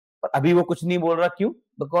पर अभी वो कुछ नहीं बोल रहा, क्यों?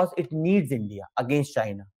 Because it needs India against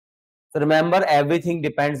China. So remember, everything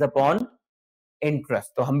depends upon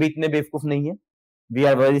interest. तो हम भी इतने बेवकूफ नहीं है. We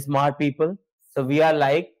are very smart people. So we are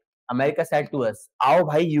like, America said to us, आओ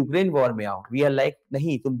भाई यूक्रेन वॉर में आओ. वी आर लाइक,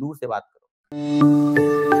 नहीं, तुम दूर से बात करो.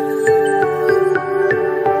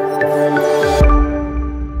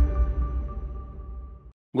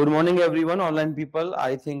 Good morning, everyone, online people.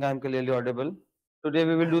 I think I'm clearly audible. Today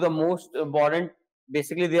we will do the most important.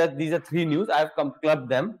 Basically, these are three news. I have clubbed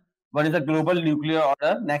them. One is the global nuclear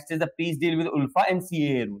order. Next is the peace deal with ULFA and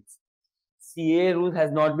CAA rules. CAA rules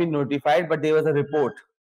has not been notified, but there was a report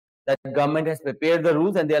that government has prepared the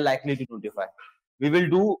rules and they are likely to notify. We will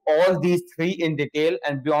do all these three in detail,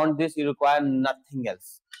 and beyond this, you require nothing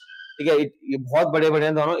else. ठीक है, ये बहुत बड़े-बड़े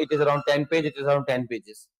हैं दोनों. It is around 10 pages. It is around 10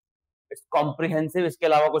 pages. It's comprehensive. इसके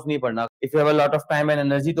अलावा कुछ नहीं पढ़ना. If you have a lot of time and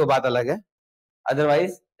energy, तो बात अलग है.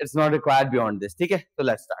 Otherwise, it's not required beyond this. ठीक है, तो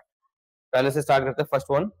let's start. पहले से start करते हैं. First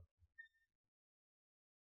one,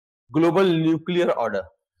 global nuclear order.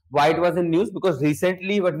 Why it was in news? Because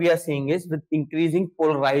recently what we are seeing is with increasing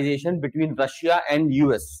polarization between Russia and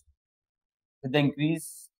US. With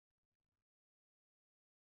increased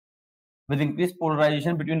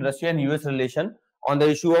polarization between Russia and US relation on the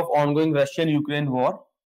issue of ongoing Russian-Ukraine war.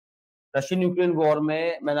 Russian-Ukraine war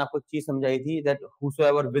में मैंने आपको चीज समझाई थी that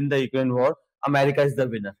whosoever win the Ukraine war, America is the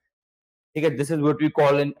winner. ठीक है, this is what we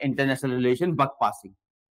call in international relation buck passing.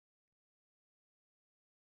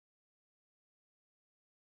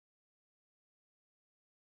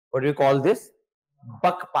 What do you call this?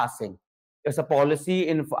 Buck passing. It's a policy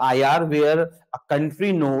in IR where a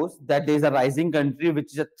country knows that there is a rising country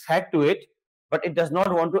which is a threat to it, but it does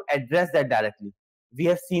not want to address that directly. We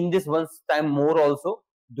have seen this once time more also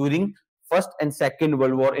during First and Second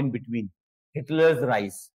World War in between. Hitler's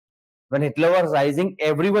rise. When Hitler was rising,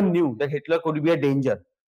 everyone knew that Hitler could be a danger.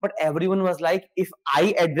 But everyone was like, if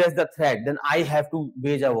I address the threat, then I have to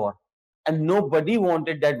wage a war. And nobody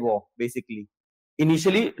wanted that war, basically.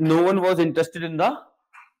 Initially, no one was interested in the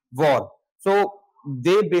war. So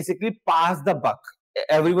they basically passed the buck.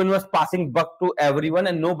 Everyone was passing buck to everyone,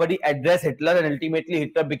 and nobody addressed Hitler, and ultimately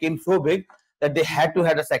Hitler became so big that they had to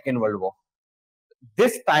have a Second World War.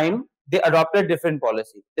 This time, they adopted different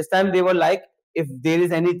policy. This time they were like, if there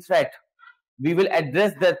is any threat, we will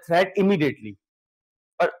address that threat immediately,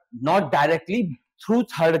 but not directly through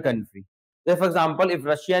third country. So for example, if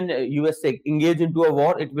Russia and USA engage into a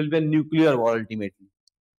war, it will be a nuclear war ultimately.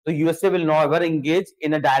 So USA will never engage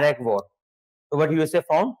in a direct war. So what USA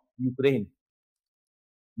found? Ukraine.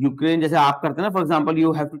 Ukraine जैसे आप करते हैं ना, for example,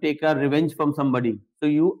 you have to take a revenge from somebody. So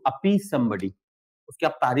you appease somebody. उसकी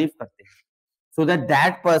आप तारीफ करते हैं. So that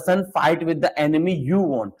that person fight with the enemy you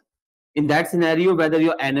want. In that scenario, whether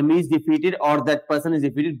your enemy is defeated or that person is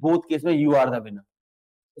defeated, both cases you are the winner.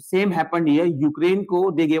 The same happened here. Ukraine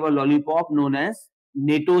ko they gave a lollipop known as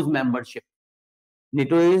NATO's membership.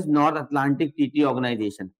 NATO is North Atlantic Treaty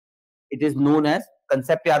Organization. It is known as,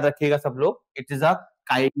 concept याद रखिएगा सब लोग, it is a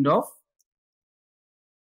kind of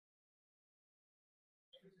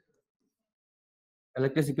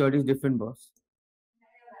collective security is different, boss.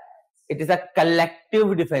 It is a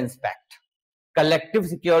collective defense pact. Collective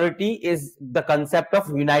security is the concept of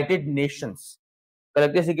United Nations.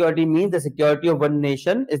 Collective security means the security of one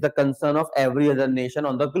nation is the concern of every other nation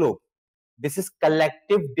on the globe. This is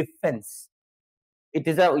collective defense. It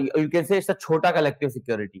is a, you can say it's a chota collective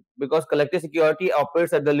security, because collective security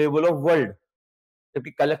operates at the level of world.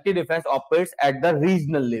 जबकि collective defense operates at the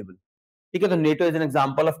regional level. ठीक है, तो NATO is an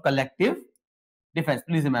example of collective defense.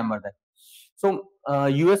 Please remember that. So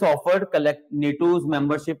US offered NATO's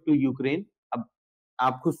membership to Ukraine. अब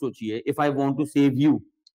आप खुद सोचिए, if I want to save you,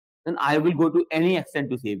 then I will go to any extent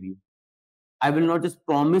to save you. I will not just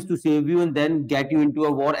promise to save you and then get you into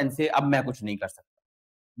a war and say, अब मैं कुछ नहीं कर सकता.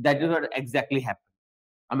 That is what exactly happened.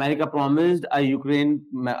 America promised a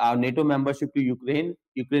NATO membership to Ukraine.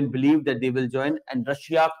 Ukraine believed that they will join, and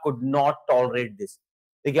Russia could not tolerate this.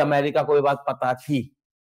 देखिए, America को ये बात पता थी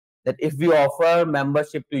that if we offer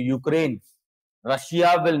membership to Ukraine,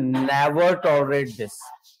 Russia will never tolerate this.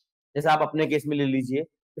 जैसे आप अपने case में ले लीजिए,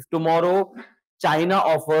 if tomorrow China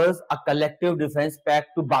offers a collective defense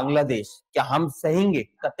pact to Bangladesh, क्या हम सहेंगे?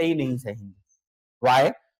 कतई नहीं सहेंगे.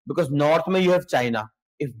 Why? Because north में you have China.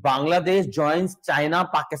 If Bangladesh joins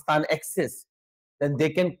China-Pakistan axis, then they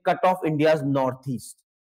can cut off India's northeast.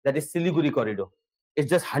 That is Siliguri corridor. It's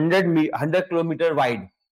just 100 kilometer wide.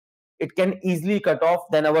 It can easily cut off.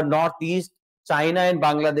 Then our northeast, China and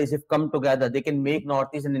Bangladesh, if come together, they can make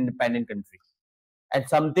northeast an independent country. And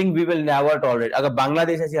something we will never tolerate. अगर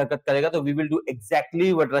बांग्लादेश ऐसी हरकत करेगा, तो we will do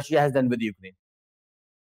exactly what Russia has done with Ukraine.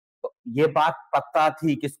 तो ये बात पता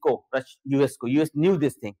थी किसको? यूएस को. US knew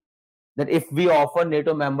this thing that if we offer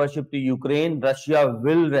NATO membership to Ukraine, Russia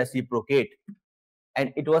will reciprocate,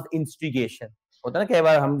 and it was instigation. होता ना कई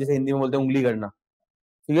बार हम जैसे हिंदी में बोलते हैं उंगली करना.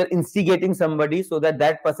 So you are instigating somebody so that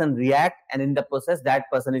that person react, and in the process that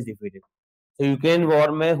person is defeated. So Ukraine war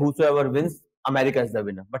में whosoever wins, America is the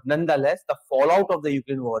winner. But nonetheless, the fallout of the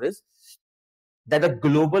Ukraine war is that the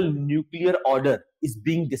global nuclear order is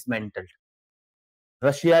being dismantled.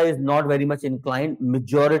 Russia is not very much inclined.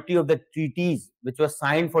 Majority of the treaties which were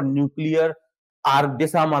signed for nuclear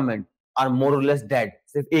disarmament are more or less dead.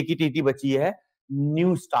 सिर्फ एक ही treaty बची है,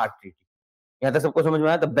 New START treaty. यहाँ तक सबको समझ में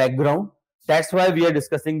आया? The background. That's why we are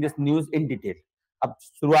discussing this news in detail. अब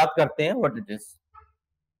शुरुआत करते हैं what it is.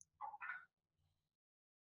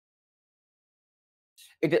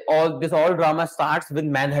 This all drama starts with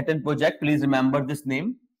Manhattan Project. Please remember this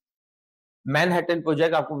name. Manhattan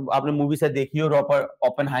Project. आपने मूवी से देखी हो,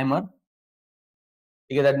 Oppenheimer.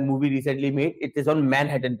 That movie recently made. It is on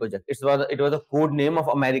Manhattan Project. It was a code name of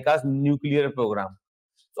America's nuclear program.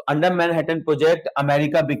 So under Manhattan Project,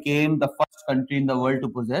 America became the first country in the world to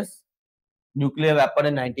possess nuclear weapon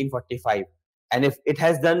in 1945. And if it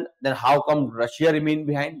has done, then how come Russia remained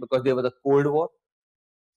behind? Because there was a Cold War.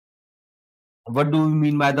 What do we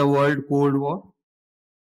mean by the word Cold War?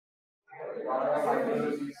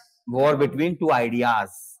 War between two ideas.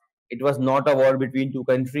 It was not a war between two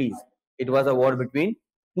countries. It was a war between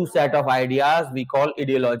two set of ideas we call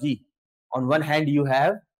ideology. On one hand, you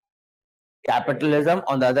have capitalism.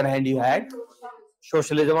 On the other hand, you had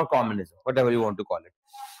socialism or communism, whatever you want to call it.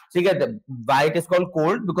 So you get why it is called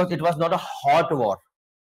cold? Because it was not a hot war.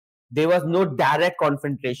 There was no direct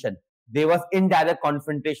confrontation. There was indirect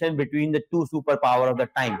confrontation between the two superpowers of the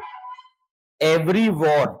time. Every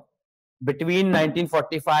war between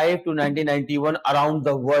 1945 to 1991 around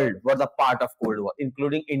the world was a part of Cold War,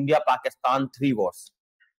 including India-Pakistan 3 wars.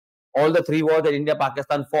 All the 3 wars that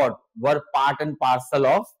India-Pakistan fought were part and parcel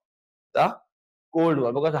of the Cold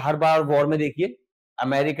War. Because her bar war में देखिए,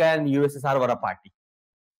 America and USSR were a party.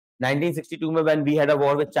 1962 में when we had a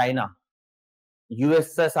war with China,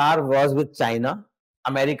 USSR was with China,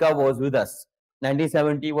 America was with us.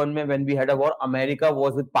 1971 में when we had a war, America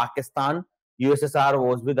was with Pakistan, USSR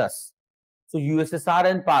was with us. So USSR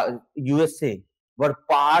and USA were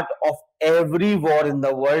part of every war in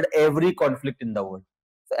the world, every conflict in the world.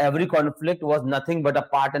 So every conflict was nothing but a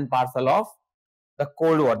part and parcel of the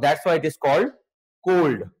Cold War. That's why it is called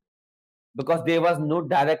cold. Because there was no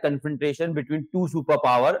direct confrontation between two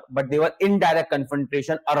superpowers, but there was indirect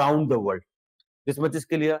confrontation around the world. This much is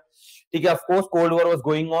clear. Okay, of course, Cold War was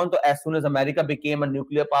going on. So as soon as America became a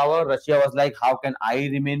nuclear power, Russia was like, how can I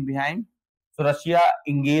remain behind? So Russia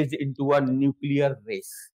engaged into a nuclear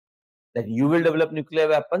race. That you will develop nuclear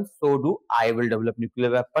weapons, so do I will develop nuclear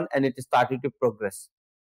weapon, and it started to progress.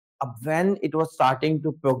 When it was starting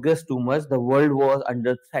to progress too much, the world was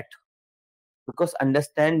under threat. Because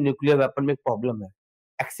understand, nuclear weapon में problem है,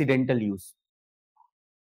 accidental use.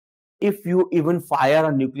 If you even fire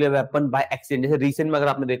a nuclear weapon by accident, जैसे recent में अगर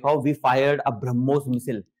आपने देखा हो, we fired a BrahMos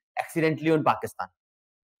missile accidentally on Pakistan.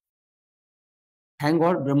 Thank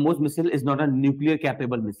God, BrahMos missile is not a nuclear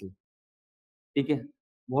capable missile. ठीक है,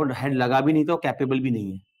 वो हेड लगा भी नहीं था, capable भी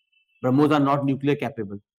नहीं है. BrahMos are not nuclear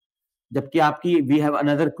capable. जबकि आपकी we have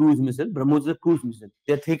another cruise missile. BrahMos is a cruise missile.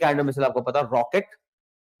 There are 3 kind of missile आपको पता, rocket,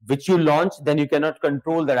 which you launch, then you cannot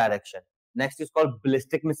control the direction. Next is called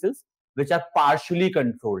ballistic missiles, which are partially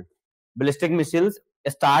controlled. Ballistic missiles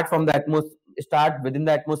start from the atmosphere, start within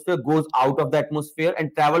the atmosphere, goes out of the atmosphere, and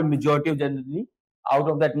travel majority of generally out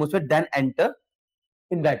of the atmosphere, then enter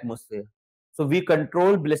in the atmosphere. So we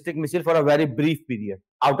control ballistic missile for a very brief period.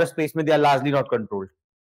 Outer space, they are largely not controlled.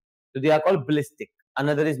 So they are called ballistic.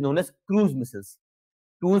 Another is known as cruise missiles.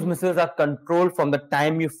 Cruise missiles are controlled from the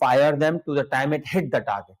time you fire them to the time it hit the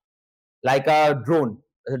target. Like a drone.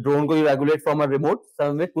 A drone को you regulate from a remote.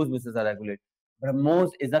 Some way cruise missiles are regulated.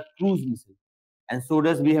 BrahMos is a cruise missile. And so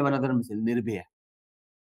does we have another missile, Nirbhaya.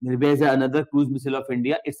 Nirbhaya is another cruise missile of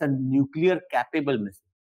India. It's a nuclear capable missile.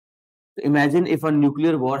 So imagine if a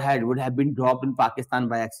nuclear warhead would have been dropped in Pakistan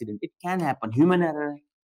by accident. It can happen. Human error.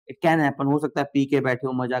 It can happen. हो सकता है P के बैठे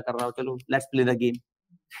हो मजा कर रहा हो चलो let's play the game.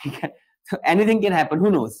 So anything can happen.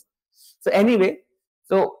 Who knows? So anyway,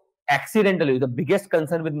 so accidental use. The biggest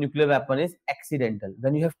concern with nuclear weapon is accidental.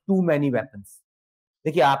 When you have too many weapons.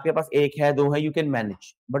 देखिए आपके पास एक है दो है you can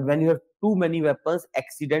manage. But when you have too many weapons,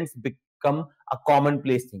 accidents become a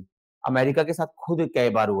commonplace thing. America के साथ खुद कई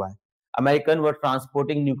बार हुआ है. Americans were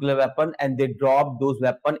transporting nuclear weapon and they dropped those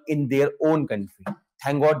weapons in their own country.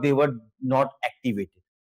 Thank God they were not activated.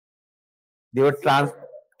 They were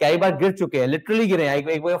कई बार गिर चुके हैं, लिटरली गिरे हैं,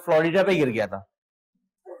 एक बार फ्लोरिडा पे गिर गया था.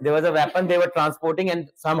 There was a weapon they were transporting and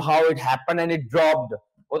somehow it happened and it dropped.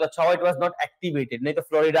 बहुत अच्छा हुआ it was not activated, नहीं तो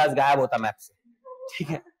फ्लोरिडा आज गायब होता मैप से. ठीक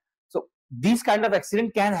है. So these kind of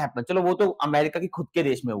accident can happen. चलो वो तो अमेरिका की खुद के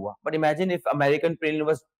देश में हुआ. But imagine if American plane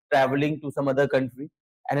was traveling to some other country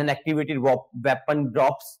and an activated weapon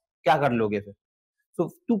drops, क्या कर लोगे फिर?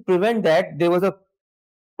 So to prevent that, there was a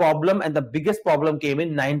problem, and the biggest problem came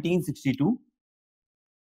in 1962.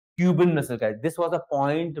 Cuban Missile Crisis. This was a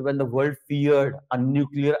point when the world feared a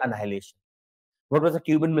nuclear annihilation. What was the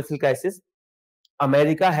Cuban Missile Crisis?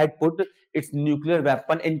 America had put its nuclear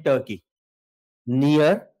weapon in Turkey,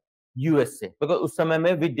 near USA, because उस समय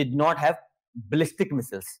में we did not have ballistic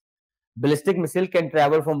missiles. Ballistic missile can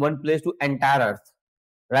travel from one place to entire Earth.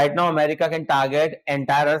 Right now, America can target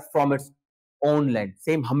entire Earth from its own land.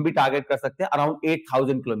 Same हम भी target कर सकते हैं around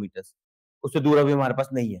 8,000 kilometers. उससे दूर अभी हमारे पास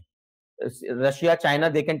नहीं है. Russia,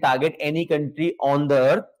 China, they can target any country on the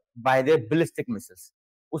earth by their ballistic missiles.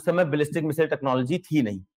 उस समय ballistic missile technology थी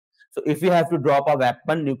नहीं. So if you have to drop a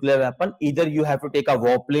weapon, nuclear weapon, either you have to take a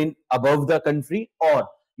warplane above the country or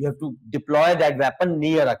you have to deploy that weapon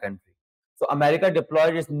near a country. So America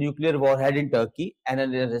deployed its nuclear warhead in Turkey, and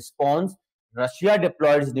in response, Russia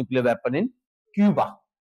deployed its nuclear weapon in Cuba,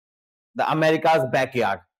 the America's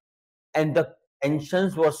backyard. And the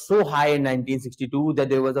tensions were so high in 1962 that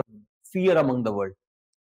there was a fear among the world.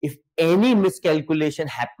 If any miscalculation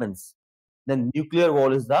happens, then nuclear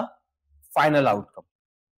war is the final outcome.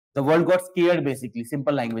 The world got scared, basically.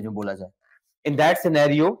 Simple language में बोला जाए. In that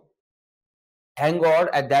scenario, thank God,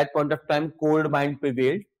 at that point of time, cold mind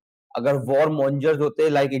prevailed. अगर war mongers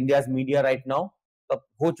होते like India's media right now, तब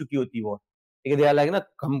हो चुकी होती war. ठीक है, they are like ना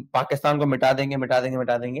हम पाकिस्तान को मिटा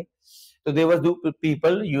देंगे. So there was two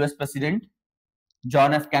people, US President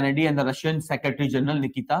John F. Kennedy and the Russian Secretary General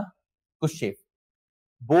Nikita Khrushchev.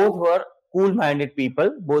 Both were cool-minded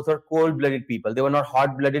people. Both were cold-blooded people. They were not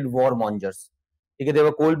hot-blooded warmongers. Okay, they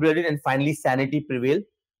were cold-blooded, and finally sanity prevailed.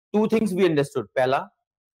 Two things we understood. Pehla,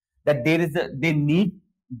 that they need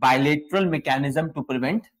bilateral mechanism to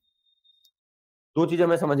prevent. दो चीजें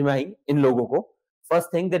हमें समझ में आई इन लोगों को.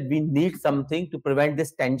 First thing, that we need something to prevent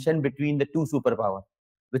this tension between the two superpowers,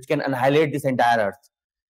 which can annihilate this entire earth.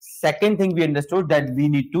 Second thing we understood, that we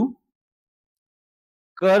need to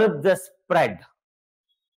curb the spread.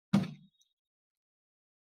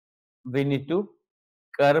 We need to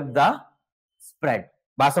curb the spread.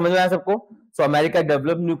 बात समझ में आया सबको? So America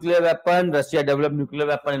developed nuclear weapon, Russia developed nuclear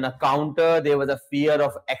weapon in a counter. There was a fear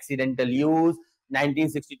of accidental use.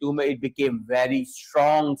 1962 में it became very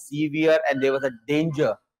strong, severe, and there was a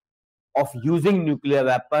danger of using nuclear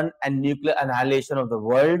weapon and nuclear annihilation of the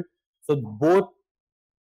world. So both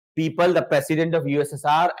people, the president of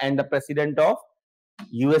USSR and the president of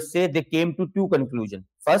USA, they came to two conclusions.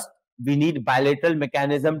 First, we need bilateral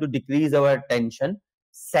mechanism to decrease our tension.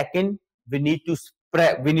 Second, we need to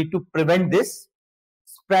prevent this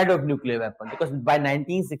spread of nuclear weapon, because by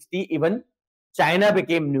 1960 even China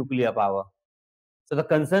became nuclear power. So the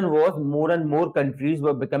concern was more and more countries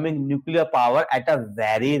were becoming nuclear power at a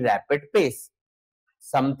very rapid pace.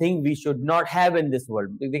 Something we should not have in this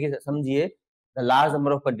world. देखिए समझिए, the large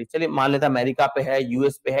number of countries. चलिए मान लेता America पे है,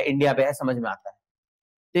 US पे है, India पे है, समझ में आता है.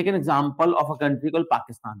 Take an example of a country called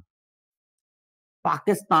Pakistan.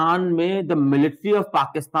 Pakistan में the military of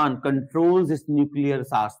Pakistan controls its nuclear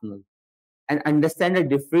arsenal. And understand the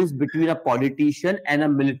difference between a politician and a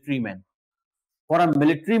military man. For a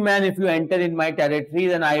military man, if you enter in my territory,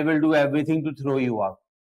 then I will do everything to throw you out.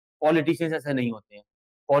 Politicians ऐसे नहीं होते हैं.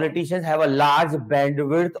 Politicians have a large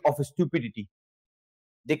bandwidth of stupidity.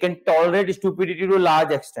 They can tolerate stupidity to a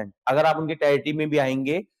large extent. अगर आप उनके territory में भी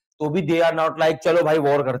आएंगे, तो भी they are not like चलो भाई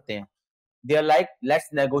war करते हैं. They are like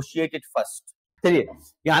let's negotiate it first. चलिए,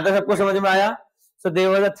 यहाँ तक सबको समझ में आया? So there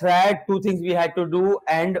was a threat. Two things we had to do,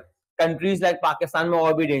 and countries like Pakistan में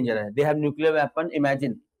और भी danger है. They have nuclear weapon.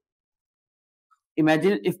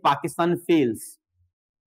 Imagine if Pakistan fails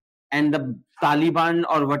and the Taliban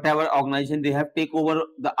or whatever organization they have take over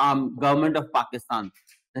the government of Pakistan,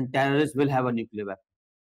 then terrorists will have a nuclear weapon.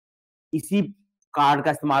 इसी card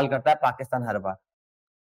का इस्तेमाल करता है पाकिस्तान हर बार.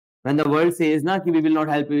 When the world says ना कि we will not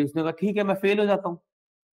help you, उसने कहा ठीक है मैं फेल हो जाता हूँ.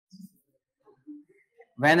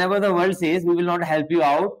 Whenever the world says we will not help you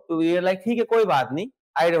out, तो we are like ठीक है कोई बात नहीं,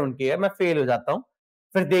 I don't care, मैं फेल हो जाता हूँ,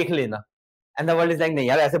 फिर देख लेना. And the world is like नहीं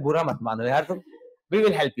यार ऐसे बुरा मत मानो यार तुम, we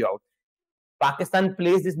will help you out. Pakistan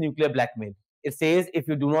plays this nuclear blackmail. It says if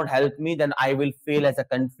you do not help me, then I will fail as a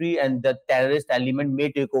country and the terrorist element may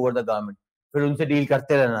take over the government. फिर उनसे deal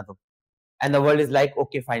करते रहना तुम. And the world is like,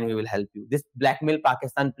 okay, fine, we will help you. This blackmail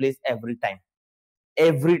Pakistan plays every time.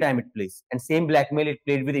 every time it plays, and same blackmail it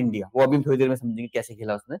played with India. वो अभी हम थोड़ी देर में समझेंगे कैसे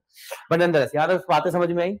खेला उसने, but nonetheless यहाँ तक बातें समझ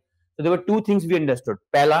में आई. So there were two things we understood.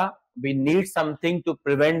 पहला, we need something to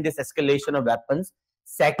prevent this escalation of weapons.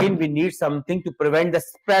 Second, we need something to prevent the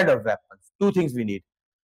spread of weapons. Two things we need.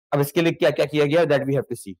 अब इसके लिए क्या क्या किया गया, that we have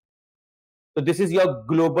to see. So this is your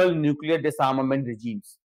global nuclear disarmament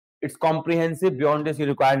regimes. It's comprehensive. Beyond this, you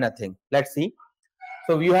require nothing. Let's see.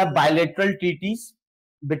 So you have bilateral treaties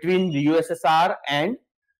between the USSR and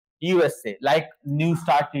USA, like New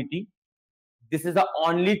START Treaty. This is the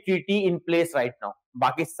only treaty in place right now.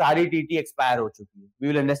 बाकी सारी treaty expire हो चुकी है. We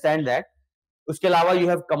will understand that. उसके अलावा you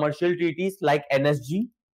have commercial treaties like NSG,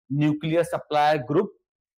 Nuclear Supplier Group.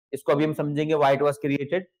 इसको अभी हम समझेंगे why it was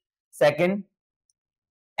created. Second,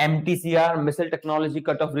 MTCR, Missile Technology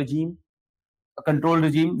Cutoff Regime, Control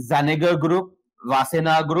Regime, Zanagar Group,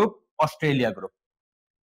 Wasena Group, Australia Group.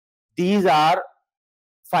 These are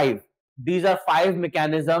five. These are five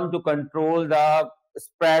mechanisms to control the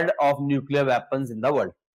spread of nuclear weapons in the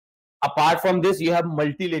world. Apart from this, you have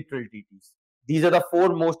multilateral treaties. These are the four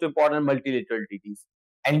most important multilateral treaties: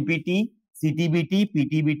 NPT, CTBT,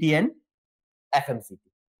 PTBT, and FMCT.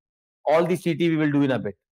 All these treaties we will do in a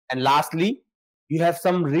bit. And lastly, you have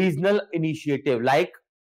some regional initiative like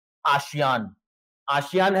ASEAN.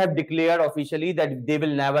 ASEAN have declared officially that they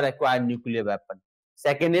will never acquire nuclear weapon.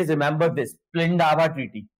 Second is, remember this, Plindaba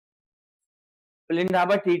Treaty.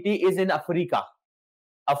 Plindaba Treaty is in Africa.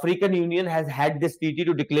 African Union has had this treaty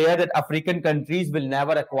to declare that African countries will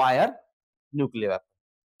never acquire nuclear weapons.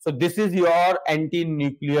 So this is your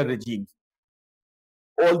anti-nuclear regimes.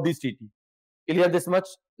 All these treaties. Clear this much?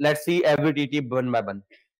 Let's see every treaty one by one.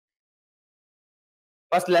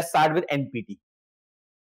 First, let's start with NPT.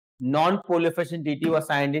 Non-Proliferation Treaty was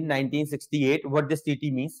signed in 1968. What this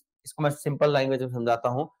treaty means? इसको मैं simple language में समझाता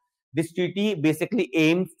हूँ. This treaty basically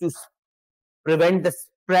aims to prevent the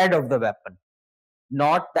spread of the weapon,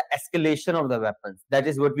 not the escalation of the weapons. That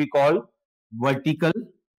is what we call vertical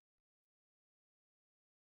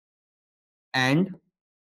and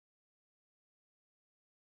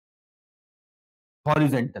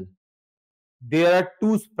horizontal. There are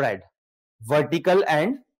two spread, vertical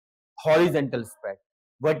and horizontal spread.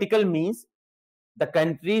 Vertical means the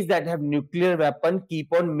countries that have nuclear weapon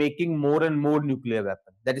keep on making more and more nuclear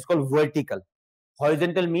weapon. That is called vertical.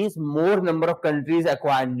 Horizontal means more number of countries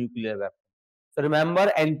acquire nuclear weapon. So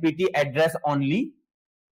remember, NPT address only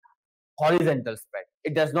horizontal spread.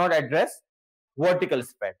 It does not address vertical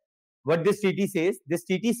spread. What this treaty says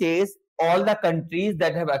all the countries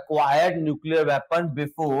that have acquired nuclear weapon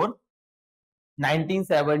before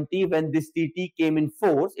 1970, when this treaty came in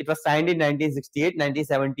force, it was signed in 1968,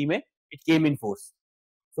 1970 mein, it came in force.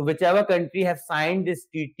 So whichever country have signed this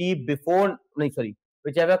treaty before,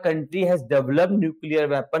 whichever country has developed nuclear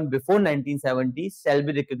weapon before 1970 shall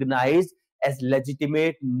be recognized as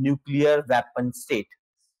legitimate nuclear weapon state.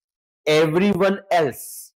 Everyone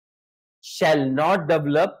else shall not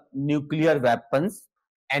develop nuclear weapons,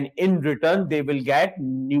 and in return they will get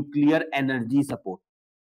nuclear energy support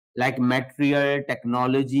like material,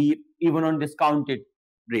 technology, even on discounted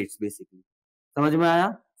rates basically. समझ में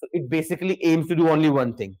आया? So it basically aims to do only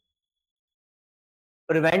one thing.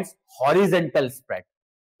 Prevents horizontal spread.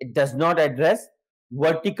 It does not address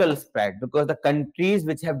vertical spread because the countries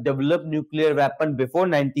which have developed nuclear weapon before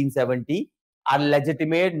 1970 are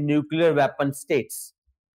legitimate nuclear weapon states.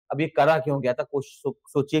 अब ये करा क्यों गया था?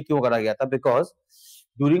 सोचिए क्यों करा गया था? Because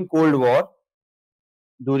during Cold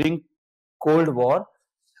War,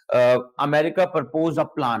 America proposed a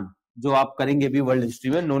plan जो आप करेंगे भी वर्ल्ड हिस्ट्री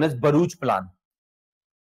में, known as Baruch Plan.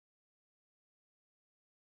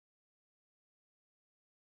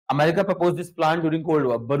 America proposed this plan during Cold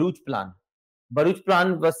War, Baruch Plan. Baruch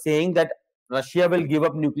Plan was saying that Russia will give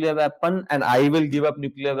up nuclear weapon and I will give up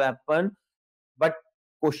nuclear weapon. But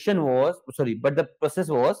the process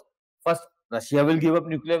was, first Russia will give up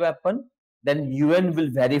nuclear weapon, then UN will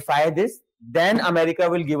verify this, then America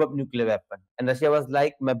will give up nuclear weapon. And Russia was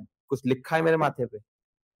like, मैं कुछ लिखा है मेरे माथे पे,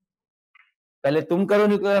 पहले तुम करो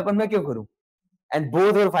nuclear weapon, मैं क्यों करूं? And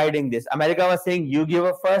both were fighting this. America was saying you give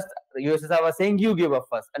up first, USSR was saying you give up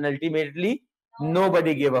first, and ultimately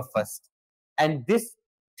nobody gave up first. And this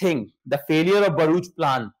thing, the failure of Baruch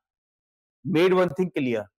Plan, made one thing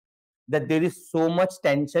clear, that there is so much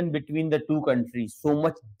tension between the two countries, so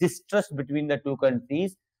much distrust between the two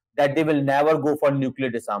countries, that they will never go for nuclear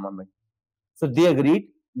disarmament. So they agreed,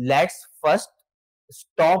 let's first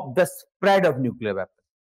stop the spread of nuclear weapons.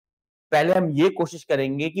 पहले हम ये कोशिश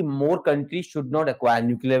करेंगे कि more countries should not acquire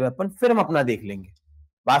nuclear weapon, फिर हम अपना देख लेंगे.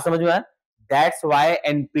 बात समझ में आया? That's why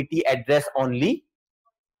NPT address only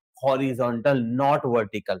horizontal, not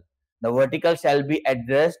vertical. The vertical shall be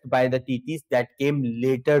addressed by the treaties that came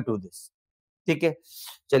later to this. ठीक है,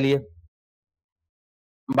 चलिए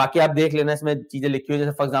बाकी आप देख लेना, इसमें चीजें लिखी हुई,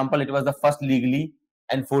 जैसे for example it was the first legally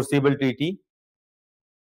enforceable treaty.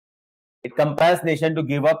 It compels nation to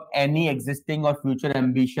give up any existing or future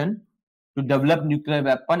ambition to develop nuclear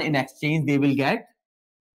weapon. In exchange, they will get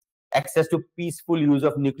access to peaceful use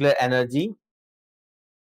of nuclear energy.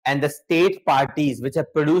 And the state parties which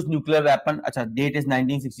have produced nuclear weapon, date is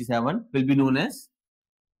 1967, will be known as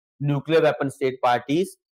nuclear weapon state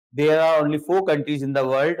parties. There are only 4 countries in the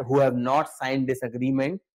world who have not signed this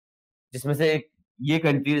agreement. जिसमें से ये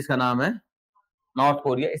country, इसका नाम है north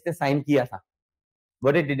Korea, इसने sign किया था.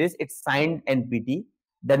 What it did is it signed NPT,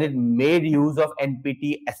 then it made use of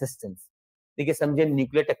NPT assistance. देखिए समझे,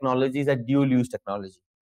 nuclear technology is a dual use technology.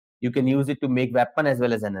 You can use it to make weapon as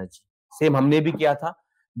well as energy. Same हमने भी किया था.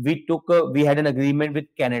 We had an agreement with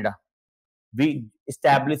Canada. We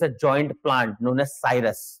established a joint plant known as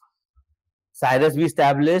Cyrus. We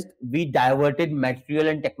established, we diverted material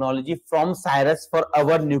and technology from Cyrus for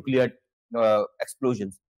our nuclear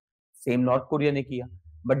explosions. Same North Korea ने किया.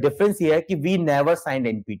 But difference here है कि we never signed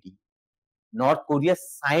NPT. North Korea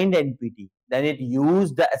signed NPT. Then it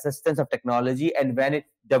used the assistance of technology, and when it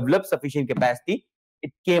developed sufficient capacity,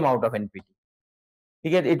 it came out of NPT.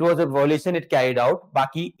 ठीक है, it was a violation it carried out.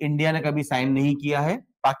 बाकी India ने कभी sign नहीं किया है.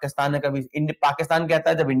 पाकिस्तान ने कभी, पाकिस्तान कहता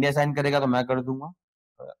है जब इंडिया साइन करेगा तो मैं कर दूंगा,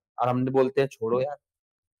 और हमने बोलते हैं छोड़ो यार.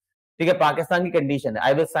 ठीक है, पाकिस्तान की कंडीशन है,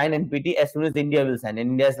 I will sign NPT as soon as India will sign.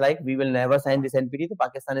 India is like we will never sign this NPT, तो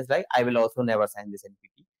Pakistan is like I will also never sign this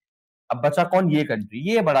NPT. अब बचा कौन? ये कंट्री,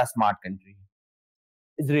 ये बड़ा स्मार्ट कंट्री है,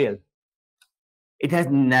 Israel. It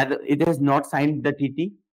has not signed the treaty.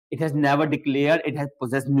 It has never declared it has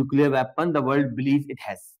possessed nuclear weapon. The world believes it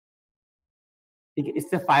has. ठीक है,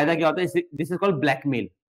 इससे फायदा क्या होता है? This is called blackmail.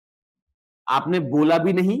 आपने बोला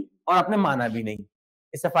भी नहीं और आपने माना भी नहीं.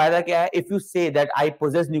 इससे फायदा क्या है? If you say that I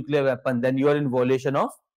possess nuclear weapon, then you are in violation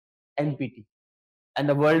of NPT, and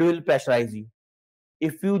the world will pressurize you.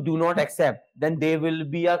 If you do not accept, then there will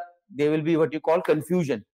be what you call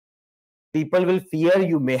confusion. People will fear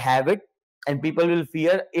you may have it, and people will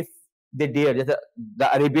fear if they dare. Just the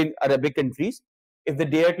Arabic countries, if they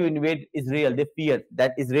dare to invade Israel, they fear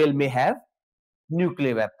that Israel may have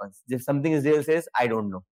nuclear weapons. If something Israel says, I don't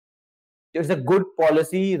know. It's a good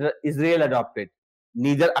policy Israel adopted.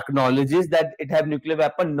 Neither acknowledges that it has nuclear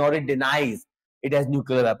weapon, nor it denies it has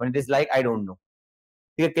nuclear weapon. It is like, I don't know.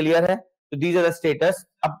 ठीक है, clear है? So these are the status.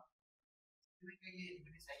 अब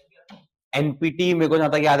NPT मेरे को जहां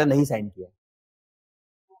तक याद है नहीं साइन किया.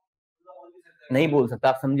 नहीं बोल सकता,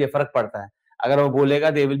 आप समझिए फर्क पड़ता है. अगर वो बोलेगा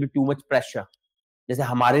there will be too much pressure, जैसे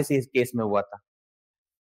हमारे से इस केस में हुआ था.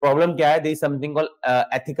 प्रॉब्लम क्या है? there is something called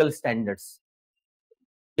ethical standards.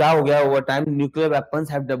 क्या हो गया? over time nuclear weapons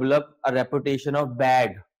have developed a reputation of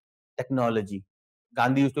bad technology.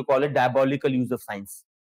 Gandhi used to call it diabolical use of science.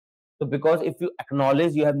 So because if you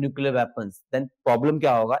acknowledge you have nuclear weapons, then problem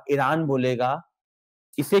क्या होगा? Iran बोलेगा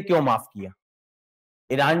इसे क्यों माफ किया?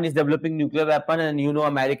 Iran is developing nuclear weapon, and you know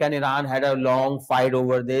America and Iran had a long fight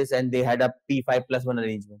over this, and they had a P5+1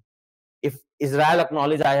 arrangement. If Israel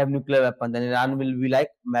acknowledge I have nuclear weapon, then Iran will be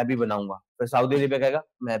like मैं भी बनाऊंगा. फिर Saudi Arabia कहेगा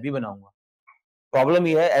मैं भी बनाऊंगा. Problem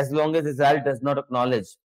here, as long as Israel does not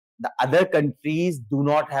acknowledge, the other countries do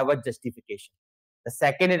not have a justification. The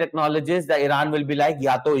second it acknowledges, the Iran will be like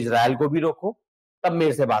या तो Israel को भी रोको, तब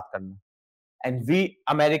मेरे से बात करना. And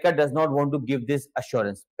America does not want to give this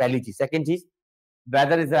assurance. पहली चीज. Second चीज,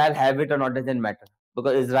 whether Israel have it or not doesn't matter,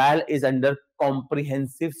 because Israel is under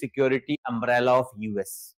comprehensive security umbrella of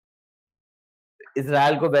US.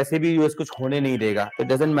 Israel को वैसे भी US कुछ होने नहीं देगा, so it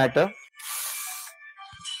doesn't matter.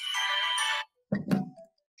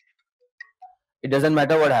 It doesn't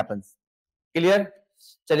matter what happens. Clear?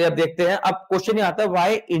 चलिए अब देखते हैं. अब क्वेश्चन ये आता है,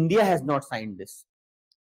 why India has not signed this?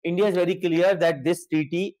 India is very clear that this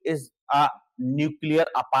treaty is a nuclear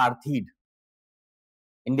apartheid.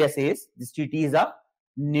 India says this treaty is a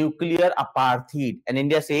nuclear apartheid, and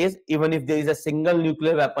India says even if there is a single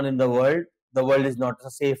nuclear weapon in the world is not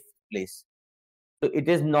a safe place. So it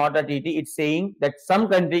is not a treaty. It's saying that some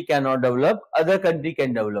country cannot develop, other country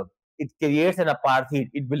can develop. It creates an apartheid.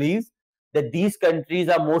 It believes that these countries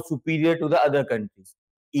are more superior to the other countries.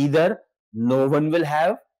 Either no one will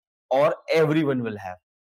have or everyone will have.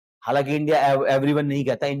 हालांकि India everyone नहीं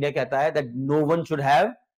कहता. India कहता है that no one should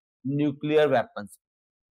have nuclear weapons.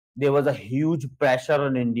 There was a huge pressure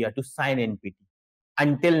on India to sign NPT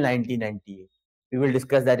until 1998. We will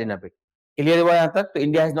discuss that in a bit. Clear हुआ यहाँ तक? तो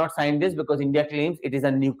India has not signed this because India claims it is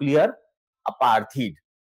a nuclear apartheid.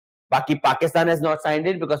 बाकी Pakistan has not signed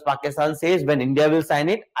it because Pakistan says when India will sign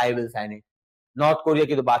it, I will sign it. North Korea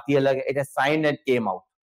की तो बात ही अलग है, it has signed and came out.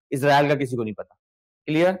 Israel का किसी को नहीं पता।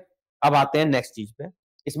 क्लियर? अब आते हैं नेक्स्ट चीज पे।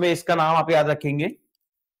 इसमें इसका नाम आप याद रखेंगे,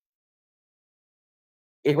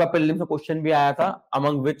 एक बार प्रीलिम्स में क्वेश्चन भी आया था,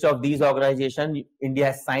 among which of these organisation India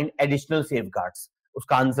has signed additional safeguards.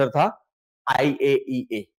 उसका आंसर था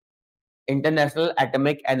IAEA, international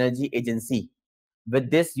atomic energy agency. With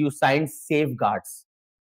this you signed safeguards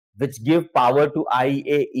which give power to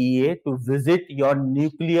IAEA to visit your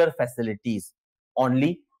nuclear facilities, only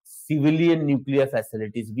civilian nuclear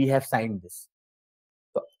facilities. We have signed this.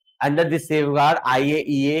 So, under this safeguard,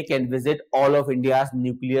 IAEA can visit all of India's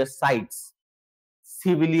nuclear sites,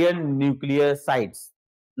 civilian nuclear sites,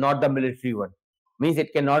 not the military one. Means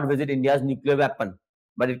it cannot visit India's nuclear weapon,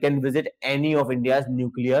 but it can visit any of India's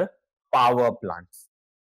nuclear power plants.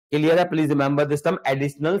 Clear है? Please remember this term,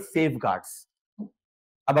 additional safeguards.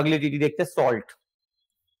 अब अगली TT देखते हैं, salt.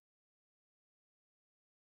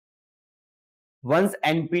 Once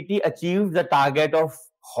NPT achieves the target of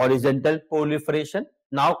horizontal proliferation,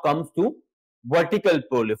 now comes to vertical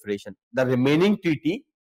proliferation. The remaining treaty,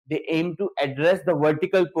 they aim to address the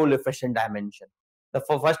vertical proliferation dimension. The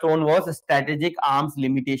first one was strategic arms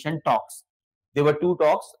limitation talks. There were two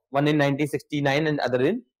talks, one in 1969 and other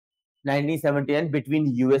in 1979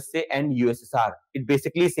 between USA and USSR. It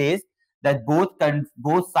basically says that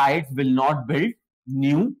both sides will not build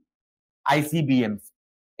new ICBMs,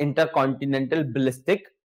 intercontinental ballistic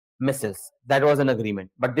missiles. That was an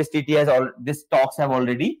agreement, but this TT has these talks have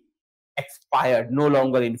already expired, no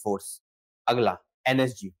longer in force. Agla,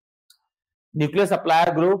 NSG, nuclear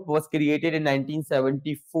supplier group was created in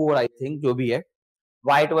 1974, I think, जो भी है.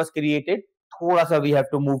 Why it was created? थोड़ा सा we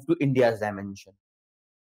have to move to India's dimension.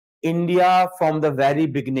 India from the very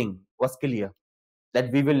beginning was clear that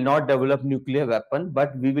we will not develop nuclear weapon,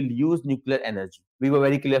 but we will use nuclear energy. We were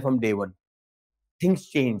very clear from day one. Things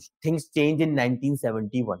changed. Things changed in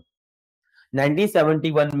 1971.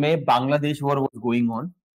 1971 में Bangladesh war was going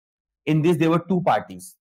on. In this, there were two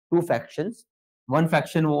parties, two factions. One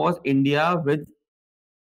faction was India with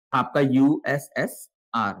आपका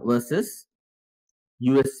USSR versus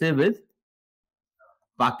USA with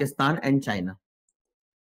Pakistan and China.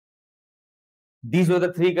 These were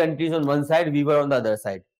the three countries on one side, we were on the other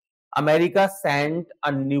side. America sent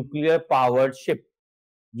a nuclear-powered ship,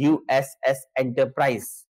 USS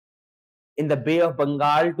Enterprise, in the Bay of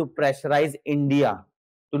Bengal to pressurize India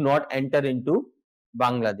to not enter into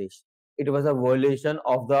Bangladesh. It was a violation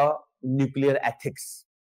of the nuclear ethics.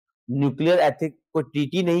 Nuclear ethics को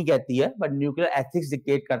treaty नहीं कहती है, but nuclear ethics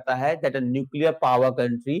dictate करता है that a nuclear power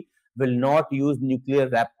country will not use nuclear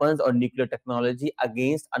weapons or nuclear technology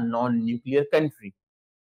against a non-nuclear country.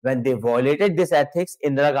 When they violated this ethics,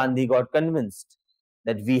 Indira Gandhi got convinced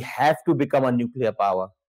that we have to become a nuclear power.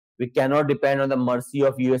 We cannot depend on the mercy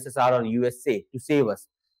of USSR or USA to save us.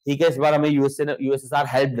 ठीक है, इस बार हमें USSR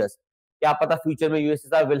helped us. क्या पता future में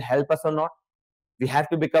USSR will help us or not? We have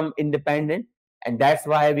to become independent, and that's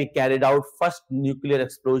why we carried out first nuclear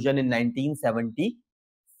explosion in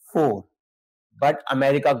 1974. But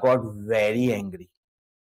America got very angry.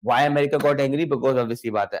 Why America got angry? Because obviously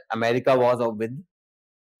बात है, America was with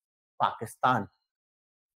Pakistan.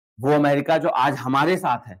 वो America जो आज हमारे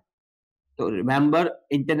साथ है. तो remember,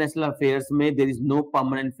 international affairs में there is no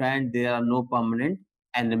permanent friend, there are no permanent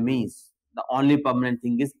enemies. The only permanent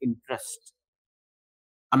thing is interest.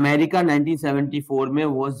 America 1974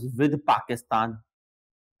 में was with Pakistan,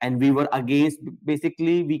 and we were against.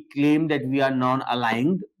 Basically, we claimed that we are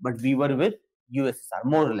non-aligned, but we were with USSR,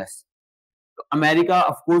 more or less. So America,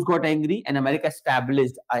 of course, got angry, and America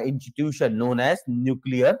established an institution known as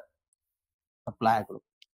Nuclear Supplier Group.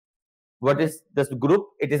 What is this group?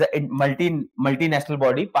 It is a multinational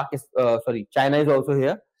body. China is also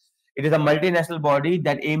here. It is a multinational body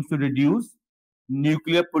that aims to reduce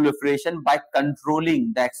nuclear proliferation by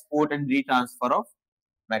controlling the export and retransfer of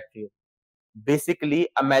material. Basically,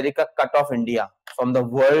 America cut off India from the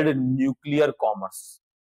world nuclear commerce.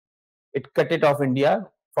 It cut it off India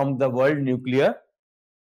from the world nuclear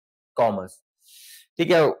commerce.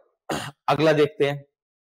 ठीक है, अगला देखते हैं,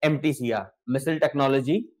 MTCR, missile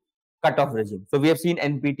technology cut-off regime. So we have seen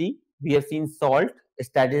NPT, we have seen SALT,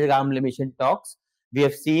 strategic arm limitation talks, we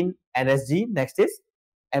have seen NSG. Next is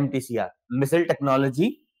MTCR, missile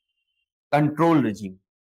technology control regime.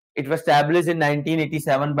 It was established in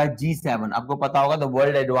 1987 by G7. आपको पता होगा, the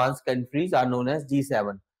world advanced countries are known as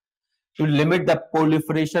G7, to limit the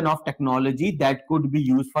proliferation of technology that could be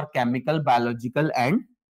used for chemical, biological, and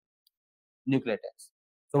nuclear attacks.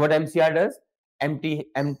 So what MCR does?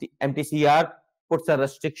 MTCR puts a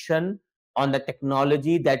restriction on the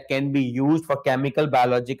technology that can be used for chemical,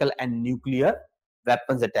 biological, and nuclear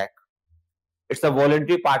weapons attack. It's a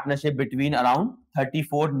voluntary partnership between around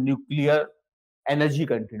 34 nuclear energy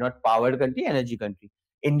country, not powered country, energy country.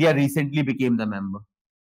 India recently became the member.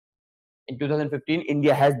 In 2015,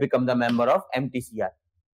 India has become the member of MTCR,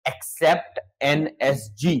 except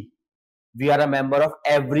NSG. We are a member of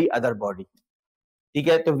every other body. ठीक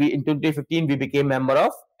है, तो in 2015 we became member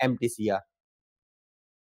of MTCR.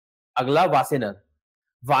 अगला वासेनर.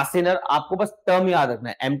 वासेनर आपको बस term याद रखना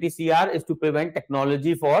है. MTCR is to prevent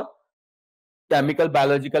technology for chemical,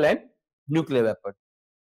 biological and nuclear weapon.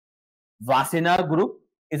 Wassenaar Group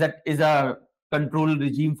is a control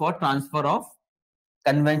regime for transfer of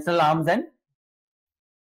conventional arms and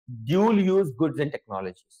dual use goods and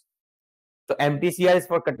technologies. So MTCR is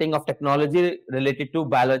for cutting of technology related to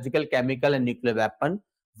biological, chemical and nuclear weapon.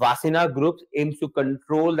 Wassenaar Group aims to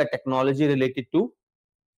control the technology related to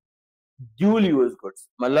dual use goods.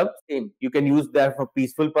 Matlab same, you can use that for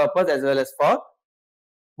peaceful purpose as well as for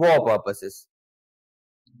war purposes.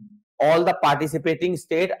 All the participating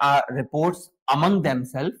states reports among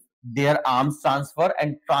themselves their arms transfer,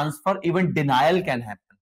 and transfer, even denial can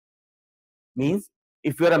happen. Means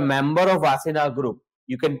if you are a member of Wassenaar Group,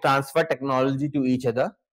 you can transfer technology to each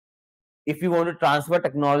other. If you want to transfer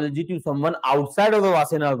technology to someone outside of the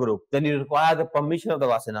Wassenaar Group, then you require the permission of the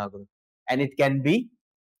Wassenaar Group, and it can be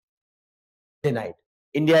denied.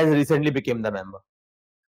 India has recently became the member.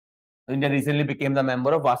 India recently became the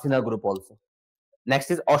member of Wassenaar Group also.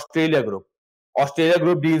 Next is Australia Group. Australia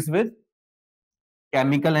Group deals with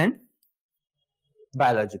chemical and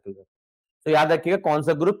biological. So याद रखिएगा कौन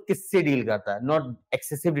सा group किससे deal करता है. Not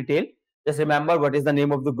excessive detail. Just remember what is the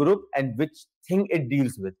name of the group and which thing it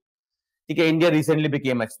deals with. ठीक है. India recently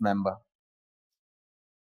became its member.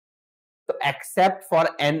 So except for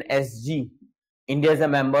NSG, India is a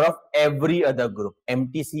member of every other group.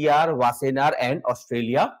 MTCR, Wassenaar and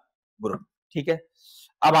Australia Group. ठीक है.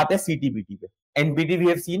 अब आते हैं CTBT पे. NPT we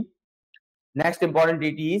have seen. Next important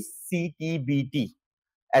treaty is CTBT.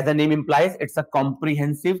 As the name implies, it's a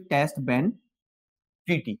comprehensive test ban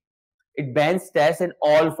treaty. It bans tests in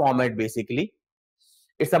all format basically.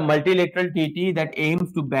 It's a multilateral treaty that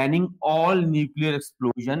aims to banning all nuclear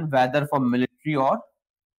explosion, whether for military or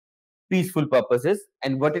peaceful purposes.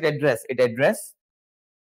 And what it address? It address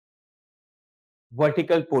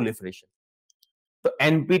vertical proliferation. So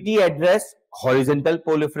NPT address horizontal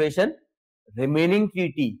proliferation. Remaining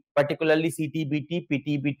treaty, particularly CTBT,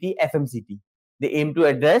 PTBT, FMCT, they aim to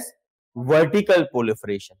address vertical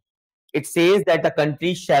proliferation. It says that the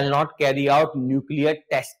country shall not carry out nuclear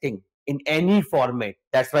testing in any format.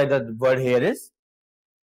 That's why the word here is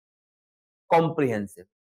comprehensive.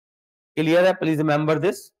 Clear है? Please remember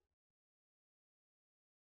this.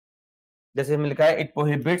 जैसे हमने लिखा है, it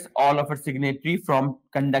prohibits all of its signatory from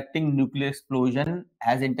conducting nuclear explosion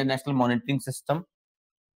as international monitoring system.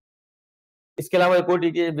 इसके अलावा एक और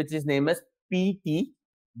treaty है which is named as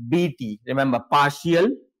PTBT. Remember, partial.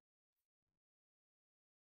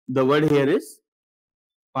 The word here is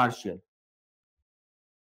partial.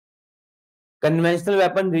 Conventional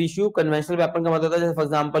weapon reissue. Conventional weapon का मतलब होता है, for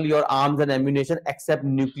example, your arms and ammunition except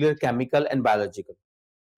nuclear, chemical and biological.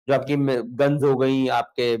 जो आपकी guns हो गई,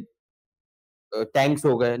 आपके tanks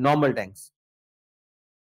हो गए, normal tanks.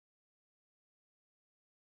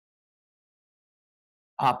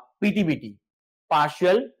 PTBT,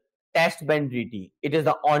 partial test ban treaty. It is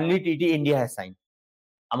the only treaty India has signed.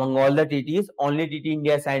 Among all the treaties, only treaty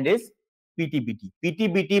India has signed is PTBT.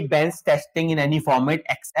 PTBT bans testing in any format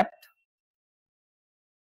except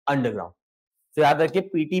underground. So याद रखिए,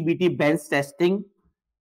 PTBT bans testing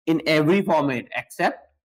in every format except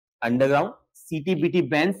underground. CTBT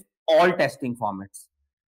bans all testing formats.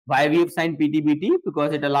 Why we have signed PTBT?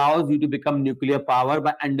 Because it allows you to become nuclear power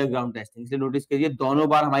by underground testing. इसलिए notice करिए, दोनों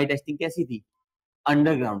बार हमारी testing कैसी थी?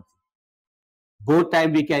 Underground. Both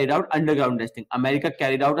time we carried out underground testing. America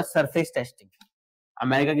carried out a surface testing.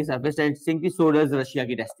 America की surface testing थी, so does Russia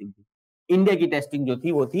की testing थी. इंडिया की टेस्टिंग जो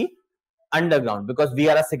थी वो थी underground, because we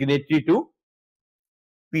are a signatory to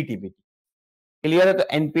पीटीबीटी. Clear है? तो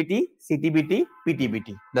NPT, CTBT,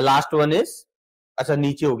 पीटीबीटी. The last one is, अच्छा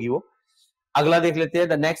नीचे होगी वो. अगला देख लेते हैं.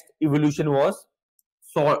 The next evolution was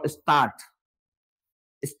start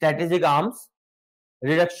strategic arms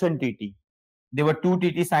reduction treaty. There were two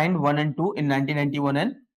treaties signed, 1 and 2, in 1991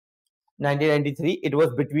 and 1993. It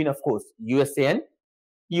was between, of course, USA and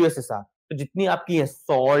USSR. तो जितनी आपकी है,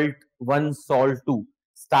 SALT 1, SALT 2,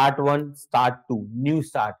 START 1, START 2, New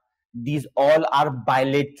START, these all are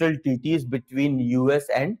bilateral treaties between US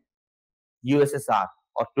and USSR,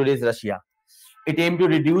 or today's Russia. It aimed to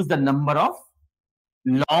reduce the number of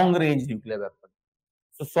long-range nuclear weapons.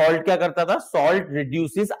 So SALT क्या करता था? SALT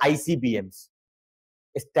reduces ICBMs.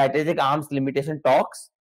 strategic arms limitation talks,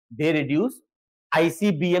 they reduce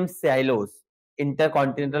ICBM silos,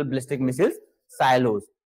 intercontinental ballistic missiles silos.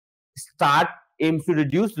 Start aims to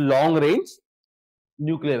reduce long range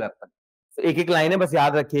nuclear weapon. So एक एक line है, बस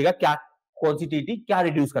याद रखिएगा क्या कौन सी टीटी क्या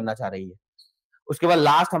रिड्यूस करना चाह रही है. उसके बाद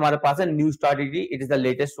लास्ट हमारे पास है new star TT. It is the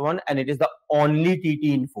latest one and it is the only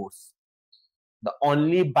TT in force. The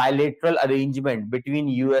only bilateral arrangement between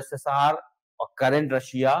USSR or current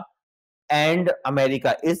Russia and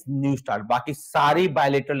America is New START. बाकी सारी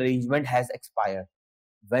bilateral arrangement has expired.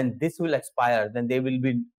 When this will expire, then there will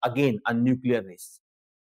be again a nuclear race.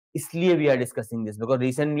 इसलिए we are discussing this because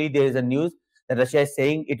recently there is a news that Russia is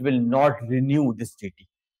saying it will not renew this treaty.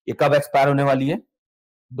 ये कब expire होने वाली है?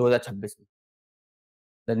 2026 में.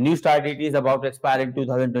 The New START treaty is about to expire in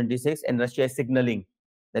 2026 and Russia is signaling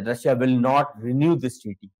that Russia will not renew this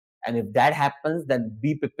treaty. And if that happens, then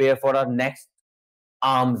be prepared for our next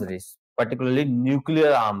arms race, particularly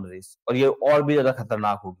nuclear arms race. और ये और भी ज्यादा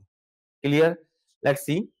खतरनाक होगी. Clear? Let's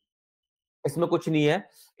see. इसमें कुछ नहीं है.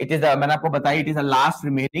 It is मैंने आपको बताया, it is a last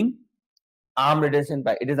remaining arm reduction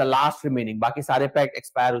pact. It is a last remaining. बाकी सारे पैक्ट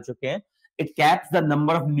एक्सपायर हो चुके हैं. It caps the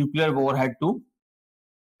number of nuclear warhead to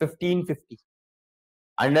 1550.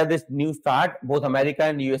 Under this new START, both America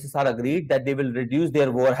and USSR agreed that they will reduce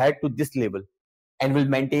their warhead to this level and will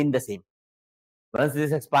maintain the same. Once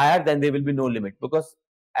this expires, then there will be no limit because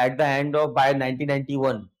at the end of by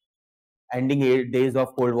 1991, ending 8 days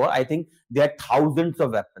of Cold War, I think there are thousands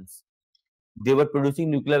of weapons. They were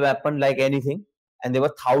producing nuclear weapon like anything, and there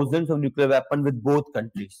were thousands of nuclear weapon with both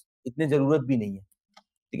countries. इतने जरूरत भी नहीं है.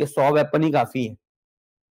 ठीक है, 100 weapon ही काफी है.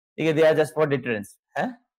 ठीक है, they are just for deterrence.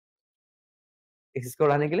 है? इसको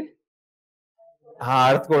उड़ाने के लिए,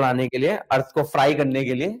 हाँ, अर्थ को उड़ाने के लिए, अर्थ को फ्राई करने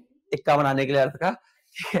के लिए, टिक्का बनाने के लिए अर्थ का.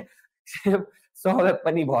 100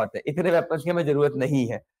 वेपन ही बहुत है. इतने वेपन की हमें जरूरत नहीं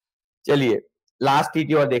है. चलिए लास्ट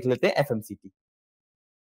टीटी और देख लेते हैं, FMCT,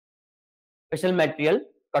 special material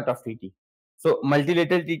cut off TT. सो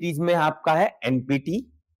मल्टीलेटरल टीटीज में आपका है NPT,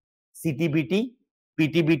 CTBT,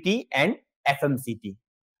 पीटीबीटी and FMCT.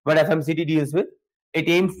 What FMCT deals with? It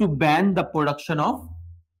aims to ban the production of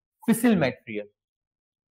fissile material.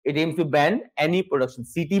 It aims to ban any production.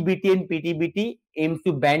 CTBT and PTBT aims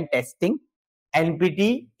to ban testing.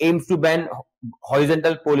 NPT aims to ban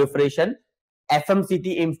horizontal proliferation.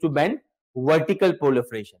 FMCT aims to ban vertical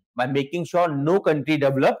proliferation by making sure no country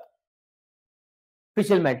develop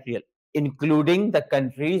fissile material, including the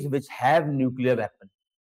countries which have nuclear weapons.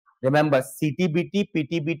 Remember, CTBT,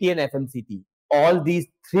 PTBT and FMCT, all these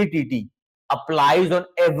three TT applies on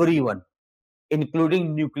everyone,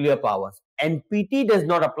 including nuclear powers. NPT does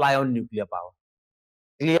not apply on nuclear power.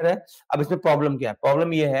 Clear है? अब इसमें problem क्या है?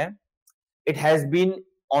 Problem ये है, it has been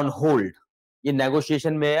on hold. ये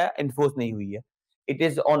negotiation में है, enforce नहीं हुई है. It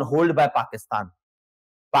is on hold by Pakistan.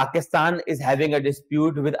 Pakistan is having a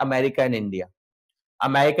dispute with America and India.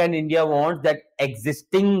 America and India wants that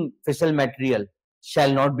existing fissile material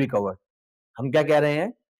shall not be covered. हम क्या कह रहे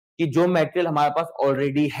हैं कि जो material हमारे पास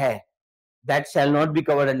already है, that shall not be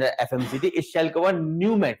covered under FMCT. It shall cover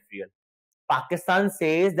new material. Pakistan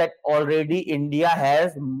says that already India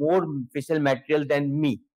has more fissile material than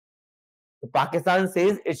me. So Pakistan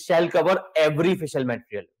says it shall cover every fissile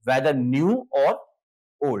material, whether new or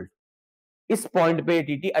old. इस point पे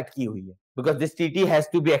TT अटकी हुई है because this TT has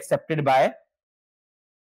to be accepted by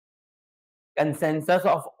consensus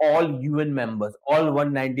of all UN members, all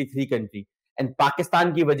 193 countries, and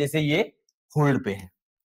Pakistan की वजह से ये hold पे है.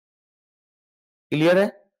 क्लियर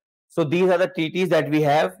है? So these are the टीटीज that we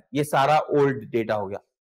have. ये सारा ओल्ड डेटा हो गया.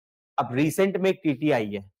 अब रिसेंट में एक टीटी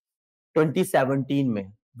आई है 2017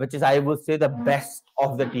 में, which is I would say the best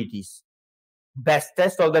of the TTs.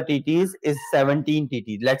 Bestest of the TTs is 17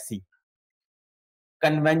 TT. Let's see.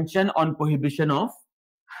 Convention on Prohibition of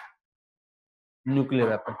Nuclear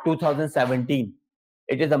Weapons, 2017.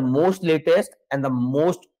 It is the most latest and the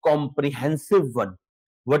most comprehensive one.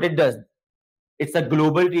 What it does? It's a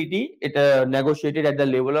global treaty. It negotiated at the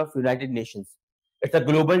level of United Nations. It's a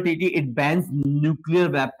global treaty. It bans nuclear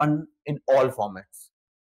weapon in all formats.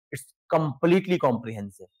 It's completely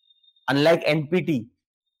comprehensive. Unlike NPT,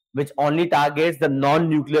 which only targets the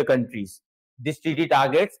non-nuclear countries, this treaty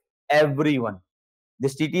targets everyone.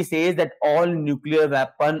 This treaty says that all nuclear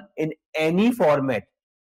weapon in any format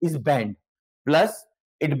is banned. Plus,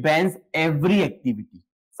 it bans every activity.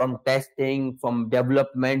 From testing, from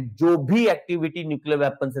development, जो भी activity nuclear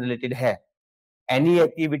weapons related है, any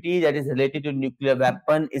activity that is related to nuclear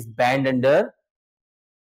weapon is banned under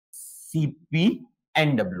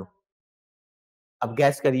CPNW. अब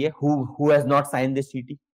guess करिए who has not signed this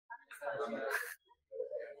treaty?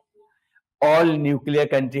 all nuclear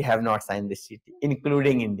country have not signed this treaty,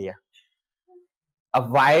 including India.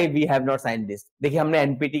 अब why we have not signed this? देखिए हमने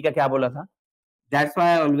NPT का क्या बोला था? That's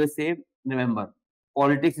why I always say, remember,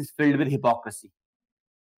 politics is filled with hypocrisy.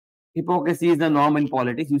 Hypocrisy is the norm in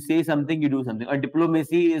politics. You say something, you do something. Or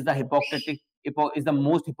diplomacy is the is the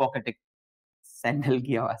most hypocritic. Sandal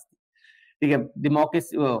की आवाज. ठीक है,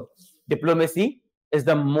 diplomacy is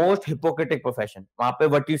the most hypocritic profession. वहाँ पे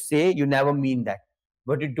what you say, you never mean that.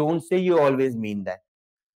 What you don't say, you always mean that.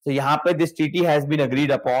 So यहाँ पे this treaty has been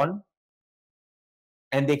agreed upon,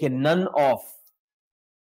 and देखिए none of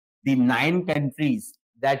the 9 countries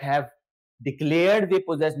that have declared they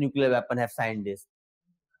possess nuclear weapon have signed this.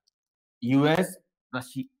 US,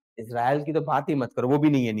 Russia, Israel की तो बात ही मत करो, वो भी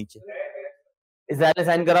नहीं है नीचे. इजराइल ने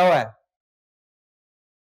साइन करा हुआ है?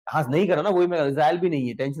 हाँ नहीं करा ना, वही मैं, इजराइल भी नहीं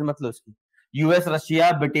है, टेंशन मत लो उसकी. US,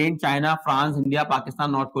 Russia, Britain, China, France, India,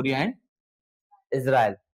 Pakistan, north Korea and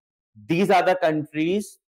Israel. These are the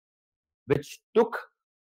countries which took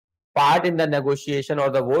part in the negotiation or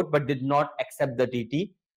the vote but did not accept the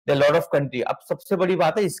treaty. There are a lot of countries. अब सबसे बड़ी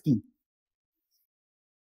बात है इसकी,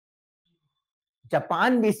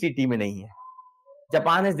 Japan भी इस treaty में नहीं है.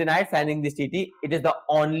 Japan has denied signing this treaty. It is the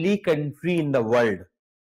only country in the world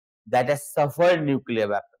that has suffered nuclear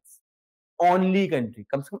weapons. Only country.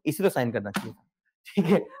 कम से कम इसी तो साइन करना चाहिए. ठीक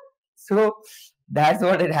है. So that's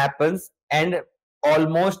what it happens, and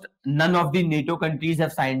almost none of the NATO countries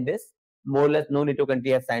have signed this. More or less, no NATO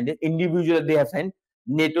country have signed it. Individually, they have signed.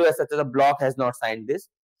 NATO, as such as a bloc, has not signed this.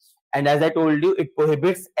 And as I told you, it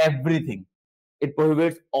prohibits everything. It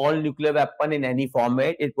prohibits all nuclear weapon in any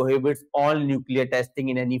format. It prohibits all nuclear testing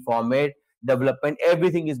in any format. Development,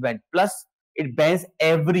 everything is banned. Plus, it bans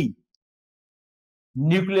every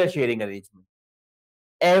nuclear sharing arrangement.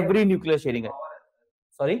 Every nuclear sharing.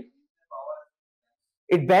 Sorry?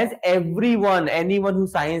 It bans everyone, anyone who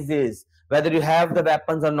signs this, whether you have the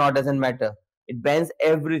weapons or not, doesn't matter. It bans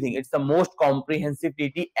everything. It's the most comprehensive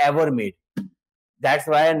treaty ever made. That's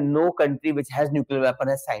why no country which has nuclear weapon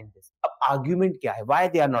has signed this. अब argument क्या है? Why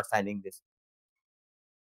they are not signing this?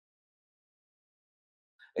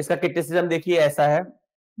 इसका criticism देखिए ऐसा है.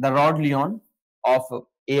 The Rod Leon of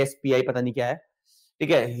ASPI, पता नहीं क्या है,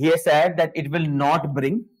 ठीक है, he has said that it will not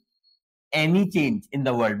bring any change in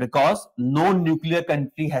the world because no nuclear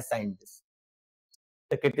country has signed this.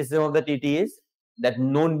 The criticism of the treaty is that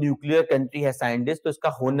no nuclear country has signed this, तो इसका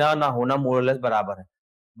होना ना होना more or less बराबर है.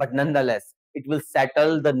 But nonetheless, it will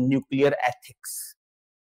settle the nuclear ethics.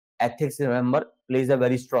 Ethics, remember, plays a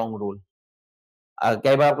very strong role.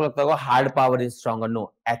 कई बार आपको लगता होगा hard power is stronger.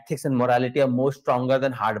 No, ethics and morality are more stronger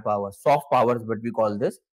than hard power. Soft power is what we call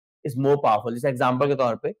this, is more powerful. इस example के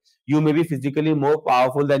तौर पे, you may be physically more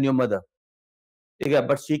powerful than your mother. ठीक है,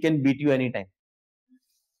 but she can beat you anytime.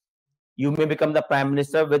 You may become the prime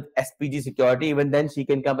minister with SPG security. Even then, she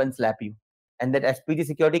can come and slap you, and that SPG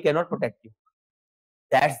security cannot protect you.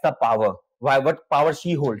 That's the power. Why? What power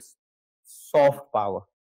she holds? Soft power.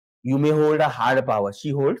 You may hold a hard power. She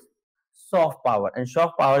holds soft power, and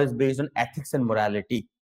soft power is based on ethics and morality.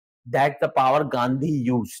 That's the power Gandhi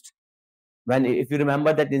used. When, if you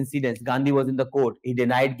remember that incident, Gandhi was in the court. He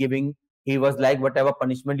denied giving. He was like, whatever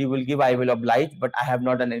punishment you will give, I will oblige, but I have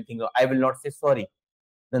not done anything. I will not say sorry.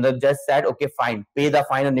 Then the judge said, okay, fine, pay the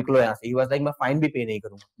fine and निकलो यहाँ से. He was like, मैं fine भी pay नहीं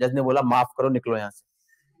करूँगा. Judge ने बोला, माफ करो, निकलो यहाँ से.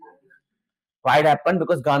 Why it happened?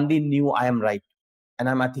 Because Gandhi knew I am right and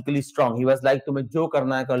I'm ethically strong. He was like, तुम्हें जो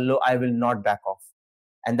करना है कर लो, I will not back off.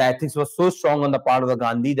 And the ethics was so strong on the part of the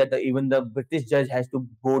Gandhi that even the British judge has to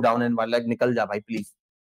go down and like, निकल जा भाई, please.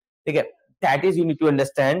 ठीक है? That is, you need to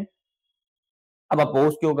understand. अब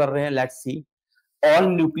oppose क्यों कर रहे हैं? Let's see. All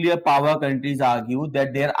nuclear power countries argue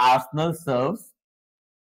that their arsenal serves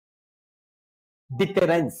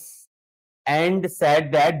deterrence and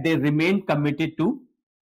said that they remain committed to.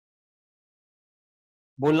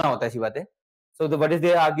 बोलना होता है ऐसी बातें. So what is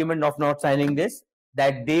their argument of not signing this?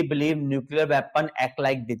 That they believe nuclear weapon act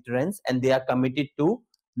like deterrence and they are committed to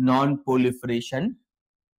non-proliferation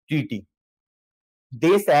treaty.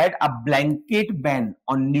 They said a blanket ban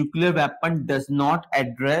on nuclear weapon does not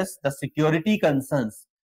address the security concerns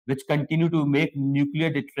which continue to make nuclear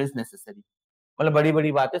deterrence necessary. मतलब बड़ी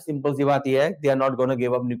बड़ी बात है, simple सी बात ये है, they are not going to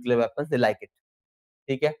give up nuclear weapons, they like it.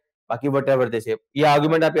 ठीक है, बाकी whatever they say, ये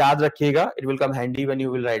आर्गुमेंट आप याद रखिएगा, it will come handy when you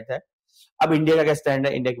will write that. अब इंडिया का क्या स्टैंड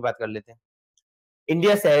है, इंडिया की बात कर लेते हैं.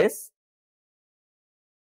 India says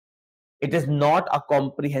it is not a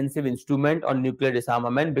comprehensive instrument on nuclear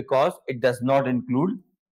disarmament because it does not include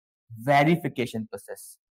verification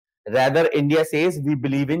process. Rather, India says we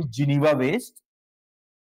believe in Geneva-based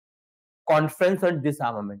conference on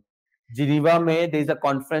disarmament. Geneva में there is a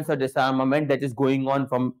conference on disarmament that is going on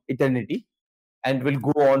from eternity. and will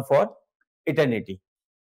go on for eternity.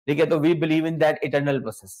 ठीक है, तो we believe in that eternal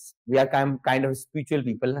process. We are kind of spiritual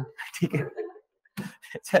people ना. ठीक है,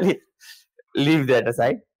 चलिए leave that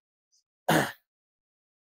aside.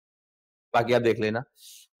 बाकी आप देख लेना.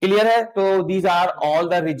 क्लियर है? तो these are all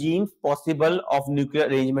the regimes possible of nuclear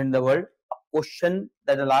arrangement in the world. A question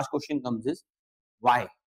that the last question comes is why?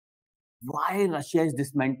 Why Russia is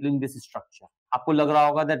dismantling this structure? आपको लग रहा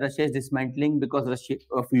होगा that Russia is dismantling because Russia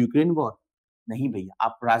of Ukraine war. नहीं भैया,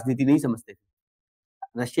 आप राजनीति नहीं समझते.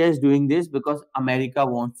 Russia is doing this because America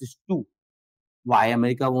wants it too. Why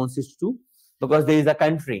America wants it too? Because there is a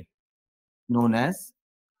country known as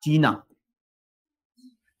China.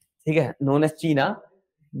 ठीक है, known as China.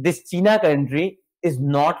 This China country is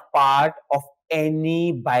not part of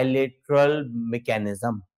any bilateral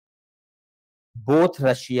mechanism. Both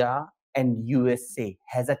Russia and USA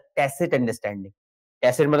has a tacit understanding.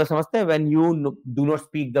 Tacit मतलब समझते हैं? When you do not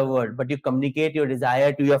speak the word, but you communicate your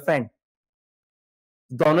desire to your friend.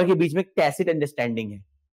 दोनों के बीच में एक tacit understanding है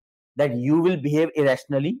that you will behave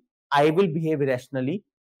irrationally, I will behave irrationally,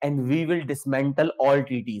 and we will dismantle all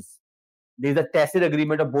treaties. There is a tacit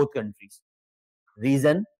agreement of both countries.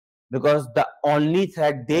 Reason? Because the only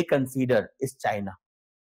threat they consider is China.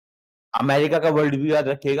 America का world view याद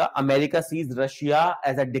रखिएगा. America seize Russia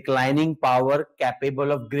as a declining power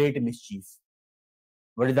capable of great mischief.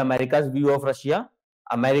 What is अमेरिका's view of Russia?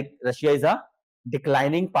 Russia is a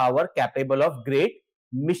declining power capable of great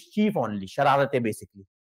mischief only, शरारतें basically.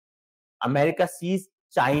 America seize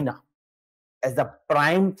China as the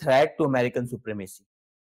prime threat to American supremacy.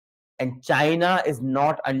 And China is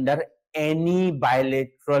not under any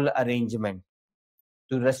bilateral arrangement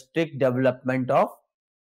to restrict development of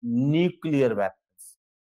nuclear weapons.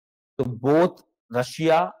 So both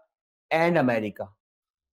Russia and America,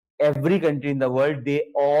 every country in the world,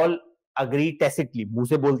 they all agree tacitly, मुंह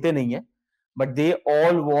से बोलते नहीं है, but they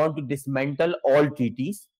all want to dismantle all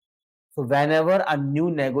treaties. So whenever a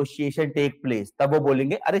new negotiation take place, तब वो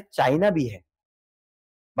बोलेंगे अरे China भी है.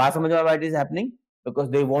 बात समझ में why it is happening? Because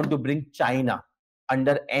they want to bring China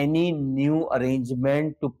under any new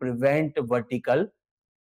arrangement to prevent vertical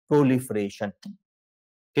proliferation.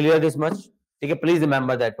 Clear this much? ठीक है, please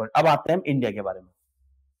remember that point. अब आते हैं हम इंडिया के बारे में.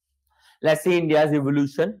 Let's see India's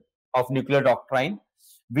evolution of nuclear doctrine.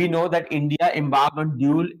 We know that India embarked on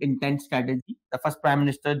dual intent strategy. The first Prime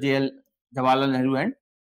Minister Jawaharlal Nehru and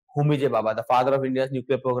Homi J. Bhabha, the father of India's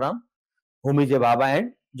nuclear program, Homi J. Bhabha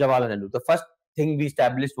and Jawaharlal Nehru. The first thing we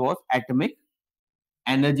established was Atomic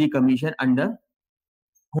Energy Commission under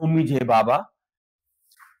Homi J. Bhabha.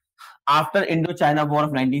 After Indo-China War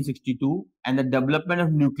of 1962 and the development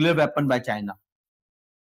of nuclear weapon by China.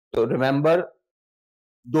 So remember,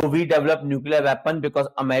 though we developed nuclear weapon because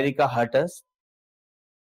America hurt us.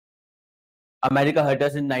 America hurt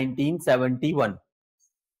us in 1971.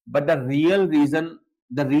 But the real reason,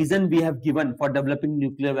 the reason we have given for developing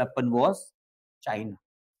nuclear weapon was China.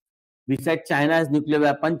 We said China has nuclear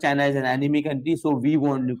weapon, China is an enemy country, so we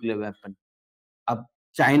want nuclear weapon.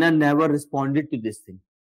 China never responded to this thing.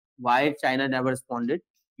 Why China never responded?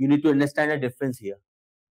 You need to understand the difference here.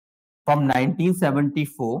 From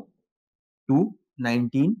 1974 to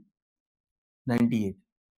 1998,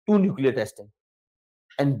 two nuclear testing.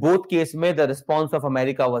 And both cases में the response of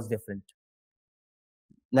America was different.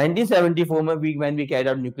 1974 में when we carried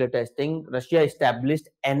out nuclear testing, Russia established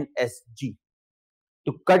NSG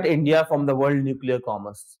to cut India from the world nuclear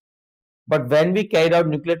commerce. But when we carried out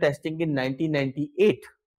nuclear testing in 1998,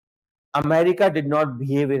 America did not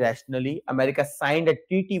behave irrationally. America signed a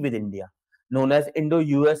treaty with India known as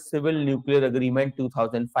Indo-US Civil Nuclear Agreement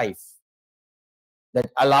 2005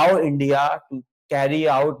 that allow India to carry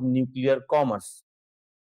out nuclear commerce.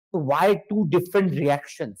 So why two different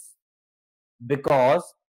reactions? Because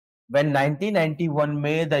when 1991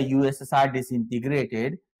 May the USSR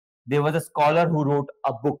disintegrated, there was a scholar who wrote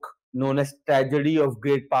a book known as Tragedy of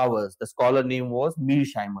Great Powers. The scholar name was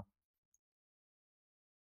Mearsheimer.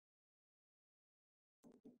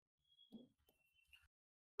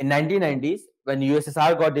 In 1990s, when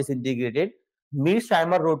USSR got disintegrated,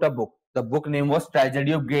 Mearsheimer wrote a book. The book name was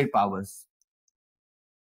Tragedy of Great Powers.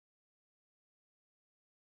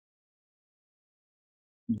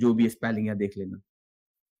 जो भी spelling है देख लेना.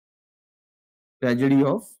 Tragedy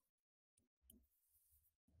of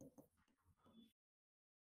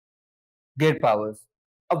Great Powers.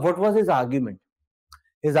 What was his argument?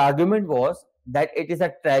 His argument was that it is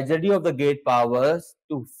a tragedy of the great powers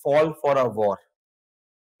to fall for a war.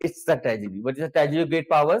 It's the tragedy. What is the tragedy of great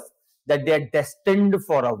powers? That they are destined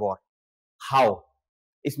for a war. How?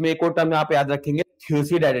 इसमें एक और term आप याद रखेंगे,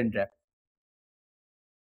 Thucydides and trap.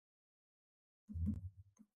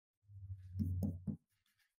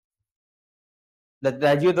 The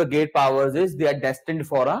tragedy of the great powers is they are destined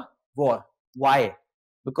for a war. Why?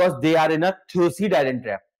 Because they are in a Thucydidean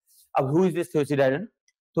trap. Who is this Thucydides?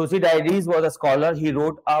 Thucydides was a scholar. He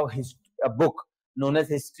wrote a book known as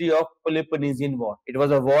History of Peloponnesian War. It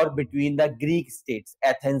was a war between the Greek states,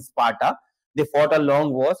 Athens, Sparta. They fought a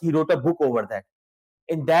long war. He wrote a book over that.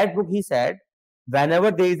 In that book, he said,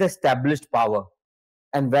 whenever there is established power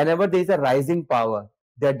and whenever there is a rising power,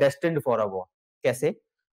 they are destined for a war. कैसे?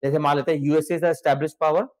 जैसे मान लेते हैं USA is an established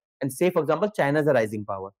power and say for example China is a rising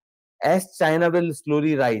power. As China will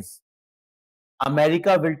slowly rise,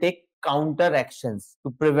 America will take counter actions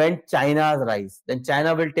to prevent China's rise. Then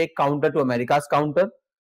China will take counter to America's counter,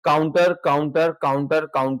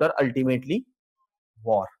 ultimately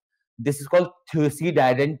war. This is called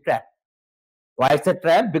Thucydidean trap. Why it's a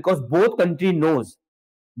trap? Because both country knows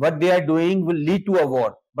what they are doing will lead to a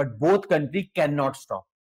war, but both country cannot stop.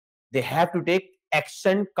 They have to take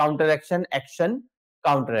action, counteraction, action,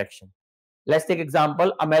 counteraction. Let's take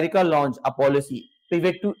example. America launched a policy,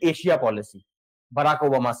 pivot to Asia policy. Barack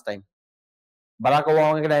Obama's time. Barack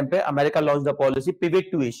Obama के time पे America launched the policy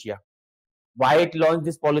pivot to Asia. Why it launched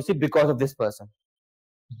this policy? Because of this person.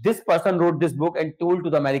 This person wrote this book and told to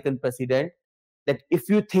the American president that if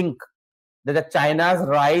you think that China's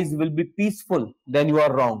rise will be peaceful, then you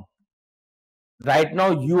are wrong. Right now,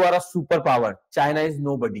 you are a superpower. China is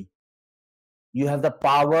nobody. You have the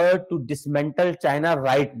power to dismantle China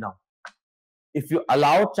right now. If you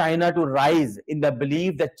allow China to rise in the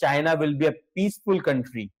belief that China will be a peaceful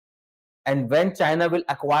country, and when China will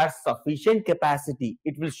acquire sufficient capacity,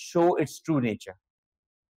 it will show its true nature.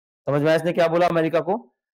 समझ में इसने क्या बोला America को?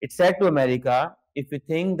 It said to America, if you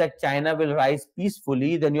think that China will rise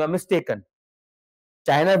peacefully, then you are mistaken.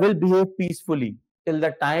 China will behave peacefully till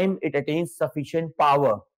the time it attains sufficient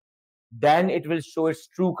power. Then it will show its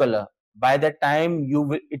true color. By that time,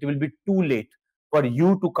 it will be too late for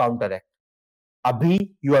you to counteract. Abhi,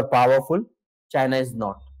 you are powerful. China is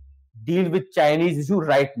not. Deal with Chinese issue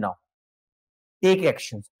right now. Take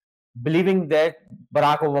actions. Believing that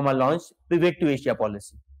Barack Obama launched pivot to Asia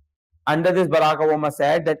policy. Under this, Barack Obama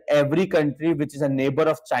said that every country which is a neighbor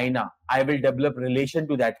of China, I will develop relation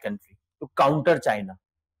to that country to counter China.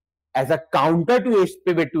 As a counter to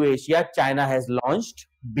pivot to Asia, China has launched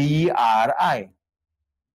BRI.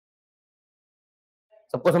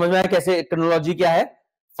 सबको समझ में आया कैसे chronology क्या है?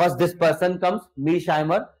 First, this person comes,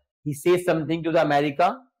 Mearsheimer. He says something to the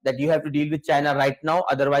America that you have to deal with China right now.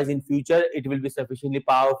 Otherwise, in future, it will be sufficiently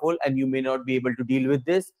powerful and you may not be able to deal with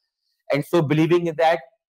this. And so, believing in that,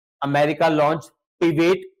 America launched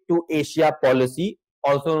pivot to Asia policy,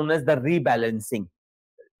 also known as the rebalancing.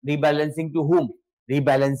 Rebalancing to whom?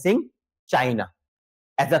 Rebalancing China.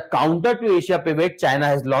 As a counter to Asia pivot, China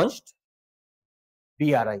has launched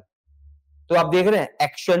BRI. तो आप देख रहे हैं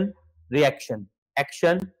action reaction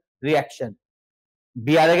action reaction.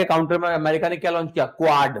 BRI के counter में America ने क्या launch किया?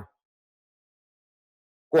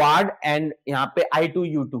 क्वाड एंड यहाँ पे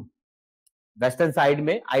I2U2. वेस्टर्न साइड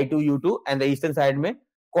में I2U2 and the eastern side में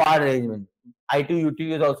quad arrangement.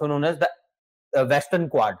 I2U2 is also known as the Western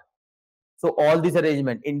Quad. So all this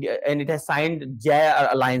arrangement, India, and it has signed JAI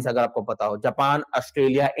alliance. अगर आपको पता हो, Japan,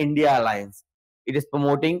 Australia, India alliance. It is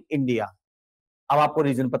promoting India. अब आपको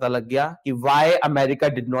reason पता लग गया कि why America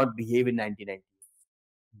did not behave in 1990.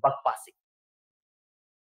 Buck passing.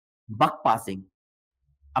 Buck passing.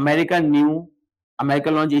 America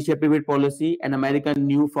launched Asia pivot policy, and America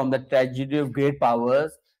knew from the tragedy of great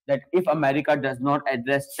powers that if America does not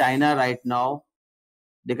address China right now,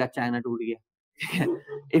 देखा China टूट गया.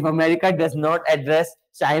 If America does not address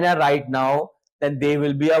China right now, then there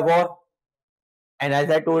will be a war. And as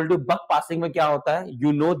I told you, buck passing में क्या होता है?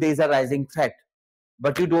 You know there is a rising threat,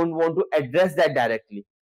 but you don't want to address that directly.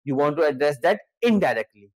 You want to address that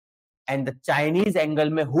indirectly. And the Chinese angle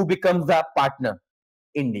में who becomes the partner?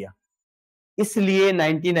 India. इसलिए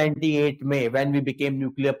 1998 में when we became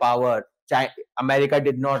nuclear power, America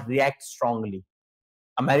did not react strongly.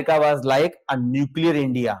 America was like a nuclear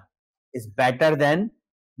India is better than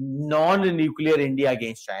non-nuclear India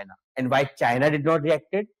against China. And why China did not react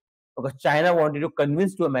it? Because China wanted to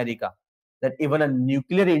convince to America that even a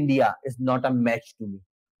nuclear India is not a match to me.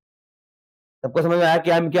 सबको समझ में आया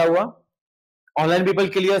क्या हुआ? Online people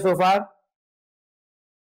clear so far?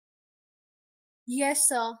 Yes,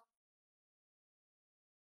 sir.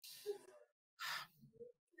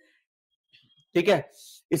 ठीक है,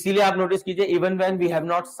 इसीलिए आप नोटिस कीजिए even when we have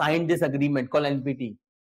not signed this agreement call NPT,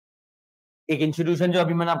 एक इंस्टीट्यूशन जो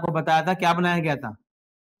अभी मैंने आपको बताया था क्या बनाया गया था?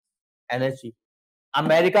 NSG.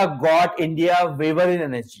 America got India waiver इन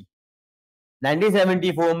एनएसजी.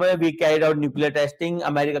 1974 में we carried out nuclear testing.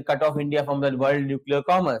 America cut off India from the world nuclear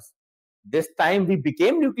commerce. This time we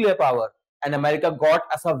became nuclear power, and America got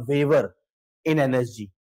us a waiver in NSG.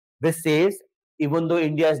 This says even though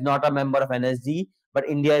India is not a member of NSG, but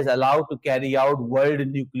India is allowed to carry out world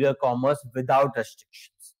nuclear commerce without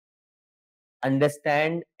restrictions.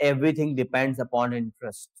 Understand everything depends upon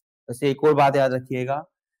interest. वैसे एक और बात याद रखिएगा,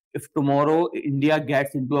 if tomorrow India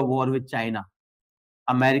gets into a war with China,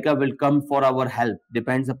 America will come for our help.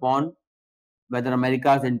 Depends upon whether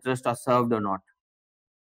America's interests are served or not.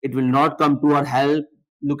 It will not come to our help.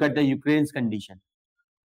 Look at the Ukraine's condition.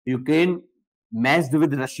 Ukraine messed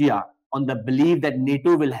with Russia on the belief that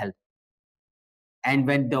NATO will help. And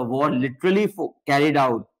when the war literally carried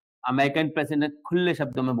out, American president खुले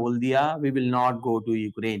शब्दों में बोल दिया, we will not go to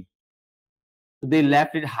Ukraine. So they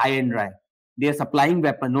left it high and dry. They are supplying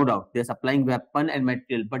weapon, no doubt. They are supplying weapon and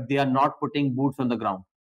material, but they are not putting boots on the ground.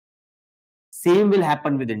 Same will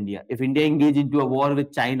happen with India. If India engage into a war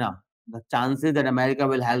with China, the chances that America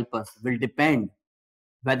will help us will depend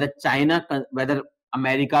whether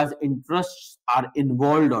America's interests are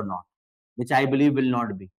involved or not, which I believe will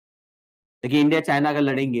not be. देखिए India China अगर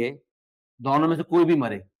लड़ेंगे, दोनों में से कोई भी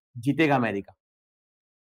मरे, जीतेगा अमेरिका.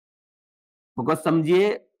 बिकॉज समझिए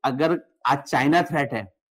अगर आज चाइना थ्रेट है,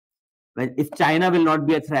 if China will not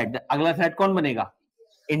be a threat, अगला थ्रेट कौन बनेगा?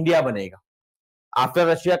 इंडिया बनेगा. After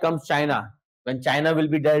Russia comes China. When China will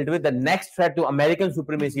be dealt with, the next threat to American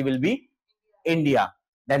supremacy will be India.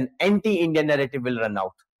 Then anti-Indian narrative will run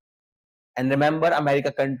out. And remember,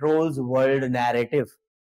 America controls world narrative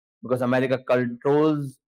because America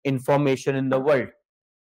controls information in the world.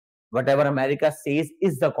 Whatever America says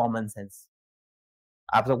is the common sense.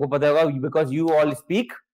 आप सबको पता होगा because you all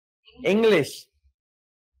speak English.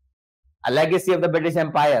 A legacy of the British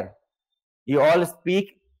Empire. You all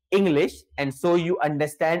speak English, and so you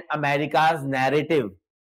understand America's narrative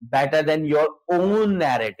better than your own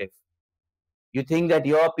narrative. You think that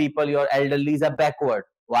your people, your elderlies are backward.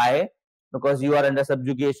 Why? Because you are under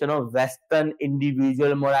subjugation of Western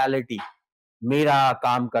individual morality. मेरा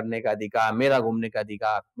काम करने का अधिकार, मेरा घूमने का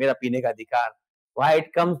अधिकार, मेरा पीने का अधिकार. Why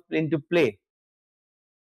it comes into play?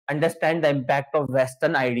 Understand the impact of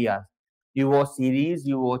Western ideas. You watch series,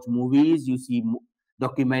 you watch movies, you see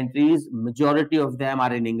documentaries. Majority of them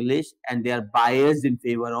are in English, and they are biased in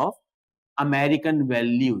favor of American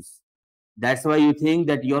values. That's why you think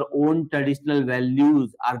that your own traditional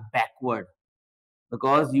values are backward,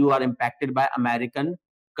 because you are impacted by American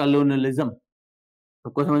colonialism.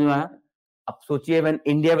 सबको समझ में आया? अब सोचिए, when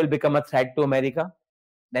India will become a threat to America,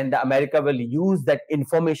 then the America will use that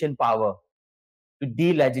information power to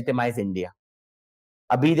delegitimize India.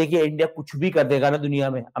 अभी देखिए India कुछ भी कर देगा ना दुनिया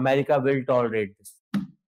में, अमेरिका विल टॉलरेट दिस.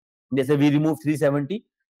 जैसे वी रिमूव 370,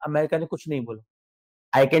 अमेरिका ने कुछ नहीं बोला.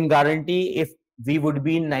 I can guarantee if we would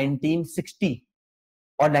be in 1960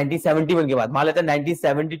 और 1971 के बाद, मान लेते हैं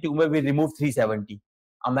 1972 में we remove 370,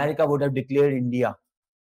 America would have declared India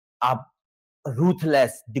a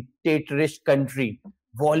ruthless dictatorish country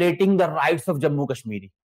violating the rights of Jammu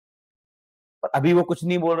Kashmiri. पर अभी वो कुछ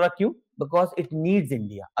नहीं बोल रहा. क्यों? Because it needs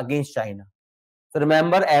India against China. So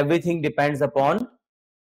remember, everything depends upon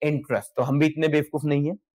interest. तो हम भी इतने बेवकूफ नहीं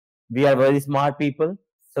है. We are very smart people.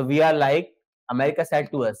 So we are like, America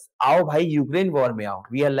said to us, आओ भाई यूक्रेन वॉर में आओ.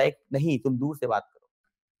 We are like, नहीं, तुम दूर से बात करो.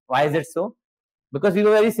 Why is it so? Because we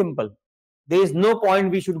were very simple. There is no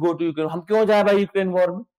point we should go to Ukraine. हम क्यों जाए भाई यूक्रेन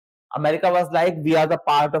वॉर में? America was like, we are the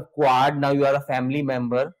part of Quad. Now you are a family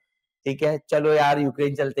member. ठीक है, चलो यार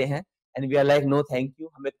Ukraine चलते हैं. And we are like, no, thank you.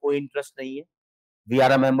 हमें कोई इंटरेस्ट नहीं है. We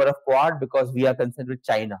are a member of Quad because we are concerned with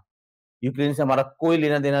China. Ukraine से हमारा कोई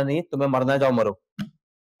लेना देना नहीं है. तुम्हें मरना जाओ मरो.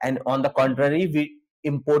 And on the contrary, we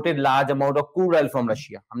imported large amount of crude oil from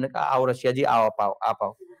Russia. हमने कहा आओ रशिया जी, आओ आप आओ आप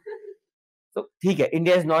आओ. So ठीक है,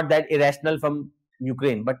 India is not that irrational from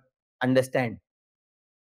Ukraine, but understand,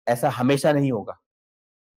 ऐसा हमेशा नहीं होगा.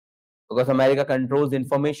 Because America controls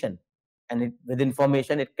information, and with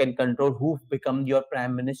information it can control who becomes your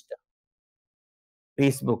prime minister.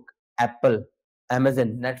 Facebook, Apple,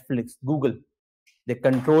 Amazon, Netflix, Google, they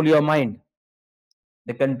control your mind.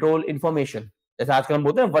 They control information. जैसे आजकल हम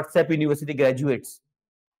बोलते हैं WhatsApp University graduates.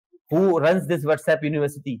 Who runs this WhatsApp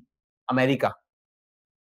University? America.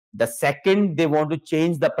 The second they want to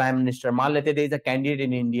change the prime minister, मान लेते there is a candidate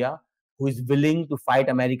in India who is willing to fight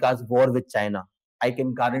America's war with China. I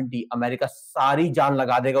can guarantee America सारी जान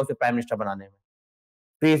लगा देगा उसे prime minister बनाने में.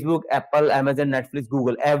 Facebook, Apple, Amazon, Netflix,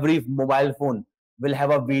 Google, every mobile phone will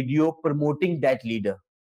have a video promoting that leader,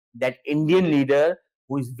 that Indian leader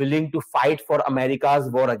who is willing to fight for America's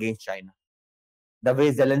war against China. The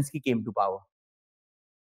way Zelensky came to power.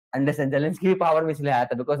 Understand, Zelensky power में इसलिए आया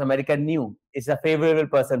था because America knew it's a favorable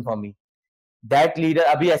person for me. That leader,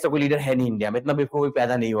 अभी ऐसा कोई leader है नहीं India में, इतना भी कोई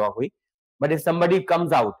पैदा नहीं हुआ कोई. But if somebody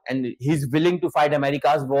comes out and he's willing to fight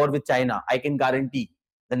America's war with China, I can guarantee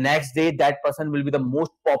the next day that person will be the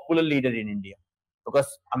most popular leader in India, because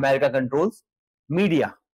America controls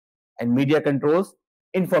media and media controls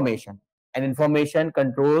information and information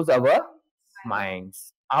controls our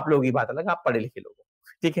minds. आप लोगों की बात अलग, आप पढ़े लिखे लोग,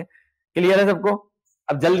 ठीक है, क्लियर है सबको?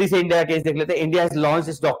 अब जल्दी से इंडिया का केस देख लेते हैं. India has launched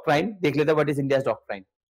it's doctrine. देख लेते हैं what is India's doctrine.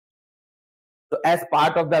 So as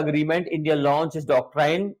part of the agreement, India launched its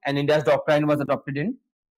doctrine, and India's doctrine was adopted in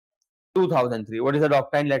 2003. What is the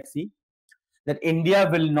doctrine? Let's see. That India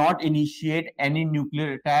will not initiate any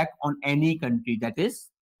nuclear attack on any country. That is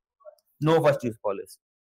no first use policy.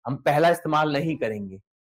 हम पहला इस्तेमाल नहीं करेंगे,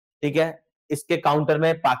 ठीक है. इसके counter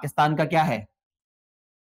में पाकिस्तान का क्या है?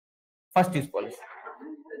 First use policy.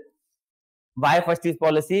 Why first use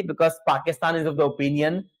policy? Because Pakistan is of the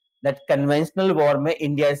opinion that conventional war में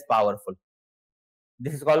India is powerful.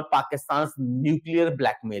 This is called Pakistan's nuclear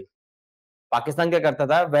blackmail. Pakistan क्या करता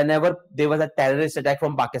था? Whenever there was a terrorist attack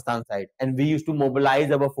from Pakistan side, and we used to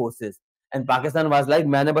mobilize our forces, and Pakistan was like,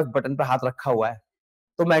 मैंने बस button पे हाथ रखा हुआ है,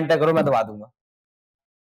 तो मैं एंटर करो, मैं दबा दूंगा.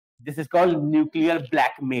 This is called nuclear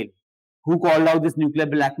blackmail. Who called out this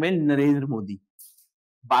nuclear blackmail? Narendra Modi.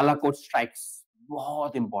 Balakot strikes,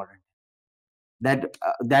 बहुत important. That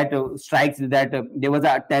strikes, that there was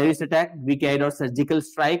a terrorist attack, we carried out surgical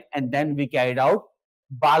strike, and then we carried out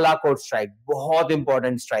Balakot strike. बहुत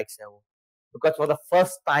important strikes है वो, because for the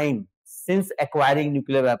first time since acquiring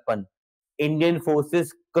nuclear weapon, Indian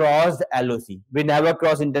forces crossed LOC. We never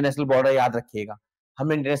crossed international border, याद रखिएगा,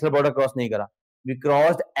 हमने international border cross नहीं करा. We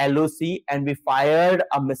crossed LOC and we fired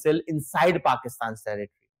a missile inside Pakistan's territory,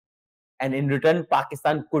 and in return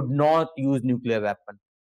Pakistan could not use nuclear weapon.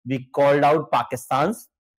 We called out Pakistan's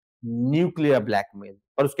nuclear blackmail.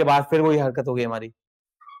 और उसके बाद फिर वही हरकत हो गई हमारी.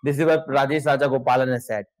 This is what Rajesh Raja Gopalan has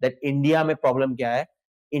said, that India में problem क्या है?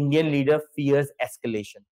 Indian leader fears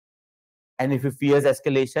escalation, and if you fears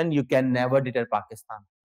escalation, you can never deter Pakistan.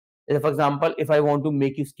 For example, if I want to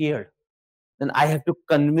make you scared, then I have to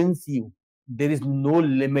convince you there is no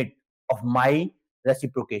limit of my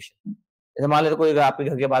reciprocation. जैसे मान लेते कोई आपके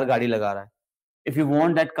घर के बाहर गाड़ी लगा रहा है. If you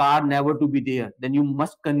want that car never to be there, then you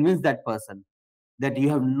must convince that person that you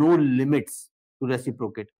have no limits to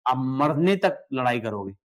reciprocate. आप मरने तक लड़ाई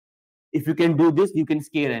करोगे. If you can do this, you can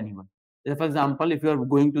scare anyone. For example, if you are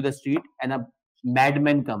going to the street and a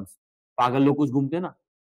madman comes, पागल लोग कुछ घूमते हैं ना,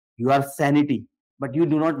 you are sanity, but you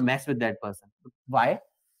do not mess with that person. Why?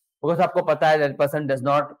 Because आपको पता है that person does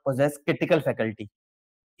not possess critical faculty.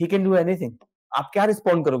 He can do anything. आप क्या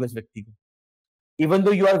respond करोगे इस व्यक्ति को? Even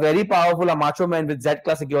though you are very powerful, a macho man with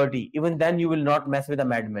Z-class security, even then you will not mess with a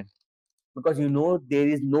madman, because you know there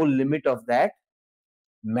is no limit of that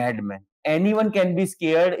madman. Anyone can be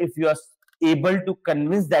scared if you are able to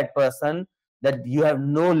convince that person that you have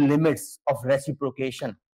no limits of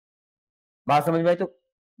reciprocation. बात समझ में आई? तो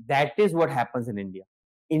that is what happens in India.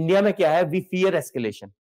 India में क्या है? We fear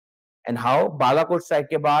escalation. And how? Balakot strike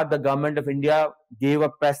के बाद the government of India gave a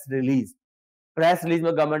press release. Press release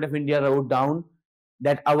में government of India wrote down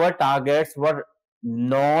that our targets were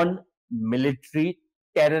non-military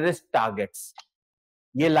terrorist targets.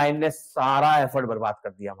 ये line ने सारा effort बर्बाद कर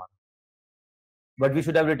दिया हमारा. But we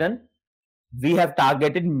should have written, we have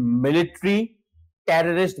targeted military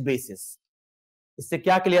terrorist bases. इससे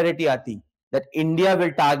क्या क्लियरिटी आती? That India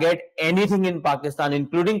will target anything in Pakistan,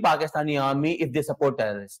 including Pakistani army, if they support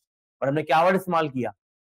terrorists. और हमने क्या वर्ड इस्तेमाल किया?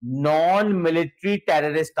 Non-military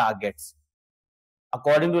terrorist targets.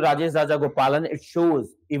 According to Rajesh Raja Gopalan, it shows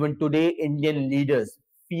even today Indian leaders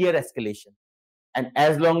fear escalation. And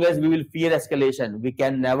as long as we will fear escalation, we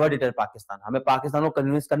can never deter Pakistan. हमें पाकिस्तान को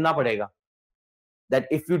convince करना पड़ेगा that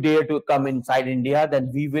if you dare to come inside India, then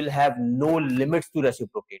we will have no limits to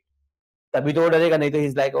reciprocate. तभी तो वो डरेगा, नहीं तो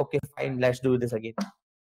he's like, okay, fine, let's do this again.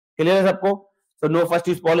 Clear है सबको? So no first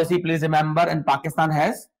use policy, please remember. And Pakistan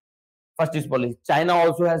has first use policy. China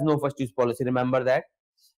also has no first use policy. Remember that.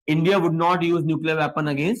 India would not use nuclear weapon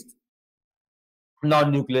against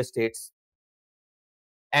non-nuclear states.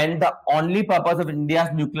 And the only purpose of India's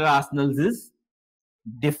nuclear arsenals is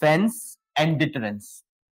defense and deterrence.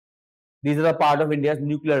 These are the part of India's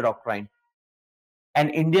nuclear doctrine. And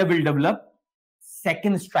India will develop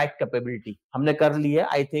second strike capability. हमने कर ली है,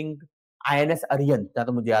 I think INS Aryan, जहाँ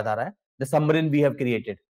तो मुझे याद आ रहा है, the submarine we have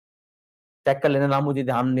created. Check कर लेना, नाम मुझे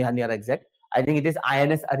ध्यान नहीं आ रहा exact. I think it is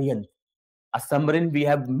INS Aryan, a submarine we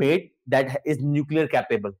have made that is nuclear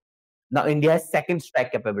capable. Now India has second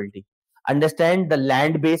strike capability. Understand, the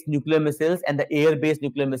land-based nuclear missiles and the air-based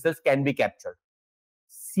nuclear missiles can be captured.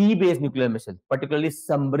 Sea-based nuclear missile, particularly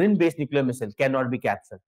submarine-based nuclear missile, cannot be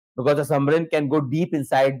captured, because the submarine can go deep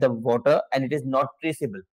inside the water and it is not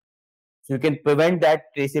traceable. So you can prevent that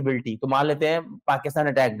traceability. तो मान लेते हैं Pakistan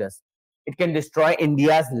attacked us. It can destroy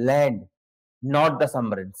India's land, not the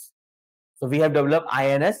submarines. So we have developed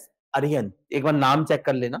INS Aryan. एक बार नाम check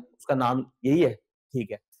कर लेना, उसका नाम यही है,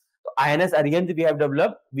 ठीक है. तो INS Aryan we have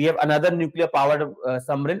developed. We have another nuclear powered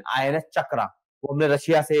submarine INS Chakra. वो हमने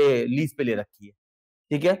रशिया से लीज पे ले रखी है,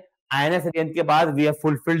 ठीक है. INS Aryan के बाद we have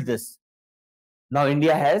fulfilled this. Now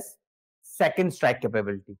India has second strike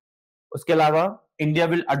capability. उसके अलावा India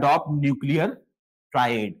will adopt nuclear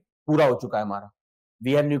tried. पूरा हो चुका है हमारा.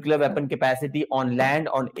 We have nuclear weapon capacity on land,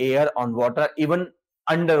 on air, on water, even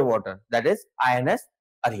under water. That is INS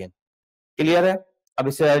Arian. Clear है? अब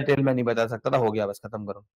इससे डिटेल में नहीं बता सकता था, हो गया, बस खत्म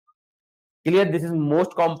करो. Clear? This is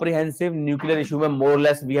most comprehensive nuclear issue में more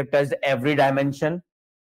less we have touched every dimension.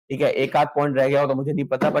 ठीक है, एक आध पॉइंट रह गया हो तो मुझे नहीं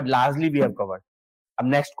पता, but largely we have covered. अब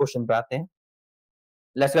नेक्स्ट क्वेश्चन पे आते हैं.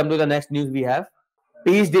 Let's come to the next news we have.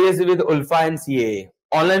 Peace days with ULFA and CAA.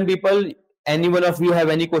 Online people, any one of you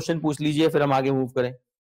have any question पूछ लीजिए, फिर हम आगे मूव करें.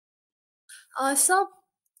 Sir,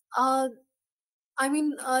 I mean,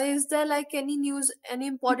 is there like any news, any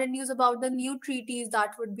important news about the new treaties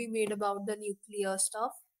that would be made about the nuclear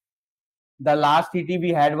stuff? The last treaty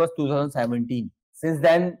we had was 2017. Since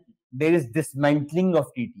then, there is dismantling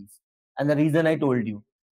of treaties. And the reason I told you,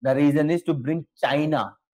 the reason is to bring China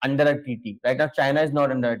under a treaty. Right now, China is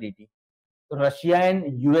not under a treaty. So Russia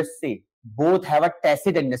and USA both have a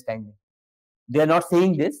tacit understanding. They are not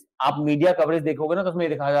saying this. आप media coverage देखोगे ना तो उसमें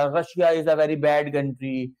दिखाया जा Russia is a very bad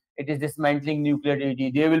country, it is dismantling nuclear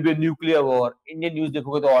treaty, there will be nuclear war. Indian news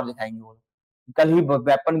देखोगे तो और दिखाएंगे वो. कल ही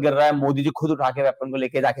वेपन गिर रहा है, मोदी जी खुद उठा के वेपन को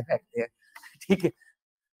लेके जाके फेंकते हैं. ठीक है.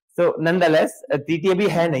 सो नॉनदलेस ट्रीटी अभी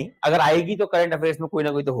है नहीं, अगर आएगी तो करंट अफेयर्स में कोई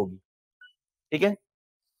ना कोई तो होगी. ठीक है.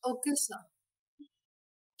 Okay, sir.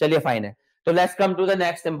 चलिए फाइन है. तो let's come to the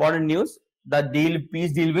next important news. The deal,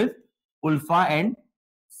 peace deal with ULFA and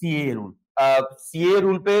CAA rule. CAA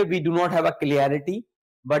rule पे we do not have a clarity,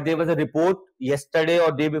 but there was a report yesterday or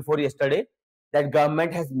day before yesterday that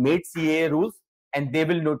government has made CAA rules and they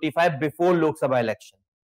will notify before Lok Sabha election.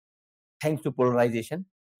 Thanks to polarization.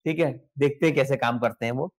 ठीक है, देखते हैं कैसे काम करते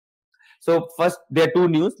हैं वो. So first there are two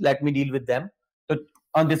news. Let me deal with them. So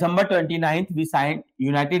on December 29th we signed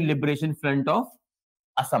United Liberation Front of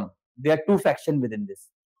Assam. There are two factions within this.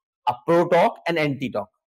 A pro-talk and anti-talk.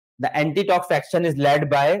 The anti-talk faction is led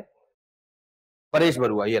by Paresh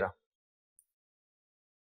Barua.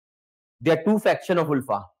 There are two factions of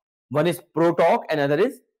ULFA. One is pro-talk and another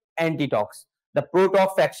is anti-talks. The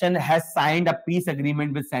pro-talk faction has signed a peace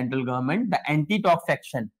agreement with central government. The anti-talk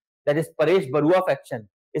faction, that is Paresh Barua faction,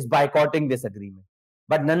 is boycotting this agreement.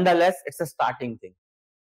 But nonetheless, it's a starting thing.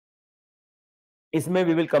 Isme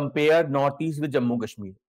we will compare Northeast with Jammu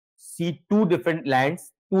Kashmir. See two different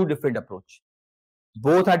lands, two different approach.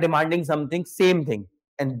 Both are demanding something, same thing.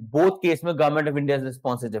 And both cases में government of India's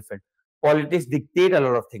response is different. Politics dictate a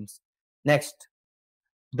lot of things. Next,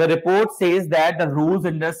 the report says that the rules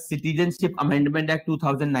under Citizenship Amendment Act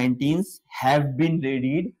 2019 have been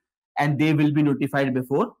readied and they will be notified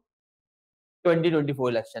before 2024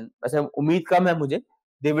 election. वैसे उम्मीद कम है मुझे.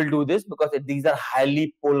 They will do this because these are highly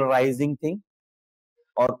polarizing thing.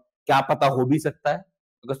 और क्या पता हो भी सकता है.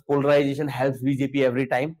 Because polarization helps BJP every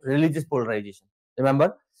time. Religious polarization. Remember,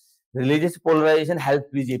 religious polarization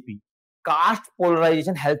helps BJP. Caste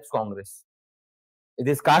polarization helps Congress. If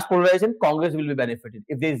there is caste polarization, Congress will be benefited.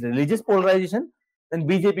 If there is religious polarization, then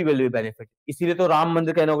BJP will be benefited. इसीलिए तो राम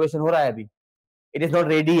मंदिर का inauguration हो रहा है अभी. It is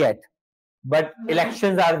not ready yet, but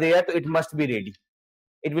elections are there, so it must be ready.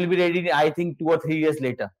 It will be ready, I think, 2 or 3 years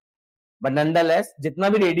later. But nonetheless, जितना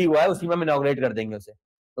भी ready हुआ है उसी में हम inaugurate कर देंगे उसे,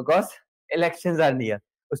 because elections are near.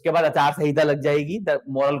 उसके बाद आचार संहिता लग जाएगी, the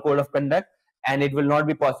moral code of conduct, and it will not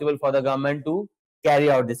be possible for the government to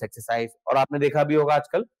carry out this exercise. और आपने देखा भी होगा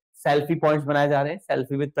आजकल सेल्फी पॉइंट्स बनाए जा रहे हैं,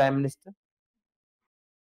 सेल्फी विद प्राइम मिनिस्टर.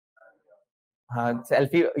 हाँ,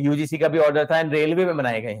 सेल्फी यूजीसी का भी ऑर्डर था एंड रेलवे में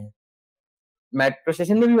बनाए गए हैं, मेट्रो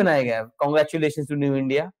स्टेशन में भी बनाया गया है. Congratulations to new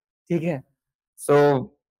India. ठीक है. सो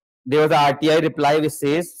there was a RTI reply which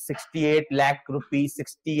says 68 lakh rupees,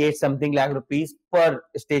 68 something lakh rupees per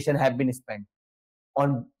station have been spent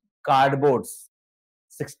on cardboards.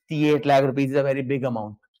 68 lakh rupees is a very big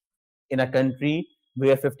amount in a country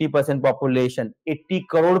where 50% population, 80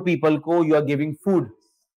 crore people ko you are giving food.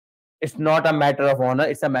 It's not a matter of honor,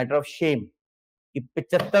 it's a matter of shame. कि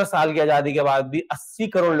 75 साल की आजादी के बाद भी 80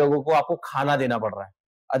 करोड़ लोगों को आपको खाना देना पड़ रहा है.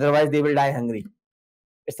 Otherwise they will die hungry.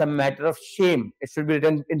 It's a matter of shame. It should be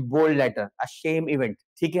written in bold letter. A shame event.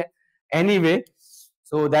 ठीक है. Anyway,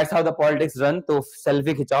 so that's how the politics run. तो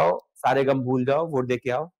सेल्फी खिंचाओ, सारे गम भूल जाओ, वोट दे के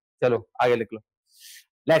आओ. चलो आगे लिख लो.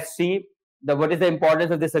 Let's see what is the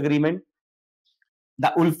importance of this agreement.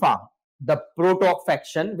 The ULFA, the pro-talk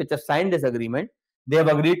faction, which have signed this agreement, they have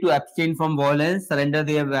agreed to abstain from violence, surrender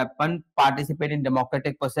their weapon, participate in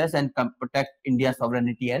democratic process, and protect India's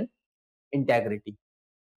sovereignty and integrity.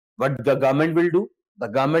 What the government will do? The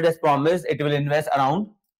government has promised it will invest around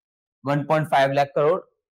 1.5 lakh crore.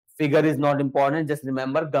 Figure is not important. Just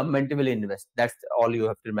remember, government will invest. That's all you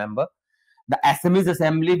have to remember. The Assamese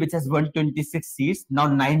Assembly, which has 126 seats, now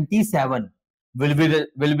 97 will be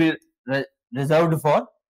reserved for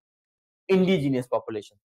indigenous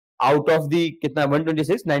population. Out of the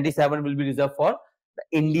 126, 97 will be reserved for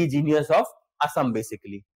the indigenous of Assam,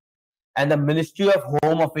 basically. And the Ministry of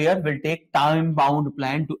Home Affairs will take time-bound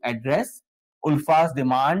plan to address ULFA's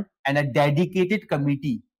demand, and a dedicated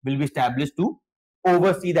committee will be established to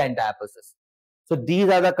oversee the entire process. So these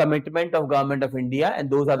are the commitment of Government of India,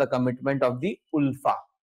 and those are the commitment of the ULFA.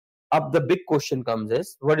 Up the big question comes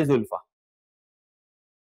is, what is ULFA?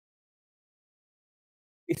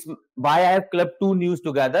 It's why I have clubbed two news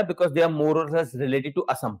together, because they are more or less related to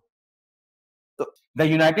Assam. So the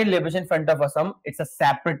United Liberation Front of Assam, it's a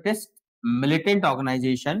separatist militant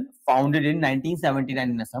organization founded in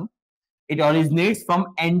 1979 in Assam. It originates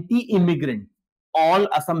from anti-immigrant all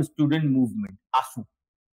Assam student movement, ASU.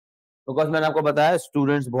 Because मैंने आपको बताया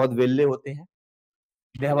students बहुत वेल्ले होते हैं.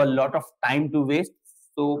 They have a lot of time to waste.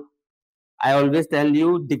 So I always tell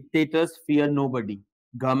you, dictators fear nobody.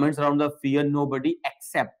 Governments around the fear nobody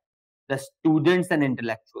except the students and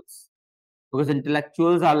intellectuals. Because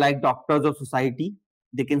intellectuals are like doctors of society.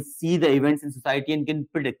 They can see the events in society and can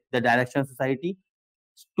predict the direction of society.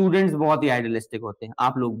 Students बहुत ही idealistic होते हैं.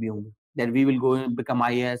 आप लोग भी होंगे. That we will go and become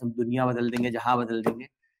IAS, हम दुनिया बदल देंगे, जहां बदल देंगे.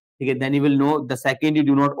 ठीक है. Then you will know the second you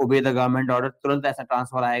do not obey the government order, तुरंत ऐसा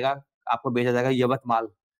ट्रांसफर आएगा, आपको भेजा जाएगा यवतमाल.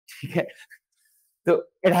 ठीक है. So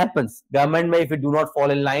it happens. Government may, if you do not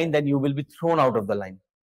fall in line, then you will be thrown out of the line.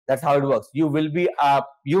 That's how it works. You will be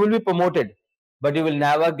promoted, but you will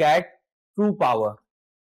never get true power.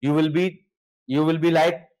 You will be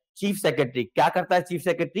like chief secretary. क्या करता है chief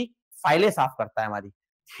secretary? फाइलें साफ करता है हमारी.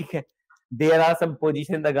 ठीक है. There are some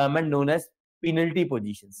positions in the government known as penalty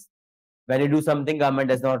positions. When you do something government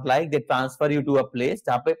does not like, they transfer you to a place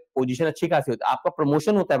जहाँ पे position अच्छी खासी होती है. आपका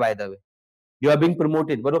promotion होता है by the way. You are being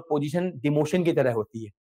promoted, but वो position demotion की तरह होती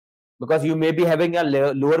है. Because you may be having a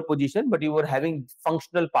lower position, but you are having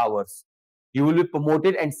functional powers. You will be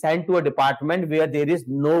promoted and sent to a department where there is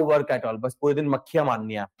no work at all. बस पूरे दिन मक्खियां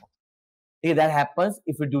मारनी है आपको. ठीक है. That happens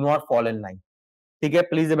if you do not fall in line. ठीक है.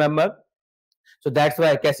 Please remember. So that's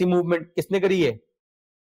why कैसी movement किसने करी है?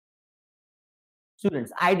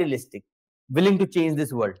 Students, idealistic, willing to change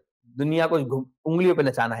this world. दुनिया को उंगलियों पे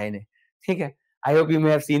नचाना है इन्हें. ठीक है. I hope you may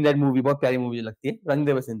have seen that movie. बहुत प्यारी movie लगती है. रंग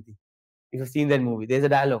दे बसंती. If you've seen that movie, there's a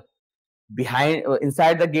dialogue.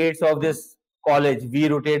 Inside the gates of this college, we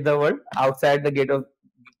rotate the world. Outside the gates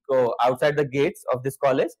of this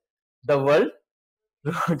college, the world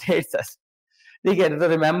rotates us. Okay, so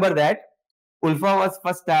remember that ULFA was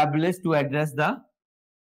first established to address the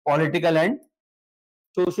political and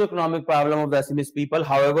socio-economic problem of the Assamese people.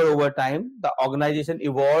 However, over time, the organization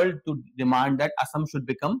evolved to demand that Assam should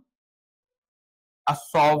become a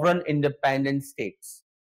sovereign independent state,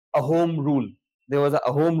 a home rule. There was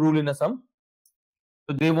a home rule in Assam.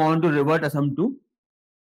 So they want to revert Assam to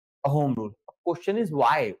a home rule. The question is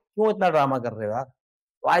why? क्यों इतना drama कर रहे हो यार?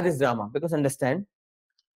 Why this drama? Because understand,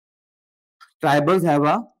 tribals have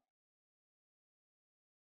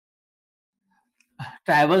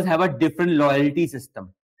a different loyalty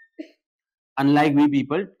system. Unlike we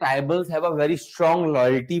people, tribals have a very strong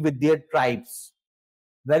loyalty with their tribes.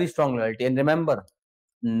 Very strong loyalty. And remember,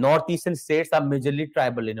 northeastern states are majorly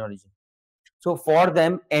tribal in origin. So for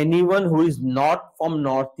them, anyone who is not from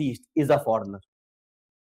northeast is a foreigner.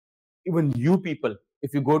 Even you people,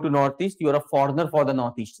 if you go to northeast, you are a foreigner for the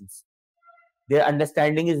northeasterns. Their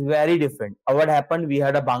understanding is very different. What happened? We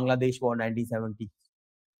had a Bangladesh war in 1970.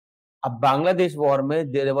 A Bangladesh war,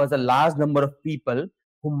 there was a large number of people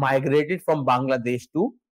who migrated from Bangladesh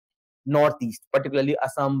to northeast, particularly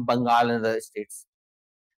Assam, Bengal, and other states.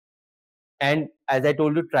 And as I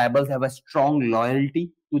told you, tribals have a strong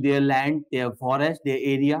loyalty to their land, their forest, their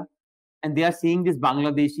area, and they are seeing this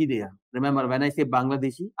Bangladeshi there. Remember, when I say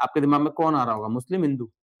Bangladeshi, आपके दिमाग में कौन आ रहा होगा? Muslim, Hindu?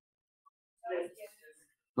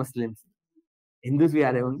 Muslims. Hindus भी आ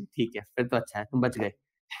रहे होंगे. ठीक है, फिर तो अच्छा है, तुम बच गए.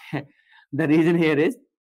 The reason here is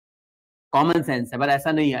common sense है, but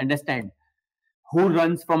ऐसा नहीं है. Understand, who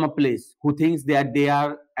runs from a place, who thinks that they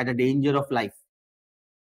are at a danger of life?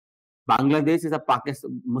 Bangladesh is a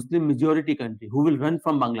Pakistan Muslim majority country. Who will run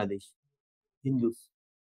from Bangladesh? Hindus.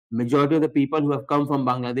 Majority of the people who have come from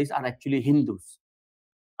Bangladesh are actually Hindus.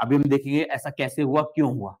 अभी हम देखेंगे ऐसा कैसे हुआ,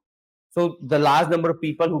 क्यों हुआ. So the large number of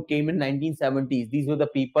people who came in 1970s, these were the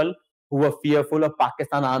people who were fearful of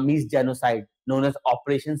Pakistan Army's genocide, known as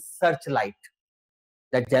Operation Searchlight.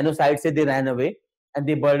 That genocide said they ran away and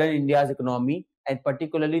they burdened India's economy, and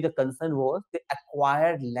particularly the concern was they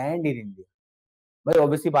acquired land in India. But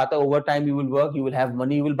obviously, over time you will work, you will have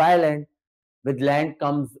money, you will buy land. With land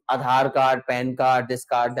comes Aadhaar card, PAN card, this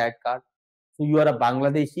card, that card. So you are a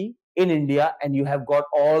Bangladeshi in India and you have got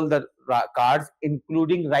all the cards,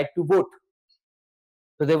 including right to vote.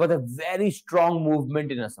 So there was a very strong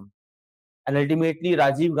movement in Assam. And ultimately,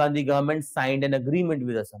 Rajiv Gandhi government signed an agreement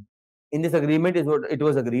with Assam. In this agreement, it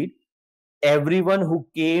was agreed, everyone who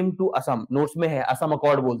came to Assam, notes में है, Assam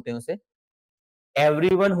Accord बोलते हैं उसे,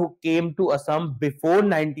 everyone who came to Assam before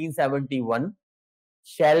 1971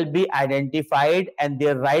 shall be identified and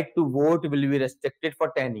their right to vote will be restricted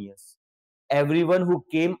for 10 years. Everyone who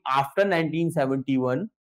came after 1971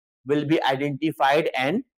 will be identified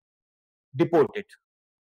and deported.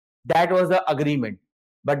 That was the agreement.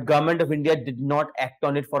 But government of India did not act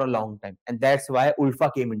on it for a long time. And that's why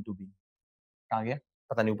ULFA came into being. कहाँ गया?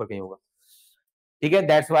 पता नहीं ऊपर कहीं होगा. ठीक है?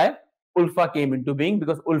 That's why ULFA came into being,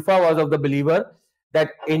 because ULFA was of the believer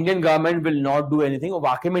that Indian government will not do anything. और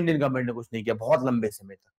वाकई में Indian government ने कुछ नहीं किया बहुत लंबे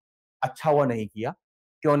समय तक. अच्छा हुआ नहीं किया.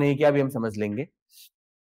 क्यों नहीं किया अभी हम समझ लेंगे.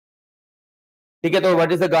 ठीक है? तो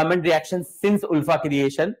what is the government reaction since ULFA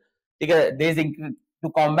creation? ठीक है? To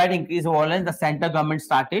combat increased violence, the central government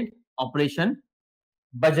started Operation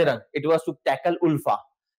Bajrang. It was to tackle ULFA,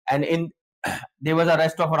 and there was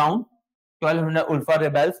arrest of around 1,200 ULFA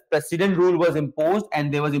rebels. President rule was imposed,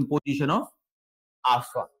 and there was imposition of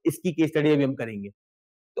AFSA. इसकी case study अभी हम करेंगे.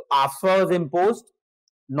 तो AFSA was imposed.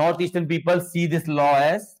 Northeastern people see this law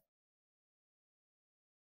as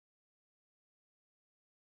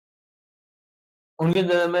उनके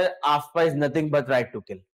नजर में AFSA is nothing but right to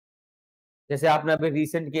kill. जैसे आपने अभी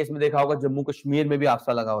रिसेंट केस में देखा होगा, जम्मू कश्मीर में भी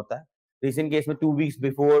AFSA लगा होता है. रिसेंट केस में 2 weeks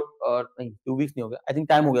बिफोर, और नहीं 2 weeks नहीं हो गया, आई थिंक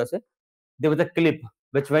टाइम हो गया उसे, there was a clip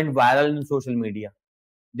which went viral in social media.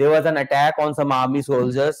 There was an attack on some army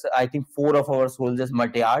soldiers. I think 4 of our soldiers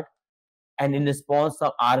martyred, and in response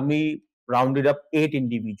some army rounded up 8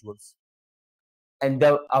 individuals, and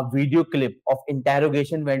a video clip of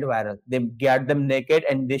interrogation went viral. They got them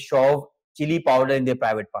naked and they shoved chili powder in their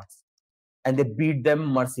private parts and they beat them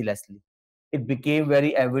mercilessly. It became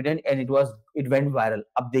very evident and it went viral.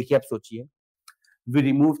 अब देखिए, आप सोचिए, we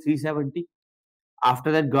removed 370.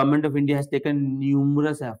 After that, government of India has taken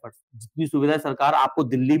numerous efforts. जितनी सुविधा सरकार आपको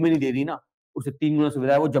दिल्ली में नहीं दे रही ना, उसे 3 गुना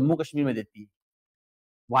सुविधा वो जम्मू कश्मीर में देती है.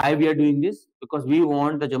 Why we are doing this? Because we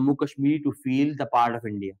want the Jammu Kashmir to feel the part of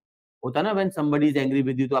India. होता है ना, when somebody is angry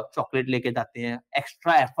with you, तो आप चॉकलेट लेके जाते हैं.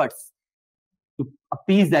 Extra efforts to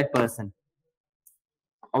appease that person.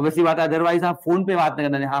 Obviously बात है, अदरवाइज आप फोन पे बात नहीं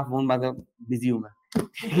करना. हाँ, फोन बात बिजी हूं मैं,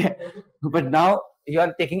 ठीक है. But now you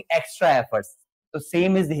are taking extra efforts. तो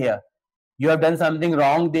same is here. You have done something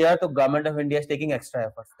wrong there, तो government of India is taking extra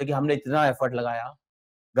efforts. देखिए, हमने इतना एफर्ट लगाया.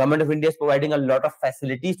 Government of India is providing a lot of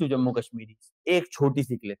facilities to Jammu Kashmiri. एक छोटी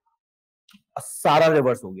सी clip, सारा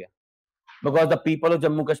reverse हो गया. Because the people of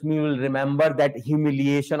Jammu Kashmir will remember that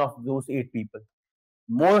humiliation of those 8 people.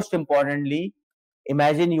 Most importantly,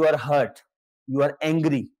 imagine you are hurt, you are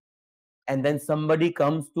angry, and then somebody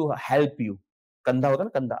comes to help you. कंधा होता है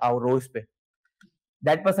ना, कंधा, आओ रो इस पे.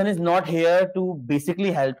 That person is not here to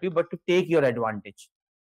basically help you, but to take your advantage.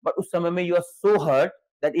 But उस समय में you are so hurt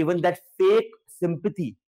that even that fake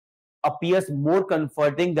sympathy appears more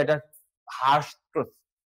comforting than a harsh truth.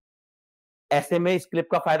 ऐसे में इस clip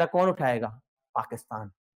का फायदा कौन उठाएगा? Pakistan.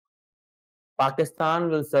 Pakistan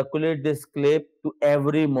will circulate this clip to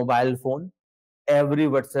every mobile phone, every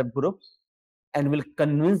WhatsApp group, and will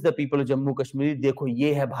convince the people of Jammu Kashmir, देखो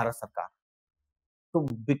ये है भारत सरकार. So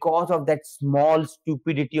because of that small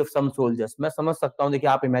stupidity of some soldiers, मैं समझ सकता हूँ. देखिए,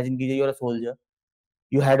 आप imagine कीजिए, you're a soldier,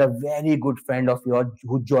 you had a very good friend of yours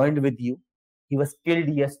who joined with you, he was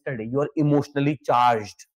killed yesterday, you are emotionally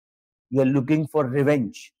charged, you are looking for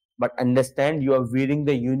revenge. But understand, you are wearing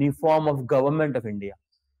the uniform of government of India.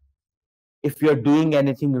 If you are doing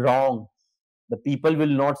anything wrong, the people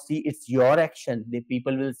will not see it's your action. The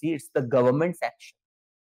people will see it's the government's action.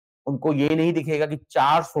 उनको ये नहीं दिखेगा कि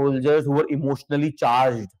 4 soldiers who were emotionally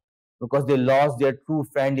charged because they lost their true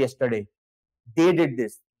friend yesterday, they did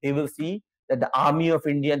this. They will see that the army of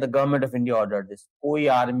India and the government of India ordered this. कोई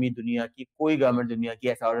army दुनिया की, कोई government दुनिया की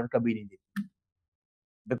ऐसा order कभी नहीं देती.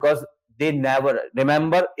 Because they never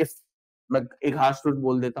remember. If मैं एक harsh truth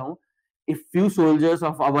बोल देता हूँ, if few soldiers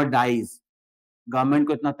of our dies, government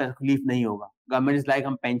को इतना तकलीफ नहीं होगा. गवर्नमेंट इज लाइक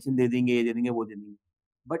हम पेंशन दे देंगे, ये दे देंगे, वो दे देंगे.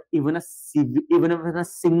 But even if a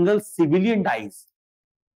single civilian dies,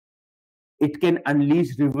 It can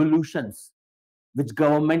unleash revolutions which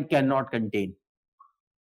government cannot contain.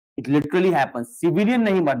 It literally happens. Civilian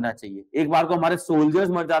नहीं मरना चाहिए. एक बार को हमारे soldiers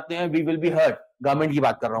मर जाते हैं, we will be hurt. Government की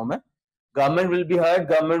बात कर रहा हूं मैं. Government will be hurt.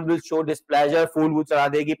 Government will show displeasure. फूल वूल चढ़ा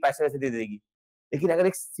देगी, पैसे वैसे दे देगी. लेकिन अगर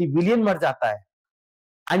एक civilian मर जाता है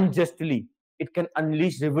unjustly, it can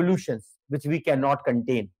unleash revolutions which we cannot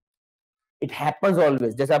contain. It happens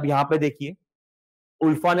always. जैसे आप यहाँ पे देखिए,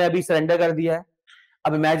 उल्फा ने अभी सरेंडर कर दिया है.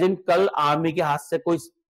 अब इमेजिन कल आर्मी के हाथ से कोई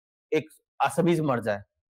एक असमीज मर जाए,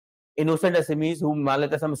 इनोसेंट असमीज, मान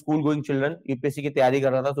लेते हैं हम स्कूल गोइंग चिल्ड्रन, यूपीएससी की तैयारी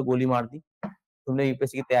कर रहा था तो गोली मार दी. तुमने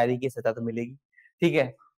यूपीएससी की तैयारी की, सजा तो मिलेगी, ठीक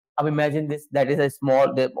है. अब imagine this, that is a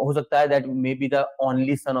small, हो सकता है that may be the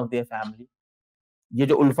only son of their family. ये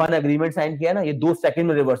जो उल्फा ने एग्रीमेंट साइन किया ना, ये 2 सेकंड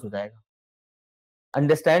में रिवर्स हो जाएगा.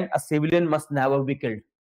 Understand, a civilian must never be killed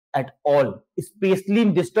at all, especially in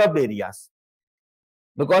disturbed areas.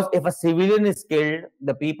 Because if a civilian is killed,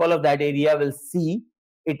 the people of that area will see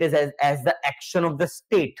it is as the action of the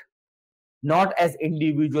state, not as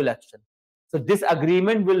individual action. So this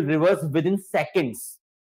agreement will reverse within seconds.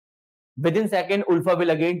 Within second, ULFA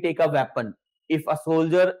will again take a weapon. If a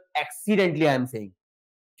soldier accidentally, I am saying,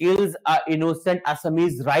 kills an innocent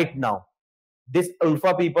Assamese right now, this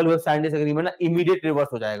ULFA people who have signed this agreement, immediate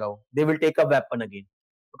reverse हो जाएगा वो. They will take a weapon again.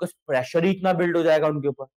 Because pressure ही इतना build हो जाएगा उनके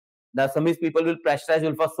ऊपर. The Assamese people will pressurize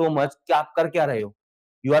ULFA so much कि आप कर क्या रहे हो?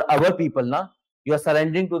 You are our people ना. You are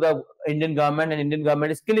surrendering to the Indian government and Indian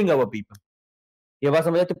government is killing our people. ये बात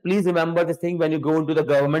समझ. तो please remember this thing when you go into the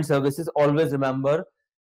government services. Always remember,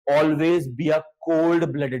 always be a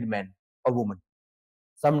cold-blooded man or woman.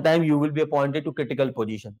 Sometime you will be appointed to critical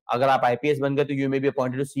position. अगर आप IPS बन गए तो you may be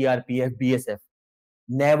appointed to CRPF, BSF.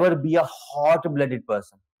 Never be a hot-blooded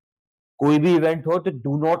person. कोई भी event हो तो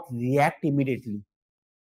do not react immediately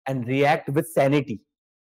and react with sanity.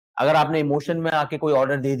 अगर आपने इमोशन में आके कोई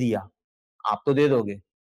ऑर्डर दे दिया, आप तो दे दोगे,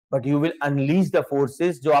 but you will unleash the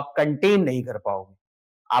forces जो आप कंटेन नहीं कर पाओगे.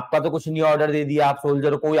 आपका तो कुछ नहीं, ऑर्डर दे दिया, आप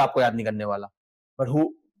सोल्जर हो, कोई आपको याद नहीं करने वाला. But who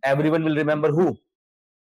everyone will remember who?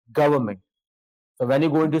 Government. So when you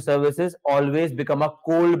go into services, always become a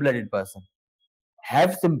cold blooded person.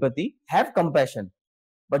 Have sympathy, have compassion,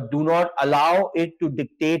 but do not allow it to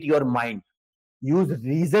dictate your mind. Use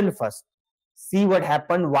reason first. See what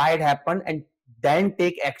happened, why it happened, and then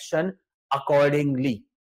take action accordingly.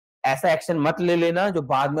 ऐसा action मत ले लेना जो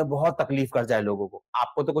बाद में बहुत तकलीफ कर जाए लोगों को.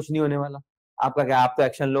 आपको तो कुछ नहीं होने वाला. आपका क्या, आप तो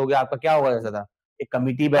एक्शन लोगे, आपका क्या होगा? जैसा था, एक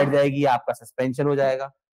कमिटी बैठ जाएगी, आपका सस्पेंशन हो जाएगा,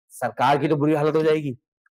 सरकार की तो बुरी हालत हो जाएगी.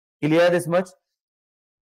 Clear this much?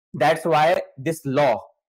 That's why this law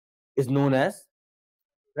is known as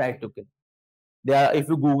right to kill. There are, if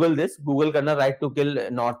you Google this, Google करना right to kill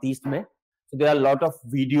Northeast में, so there are a lot of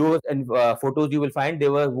videos and photos you will find.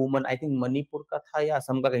 There were women, I think Manipur का था या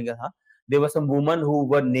असम का कहीं का था. There were some women who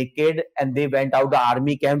were naked and they went out the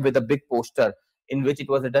army camp with a big poster in which it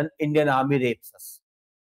was written Indian Army rapes us.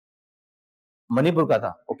 Manipur का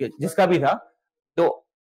था, okay, जिसका भी था, तो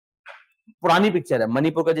पुरानी पिक्चर है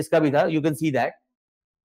मणिपुर का, जिसका भी था, you can see that.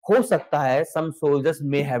 हो सकता है some soldiers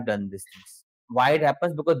may have done these things. Why it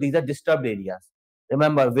happens? Because these are disturbed areas.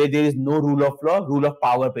 Remember, where there is no rule of law, rule of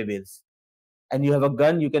power prevails. And you have a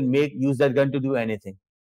gun, you can use that gun to do anything.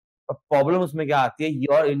 But problem उसमें क्या आती है?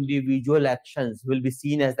 Your individual actions will be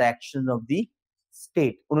seen as the actions of the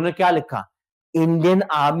state. उन्होंने क्या लिखा? Indian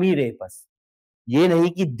Army rape us. ये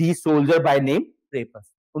नहीं कि the soldier by name rape us.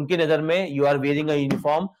 उनकी नजर में you are wearing a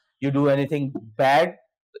uniform, you do anything bad,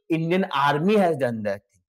 Indian Army has done that.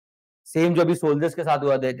 Same जो अभी सोल्जर्स के साथ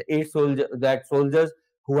हुआ, that soldiers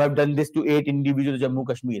who have done this to 8 individual Jammu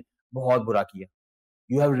Kashmir, बहुत बुरा किया.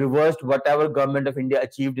 You have reversed whatever government of India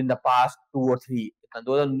achieved in the past 2 or 3.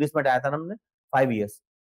 2019 में आया था ना हमने 5 years.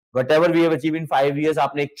 Whatever we have achieved in 5 years,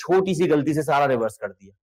 आपने एक छोटी सी गलती से सारा रिवर्स कर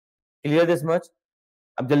दिया. Clear this much?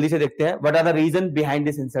 अब जल्दी से देखते हैं what are the reason behind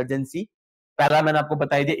this insurgency. पहला मैंने आपको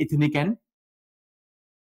बताई दिया, ethnic and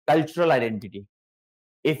cultural identity.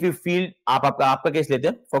 If you feel, आपका केस लेते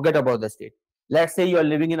हैं, forget about the state. Let's say you are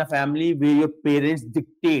living in a family where your parents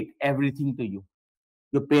dictate everything to you.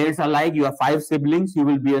 Your parents are like, you have 5 siblings, you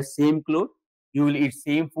will wear same clothes, you will eat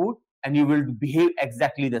same food, and you will behave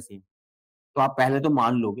exactly the same. तो आप पहले तो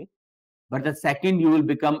मान लोगे, but the second you will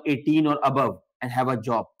become 18 or above and have a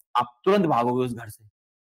job, आप तुरंत भागोगे उस घर से.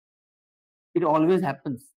 It always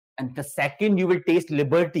happens. And the second you will taste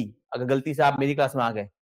liberty, अगर गलती से आप मेरी क्लास में आ गए,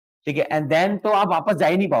 ठीक है, एंड देन तो आप वापस जा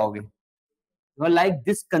ही नहीं पाओगे. You are like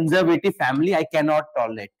this conservative family I can not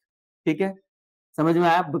tolerate. ठीक है, समझ में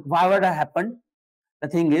आया? Why would happen? The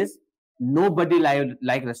thing is nobody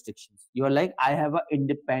like restrictions. You are like, I have an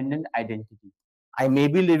independent identity. I may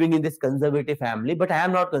be living in this conservative family, but I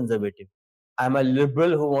am not conservative. I'm a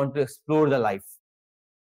liberal who want to explore the life,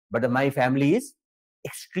 but my family is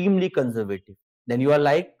extremely conservative. Then you are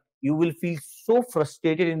like, you will feel so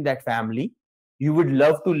frustrated in that family, you would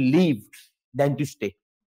love to leave than to stay.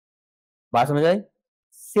 बात समझ आई?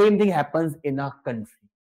 Same thing happens in our country.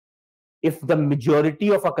 If the majority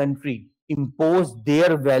of a country impose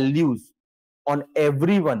their values on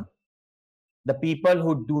everyone, the people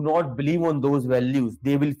who do not believe on those values,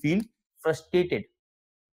 they will feel frustrated.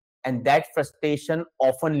 And that frustration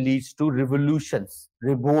often leads to revolutions,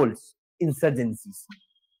 revolts, insurgencies.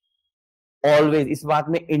 Always. इस बात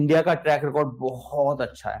में India का track record बहुत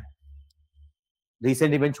अच्छा है.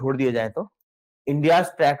 Recent event छोड़ दिए जाए तो India's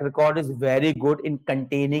track record is very good in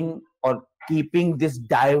containing or keeping this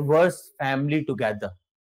diverse family together.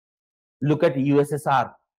 Look at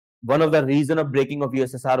USSR. One of the reason of breaking of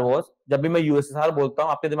USSR was, जब भी मैं USSR बोलता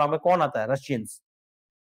हूं आपके दिमाग में कौन आता है? Russians.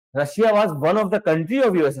 Russia was one of the country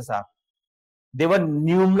of USSR. There were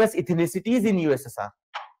numerous ethnicities in USSR,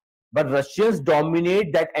 but Russians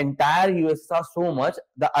dominate that entire USSR so much.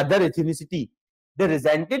 The other ethnicity, they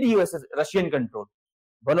resented Russian control.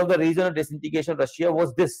 One of the reasons of disintegration of Russia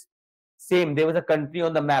was this. Same, there was a country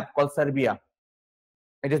on the map called Serbia.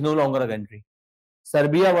 It is no longer a country.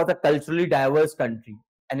 Serbia was a culturally diverse country,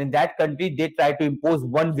 and in that country they tried to impose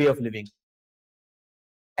one way of living,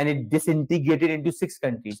 and it disintegrated into 6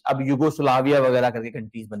 countries. अब Yugoslavia वगैरह करके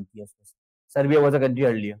countries बनती है उसमें. Serbia was a country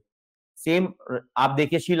earlier. Same, आप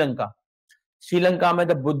देखिए श्रीलंका. श्रीलंका में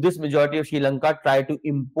the Buddhist majority of Sri Lanka tried to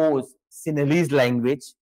impose Sinhalese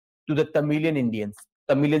language to the Tamilian Indians,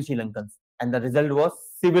 Tamilian Sri Lankans, and the result was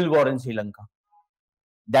civil war in Sri Lanka.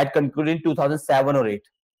 That concluded in 2007 or 8.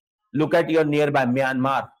 Look at your nearby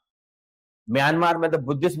Myanmar. Myanmar, where the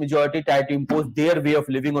Buddhist majority tried to impose their way of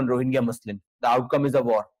living on Rohingya Muslims. The outcome is a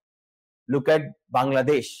war. Look at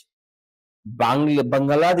Bangladesh.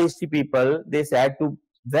 Bangladeshi people, they said to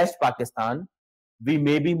West Pakistan, we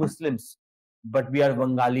may be Muslims, but we are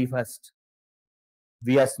Bengali first.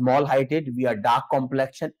 We are small heighted, we are dark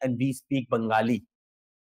complexion, and we speak Bengali.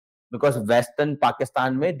 Because Western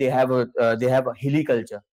Pakistan mein, they have a hilly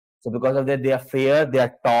culture. So because of that, they are fair, they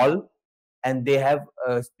are tall, and they have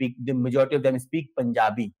the majority of them speak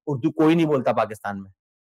Punjabi. Urdu koi nahi bolta Pakistan mein.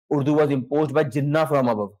 Urdu was imposed by Jinnah from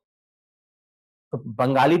above. So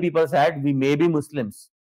Bengali people said, we may be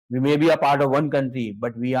Muslims, we may be a part of one country,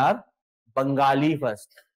 but we are Bengali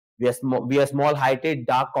first. We are small heighted,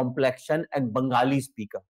 dark complexion, and Bengali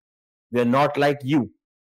speaker. We are not like you.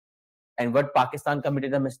 And what Pakistan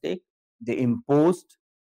committed a mistake? They imposed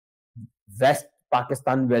West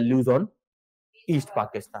Pakistan values on East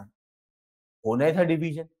Pakistan. होना ही था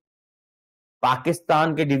division.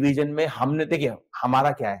 Pakistan के division में हमने तो क्या,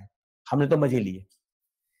 हमारा क्या है? हमने तो मजे लिए.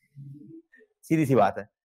 सीधी सी बात है.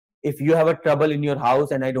 If you have a trouble in your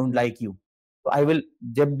house and I don't like you, तो I will,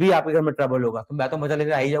 जब भी आपके घर में ट्रबल होगा तो मैं तो मजा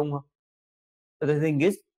लेकर आ ही जाऊंगा. So the thing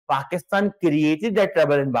is, Pakistan created that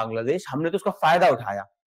trouble in Bangladesh. हमने तो उसका फायदा उठाया.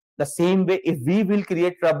 The same way, if we will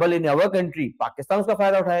create trouble in our country, Pakistan उसका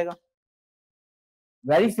फायदा उठाएगा.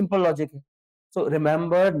 Very simple logic है. So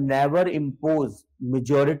remember, never impose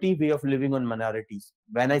majority way of living on minorities.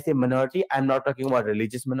 When I say minority, I'm not talking about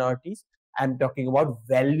religious minorities. I'm talking about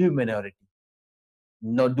value minority.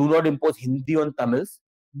 No, do not impose Hindi on Tamils.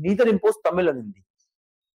 Neither impose Tamil on Hindi.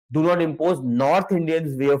 Do not impose North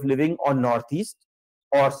Indians way of living on Northeast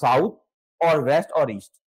or South or West or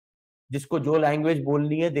East. जिसको जो language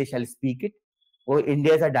बोलनी है, they shall speak it. वो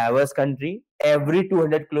India is a diverse country. Every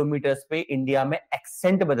 200 kilometers पे India में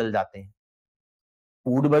accent बदल जाते हैं.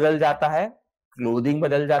 Food बदल जाता है, clothing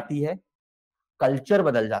बदल जाती है, culture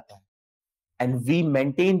बदल जाता है. And we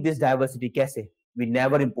maintain this diversity कैसे? We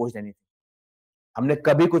never imposed anything. हमने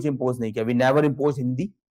कभी कुछ impose नहीं किया. We never imposed Hindi.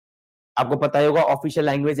 आपको पता ही होगा ऑफिशियल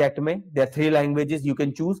लैंग्वेज एक्ट में there are 3 languages you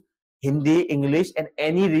can choose: Hindi, English, and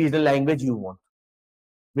any regional language you want.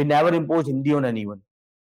 We never imposed Hindi on anyone.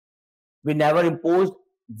 We never imposed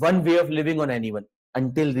one way of living on anyone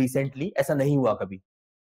until recently. ऐसा नहीं हुआ कभी.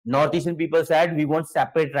 North Eastern people said we want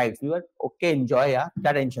separate rights. We were okay, enjoy यार,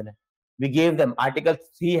 क्या tension है. We gave them Article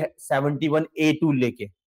 371A2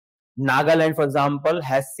 लेके. Nagaland, for example,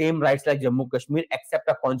 has same rights like Jammu Kashmir except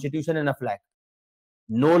a constitution and a flag.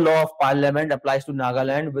 No law of parliament applies to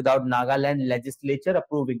Nagaland without Nagaland legislature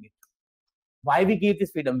approving it. Why we gave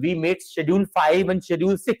this freedom? We made Schedule 5 and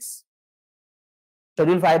Schedule 6.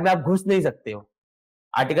 Schedule 5 में आप घुस नहीं सकते हो.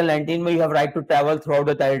 Article 19 में you have right to travel throughout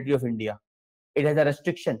the territory of India. It has a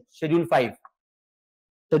restriction. Schedule 5.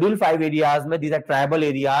 Schedule 5 areas में these are tribal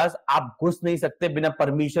areas. आप घुस नहीं सकते बिना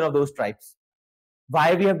permission of those tribes.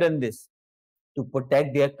 Why we have done this? To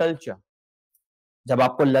protect their culture. जब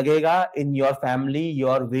आपको लगेगा in your family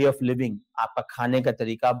your way of living, आपका खाने का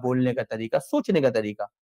तरीका, बोलने का तरीका, सोचने का तरीका,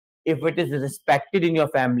 if it is respected in your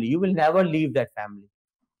family, you will never leave that family.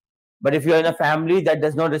 But if you are in a family that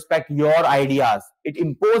does not respect your ideas, it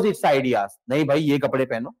imposes its ideas. नहीं भाई ये कपड़े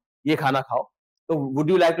पहनो, ये खाना खाओ, तो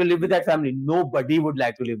would you like to live with that family? Nobody would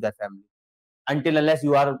like to live that family until unless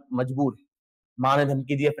you are मजबूर, माँ ने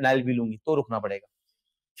धमकी दी है फिनाइल भी लूंगी तो रुकना पड़ेगा,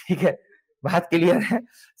 ठीक है, बात क्लियर है.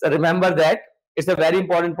 So remember that it's a very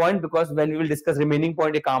important point because when we will discuss remaining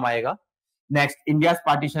point ये काम आएगा. Next, India's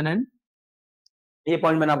partition and ये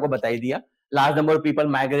पॉइंट मैंने आपको बता ही दिया. Large number of people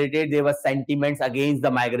migrated, there were sentiments against the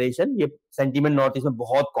migration. ये sentiment north east में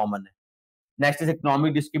बहुत कॉमन है. Next is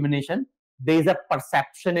economic discrimination. There is a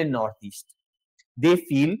perception in north east, they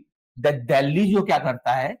feel that Delhi जो क्या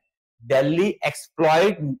करता है, Delhi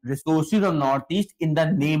exploit resources of north east in the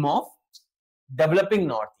name of developing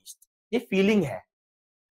north east. ये feeling है.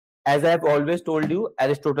 As I have always told you,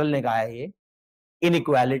 Aristotle ने कहा है ये,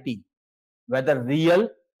 inequality whether real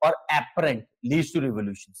or apparent leads to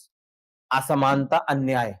revolutions. असमानता,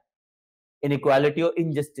 अन्याय, inequality और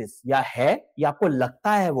injustice या है या आपको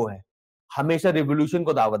लगता है वो है, हमेशा रिवोल्यूशन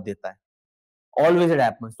को दावत देता है. Always it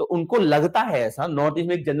happens. तो उनको लगता है ऐसा, नॉर्थ ईस्ट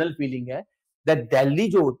में एक जनरल फीलिंग है that दिल्ली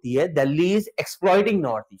जो होती है, Delhi is exploiting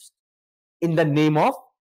north east in the name of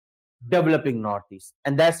developing north east,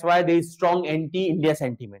 and that's why there is strong anti-India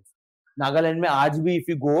sentiments. Nagaland में आज भी if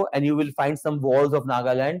you go and you will find some walls of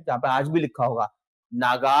Nagaland, जहां पे आज भी लिखा होगा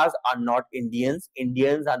Nagas are not Indians,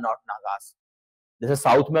 Indians are not Nagas. जैसे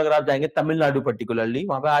साउथ में अगर आप जाएंगे, तमिलनाडु पर्टिकुलरली,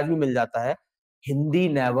 वहां पे आज भी मिल जाता है Hindi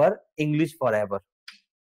never, English for ever.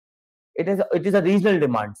 It is a regional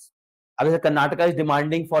demands. अब जैसे Karnataka is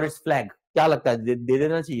demanding for its flag, क्या लगता है दे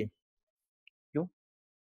देना चाहिए? क्यों?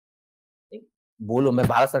 बोलो, मैं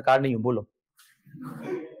भारत सरकार नहीं हूं, बोलो.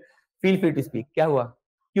 Feel free to speak. क्या हुआ?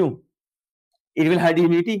 क्यों? It will hurt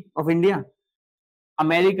unity of India.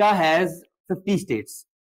 America has 50 states.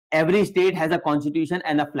 Every state has a constitution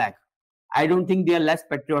and a flag. I don't think they are less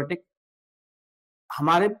patriotic.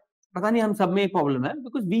 हमारे पता नहीं हम सब में एक प्रॉब्लम है,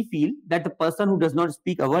 because we feel that the person who does not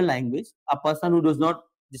speak our language, a person who does not,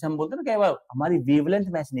 जिसे हम बोलते हैं ना, क्या हमारी वेवलेंथ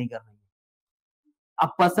मैच नहीं कर रही है, a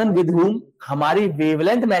person with whom हमारी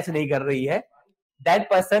वेवलेंथ मैच नहीं कर रही है, that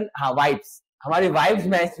person, हाँ वाइब्स, हमारी वाइब्स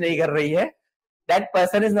मैच नहीं कर रही है, that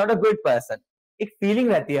person is not a good person. एक फीलिंग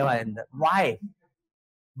रहती है हमारे अंदर.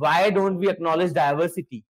 Why don't we acknowledge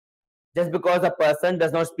diversity? Just because a person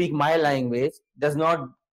does not speak my language, does not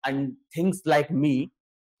and thinks like me,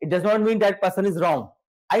 it does not mean that person is wrong.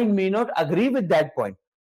 I may not agree with that point.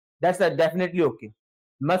 That's definitely okay.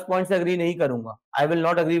 मैं उस point से agree नहीं करूंगा. I will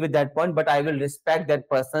not agree with that point, but I will respect that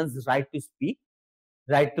person's right to speak,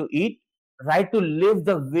 right to eat, right to live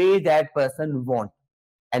the way that person wants.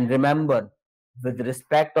 And remember, with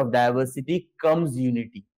respect of diversity comes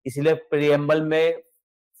unity. इसलिए preamble में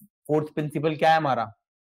fourth principal क्या है हमारा?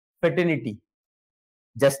 Fraternity,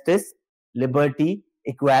 justice, liberty,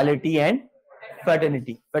 equality and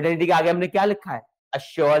fraternity. Fraternity के आगे हमने क्या लिखा है?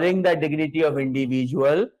 Assuring the dignity of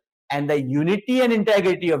individual and the unity and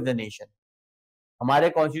integrity of the nation. हमारे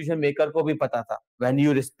कॉन्स्टिट्यूशन मेकर को भी पता था, when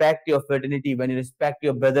you respect your fraternity, when you respect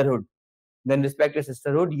your brotherhood, when you respect your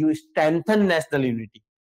sisterhood, you strengthen national unity.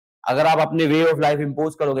 अगर आप अपने way of life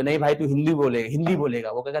impose करोगे, नहीं भाई तू हिंदी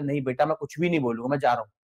बोलेगा, वो कहेगा नहीं बेटा मैं कुछ भी नहीं बोलूंगा, मैं जा रहा हूं.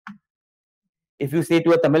 If you say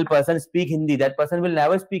to a Tamil person speak Hindi, that person will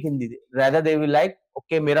never speak Hindi. Rather they will like,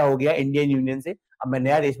 okay मेरा हो गया इंडियन यूनियन से, अब मैं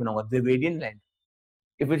नया देश बनाऊंगा, Dravidian land.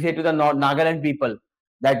 If you say to the Nagaland people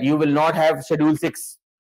that you will not have Schedule 6,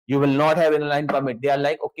 you will not have inner line permit, they are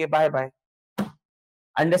like, okay bye bye.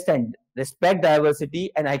 Understand, respect diversity,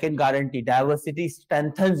 and I can guarantee diversity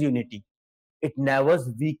strengthens unity. It never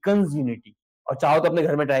weakens unity. और चाहो तो अपने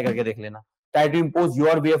घर में try करके देख लेना. Try to impose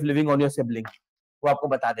your way of living on your sibling. वो आपको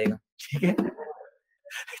बता देगा. ठीक है,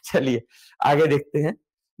 चलिए आगे देखते हैं.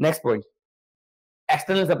 Next point,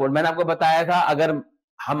 external support. मैंने आपको बताया था, अगर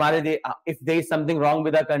हमारे if there is something wrong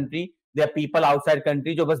with a country, there are people outside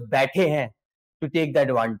country जो बस बैठे हैं to take the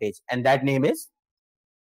advantage, and that name is,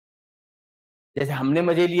 जैसे हमने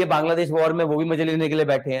मजे लिए बांग्लादेश वॉर में, वो भी मजे लेने के लिए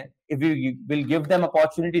बैठे हैं. If you will give them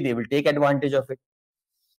opportunity, they will take advantage of it.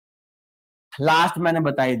 Last मैंने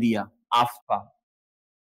बता दिया, आफ्का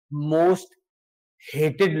most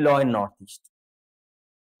hated law in north east.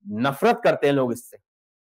 नफरत करते हैं लोग इससे,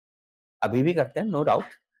 अभी भी करते हैं, no doubt.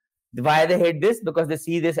 Why they hate this? Because they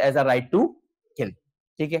see this as a right to kill.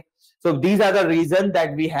 ठीक है, so these are the reason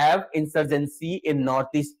that we have insurgency in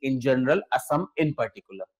north east in general, Assam in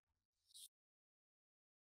particular.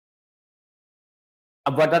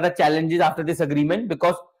 What are the challenges after this agreement?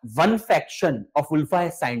 Because one faction of ULFA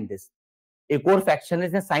has signed this. एक और faction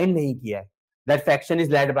ने sign नहीं किया है. That faction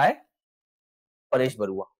is led by Paresh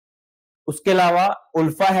Barua. उसके अलावा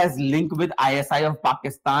ULFA has link with ISI of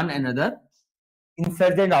Pakistan and other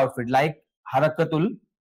insurgent outfit like Harakatul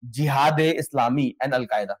Jihad-e-Islami and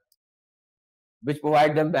Al-Qaeda, which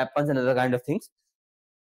provide them weapons and other kind of things.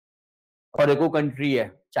 और एक country है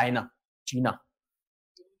China, चीना,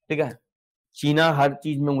 ठीक है. चीना हर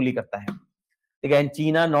चीज में उंगली करता है, ठीक है.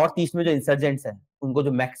 चीना नॉर्थ ईस्ट में जो इंसर्जेंट्स हैं उनको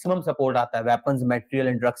जो मैक्सिमम सपोर्ट आता है वेपन्स, मटेरियल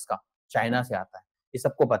एंड ड्रग्स का, चाइना से आता है. ये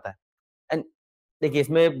सबको पता है. एंड देखिए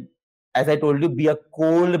इसमें as I told you, be a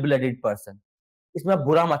cold blooded person. इसमें आप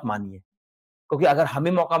बुरा मत मानिए, क्योंकि अगर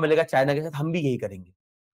हमें मौका मिलेगा चाइना के साथ हम भी यही करेंगे,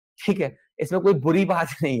 ठीक है. इसमें कोई बुरी बात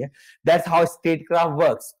नहीं है. That's how state craft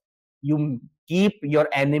works. You keep your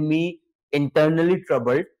enemy internally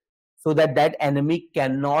troubled so that that enemy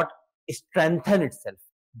can not strengthen itself.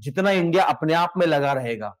 जितना इंडिया अपने आप में लगा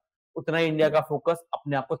रहेगा उतना इंडिया का फोकस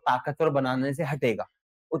अपने आप को ताकतवर बनाने से हटेगा,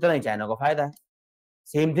 उतना ही चाइना को फायदा है.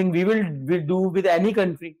 Same thing we will do with any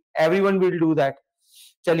country. Everyone will do that.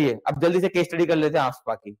 चलिए अब जल्दी से केस स्टडी कर लेते हैं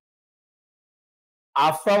आफ्सपा की.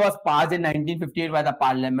 AFSA was passed in 1958 by the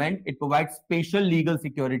Parliament. It provides special legal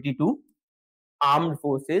security to armed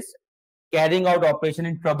forces carrying out operation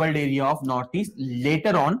in troubled area of Northeast.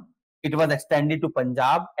 Later on, it was extended to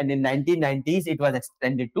Punjab, and in 1990s, it was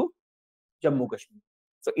extended to Jammu Kashmir.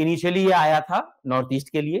 So initially ये आया था North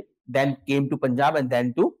East के लिए, then came to Punjab and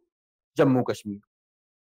then to Jammu Kashmir.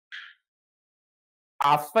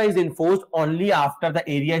 AFSA is enforced only after the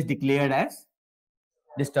area is declared as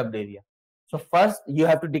disturbed area. So first you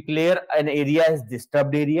have to declare an area as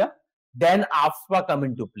disturbed area, then AFSA come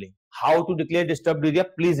into play. How to declare disturbed area?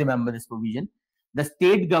 Please remember this provision. The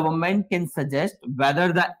state government can suggest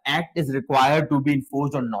whether the act is required to be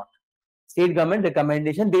enforced or not. State government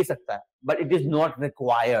recommendation दे सकता है, but it is not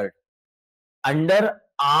required. Under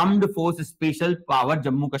Armed Force Special Power,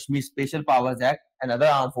 Jammu Kashmir Special Powers Act and other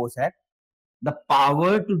Armed Force Act, the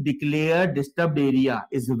power to declare disturbed area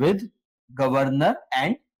is with governor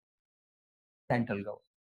and central government.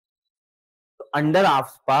 So under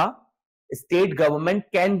AFSPA, state government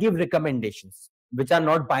can give recommendations which are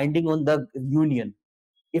not binding on the union.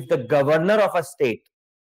 If the governor of a state,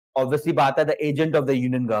 obviously बात है the agent of the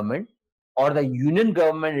union government, or the union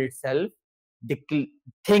government itself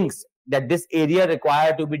thinks that this area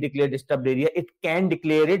required to be declared disturbed area, it can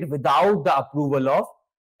declare it without the approval of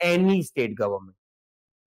any state government.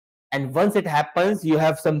 And once it happens, you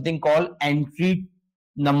have something called entry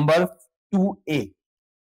number 2A.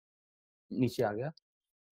 नीचे आ गया.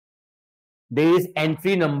 There is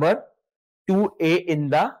entry number 2A in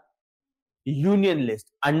the union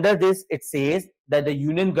list. Under this, it says that the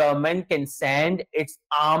union government can send its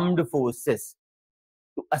armed forces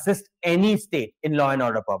to assist any state in law and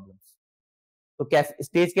order problems. So,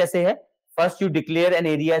 stage कैसे है? First, you declare an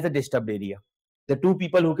area as a disturbed area. The two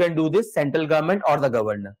people who can do this, central government or the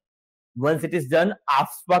governor. Once it is done,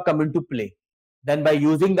 AFSPA come into play. Then by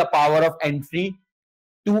using the power of entry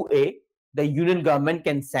 2A, the union government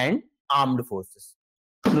can send armed forces.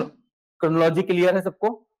 Chronology clear है सबको?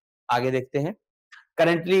 आगे देखते हैं.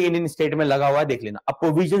 Currently in state में लगा हुआ है, देख लेना. अब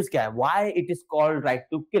provisions क्या है? Why it is called right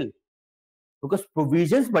to kill? Because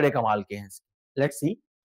provisions बड़े कमाल के हैं. Let's see.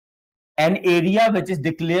 An area which is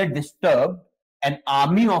declared disturbed, an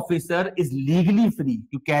army officer is legally free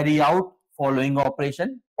to carry out following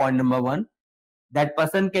operation. Point number 1, that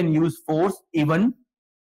person can use force even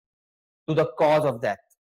to the cause of death.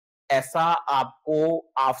 ऐसा आपको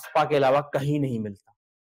AFSPA के अलावा कहीं नहीं मिलता.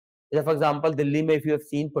 जैसे for example Delhi में if you have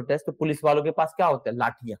seen protest, तो पुलिस वालों के पास क्या होता है?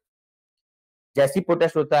 लाठियां. जैसी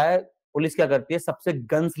प्रोटेस्ट होता है, पुलिस क्या करती है? सबसे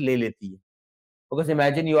गन्स ले लेती है. Because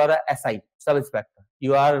imagine you are SI, sub inspector,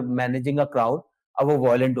 you are managing a crowd. अब वो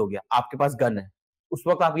वायलेंट हो गया, आपके पास गन है. उस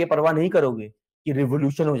वक्त आप ये परवाह नहीं करोगे कि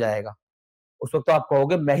रिवोल्यूशन हो जाएगा. उस वक्त तो आप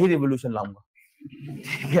कहोगे मैं ही रिवोल्यूशन लाऊंगा,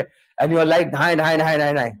 ठीक है. एंड यू आर लाइक ढाई ढाई ढाई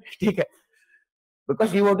ढाई ढाई, ठीक है,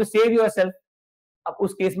 because you want to save yourself. अब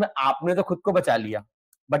उस केस में आपने तो खुद को बचा लिया,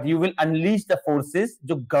 but you will unleash the forces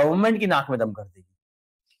जो गवर्नमेंट की नाक में दम कर देगी.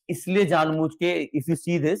 इसलिए जानबूझ के, if you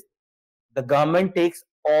see this, the government takes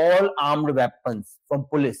all armed weapons from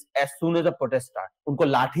police as soon as the protest start. उनको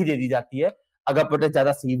लाठी दे दी जाती है. अगर प्रोटेस्ट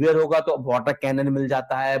ज्यादा सीवियर होगा तो वाटर कैनन मिल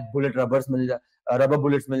जाता है, बुलेट रबर्स रबर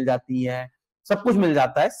बुलेट्स मिल जाती हैं, सब कुछ मिल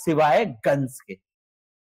जाता है सिवाय गन्स के.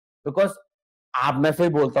 बिकॉज मैं फिर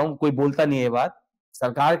बोलता हूं, कोई बोलता नहीं है बात,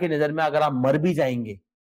 सरकार की नजर में अगर आप मर भी जाएंगे,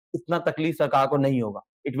 इतना तकलीफ सरकार को नहीं होगा.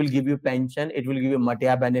 It will give you pension, it will give you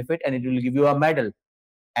मटिया benefit and it will give you a medal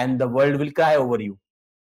and the world will cry over you.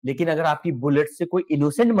 लेकिन अगर आपकी बुलेट से कोई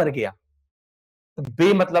इनोसेंट मर गया तो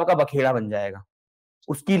बेमतलब का बखेड़ा बन जाएगा.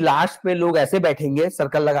 उसकी लाश पे लोग ऐसे बैठेंगे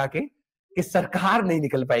सर्कल लगा के कि सरकार नहीं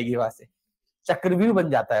निकल पाएगी वहां से. चक्रव्यूह बन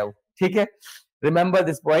जाता है वो, ठीक है, रिमेंबर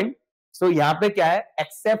दिस पॉइंट. सो यहाँ पे क्या है,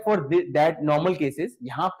 except for that normal cases,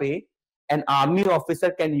 यहाँ पे an army officer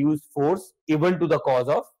can use force even to the cause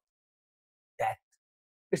of death.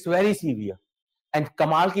 It's very severe. And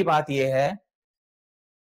कमाल की बात यह है,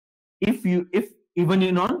 if even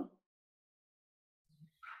in on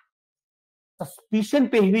suspicion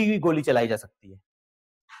पे ही गोली चलाई जा सकती है.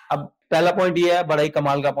 अब पहला पॉइंट ये है, बड़ा ही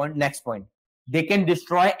कमाल का point. Next point, they can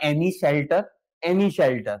destroy any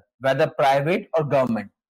shelter weather private और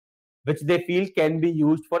government which they feel can be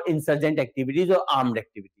used for insurgent activities or armed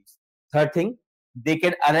activities. Third thing, they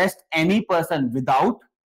can arrest any person without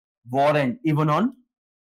warrant even on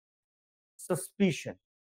suspicion.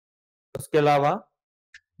 उसके अलावा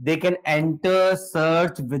they can enter,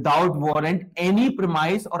 search without warrant any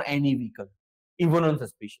premise or any vehicle even on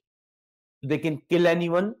suspicion. So they can kill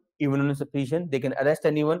anyone even on suspicion, they can arrest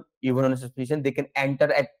anyone even on suspicion, they can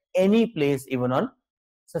enter at any place even on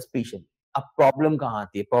suspicion. अब problem कहां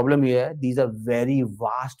आती है? Problem ये है, these are very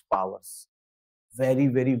vast powers, very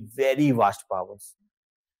very very vast powers.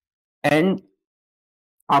 And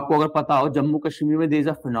आपको अगर पता हो, जम्मू कश्मीर में there is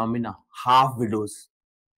a phenomena, half widows.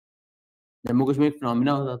 Jammu Kashmir एक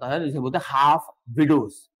फिनोमिना हो जाता है जिसे बोलते हैं half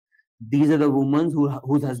widows. These are the women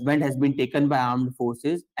whose husband has been taken by armed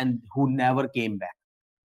forces and who never came back,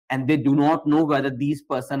 and they do not know whether these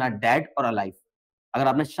person are dead or alive. अगर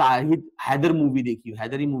आपने Shahid Haider movie देखी हो,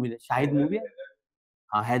 हैदर ही movie, Shahid movie है,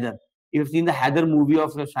 हाँ Haider, you have seen the Haider movie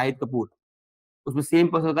of Shahid Kapoor, उसमें same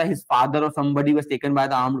person होता है, his father और somebody was taken by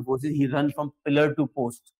the armed forces, he run from pillar to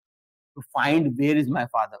post to find where is my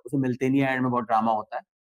father. उसे मिलते नहीं है, एंड में बहुत ड्रामा होता है,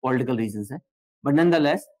 पॉलिटिकल रीजंस है, but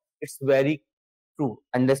nonetheless it's very true.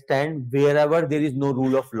 Understand, wherever there is no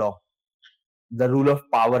rule of law, the rule of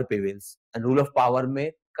power prevails, and rule of power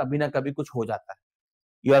में कभी ना कभी कुछ हो जाता है.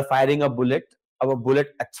 You are firing a bullet, अब वो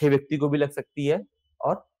बुलेट अच्छे व्यक्ति को भी लग सकती है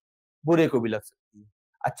और बुरे को भी लग सकती है.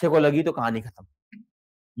 अच्छे को लगी तो कहानी खत्म.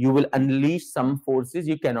 You will unleash some forces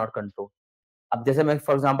you can not control. अब जैसे मैं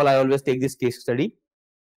for example I always take this case study.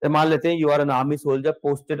 तो मान लेते हैं you are an army soldier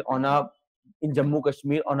posted on a in Jammu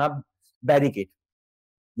Kashmir on a barricade.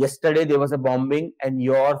 Yesterday there was a bombing and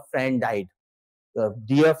your friend died. Your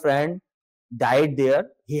dear friend died there.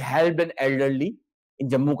 He helped an elderly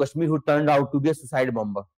in Jammu Kashmir who turned out to be a suicide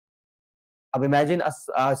bomber. अब imagine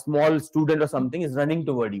a small student or something is running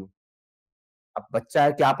toward you. अब बच्चा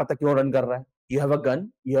है, क्या पता क्यों run कर रहा है. You have a gun,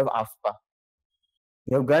 you have ASPA.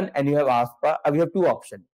 You have gun and you have ASPA. अब you have two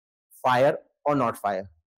options, fire or not fire.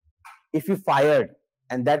 If you fired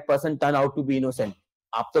and that person turned out to be innocent,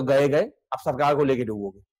 आप तो गए, आप सरकार को लेके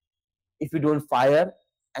डूबोगे. If you don't fire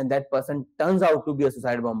and that person turns out to be a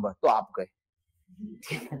suicide bomber, तो आप गए.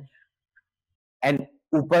 And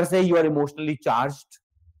ऊपर से you are emotionally charged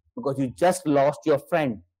because you just lost your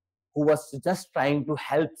friend who was just trying to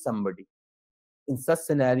help somebody. In such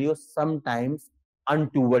scenarios, sometimes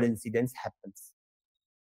untoward incidents happens.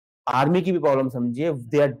 Army की भी problem समझिए,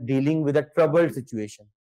 they are dealing with a troubled situation.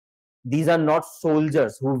 These are not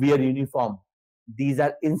soldiers who wear uniform. These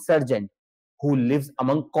are insurgents who lives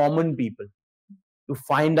among common people. To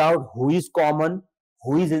find out who is common,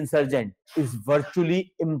 who is insurgent is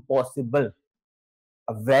virtually impossible.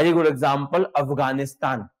 A very good example,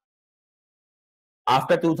 Afghanistan.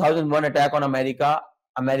 After 2001 attack on America,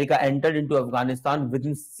 America entered into Afghanistan.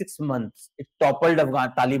 Within 6 months, it toppled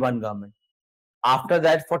Taliban government. After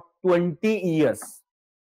that, for 20 years,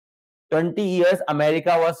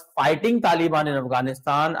 America was fighting Taliban in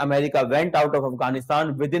Afghanistan. America went out of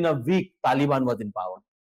Afghanistan. Within a week, Taliban was in power.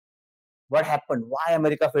 What happened? Why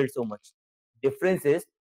America failed so much? Difference is,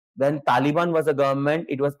 when Taliban was a government,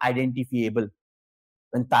 it was identifiable.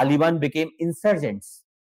 When Taliban became insurgents,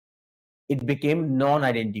 it became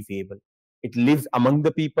non-identifiable. It lives among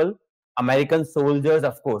the people. American soldiers,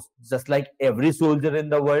 of course, just like every soldier in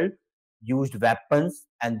the world, used weapons,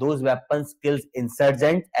 and those weapons kills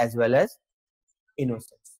insurgents as well as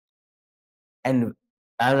innocents. And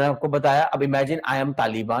मैंने आपको बताया, अब imagine I am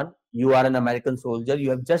Taliban, you are an American soldier,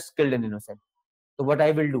 you have just killed an innocent. So what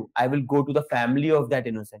I will do, I will go to the family of that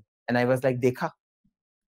innocent, and I was like, देखा,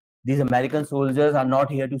 these American soldiers are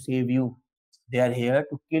not here to save you, they are here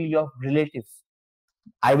to kill your relatives.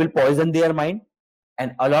 I will poison their mind,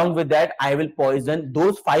 and along with that, I will poison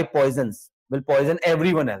those 5 poisons, will poison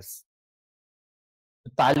everyone else.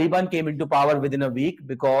 The Taliban came into power within a week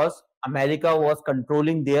because America was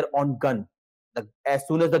controlling their own gun. As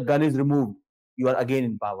soon as the gun is removed, you are again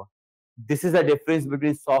in power. This is the difference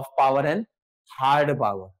between soft power and hard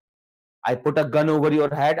power. I put a gun over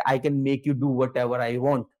your head, I can make you do whatever I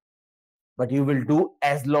want. But you will do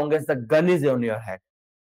as long as the gun is on your head.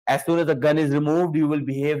 As soon as the gun is removed, you will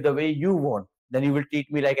behave the way you want. then you will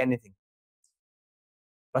treat me like anything.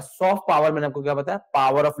 But soft power मैंने आपको क्या बताया?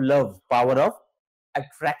 Power of love, power of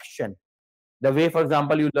attraction. The way, for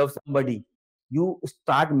example, you love somebody, you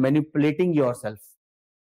start manipulating yourself.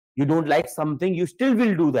 You don't like something, you still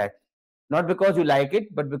will do that. Not because you like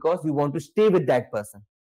it, but because you want to stay with that person.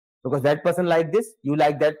 Because that person like this, you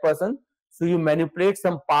like that person, so you manipulate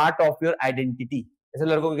some part of your identity. जैसे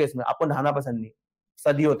लड़कों के case में आपको नहाना पसंद नहीं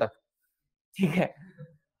सदियों तक, ठीक है?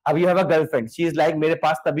 अब you have a girlfriend, she is like मेरे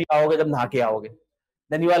पास तभी आओगे जब नहा के आओगे.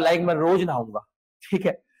 Then you are like मैं रोज नहाऊंगा, ठीक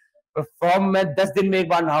है? From मैं 10 दिन में एक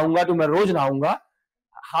बार नहाऊंगा तो मैं रोज नहाऊंगा.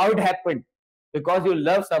 How it happened? Because you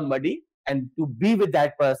love somebody, and to be with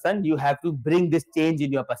that person, you have to bring this change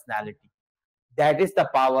in your personality. That is the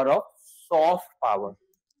power of soft power.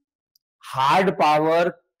 Hard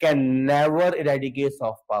power can never eradicate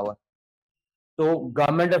soft power. So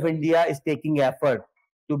government of India is taking effort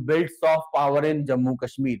to build soft power in Jammu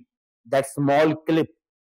Kashmir. That small clip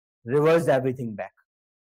reversed everything back.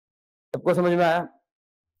 सबको समझ में आया?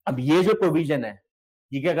 अब ये जो provision है,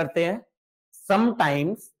 ये क्या करते हैं?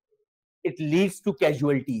 Sometimes it leads to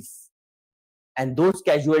casualties, and those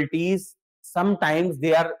casualties sometimes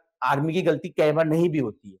they are army की गलती कई बार नहीं भी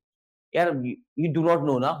होती है. यार you do not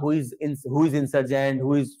know ना who is insurgent,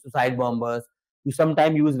 who is suicide bombers. You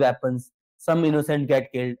sometimes use weapons. Some innocent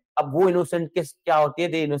get killed. अब वो innocent के क्या होती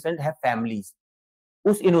है? The innocent have families.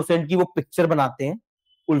 उस innocent की वो पिक्चर बनाते हैं.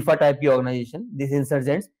 ULFA टाइप की organisation, these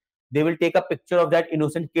insurgents, they will take a picture of that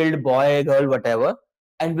innocent killed boy, girl, whatever,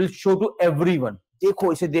 and will show to everyone.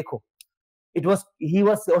 देखो इसे देखो. He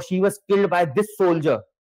was or she was killed by this soldier.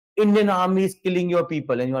 Indian army is killing your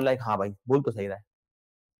people, and you are like, हाँ भाई, बोल तो सही रहा है.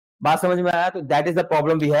 बात समझ में आया? तो that is the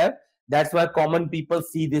problem we have. That's why common people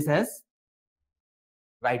see this as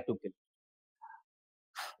right to kill.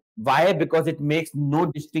 Why? Because it makes no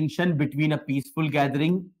distinction between a peaceful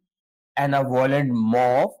gathering and a violent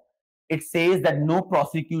mob. It says that no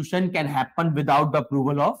prosecution can happen without the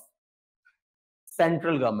approval of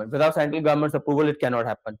central government. Without central government's approval, it cannot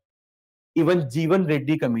happen. Even जीवन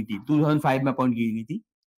Reddy committee 2005 में appoint की गई थी.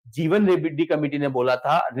 जीवन Reddy committee ने बोला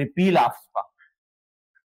था repeal AFSPA.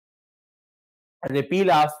 Repeal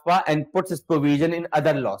AFSPA and puts its provision in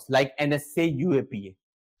other laws like NSA, UAPA.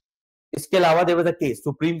 इसके अलावा there was a case,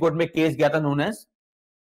 supreme court में केस गया था known as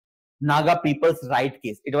Naga People's Right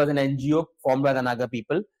Case. It was an NGO formed by the Naga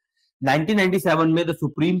people. 1997 में the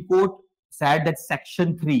Supreme Court said that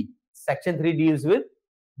Section 3 deals with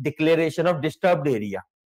declaration of disturbed area.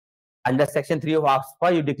 Under Section 3 of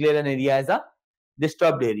AFSPA, you declare an area as a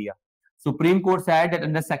disturbed area. Supreme Court said that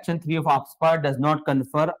under Section 3 of AFSPA does not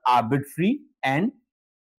confer arbitrary and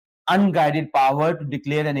unguided power to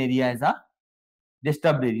declare an area as a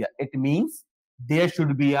disturbed area. It means there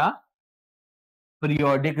should be a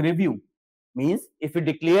periodic review. Means if you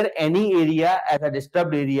declare any area as a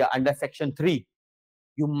disturbed area under Section 3,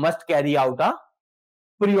 you must carry out a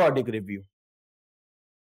periodic review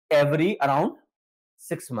every around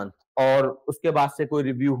 6 months. और उसके बाद से कोई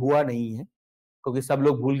review हुआ नहीं है क्योंकि सब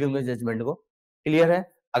लोग भूल गए होंगे जजमेंट को. क्लियर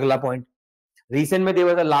है? अगला पॉइंट. रिसेंट में there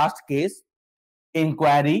was a last case,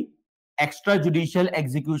 inquiry extra judicial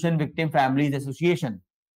execution victim families association.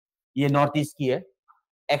 ये नॉर्थ ईस्ट की है.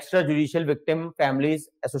 Extra judicial victim families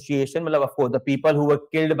association मतलब of course the people who were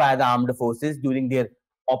killed by the armed forces during their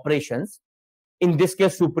operations. In this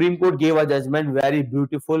case, Supreme Court gave a judgment, very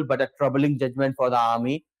beautiful but a troubling judgment for the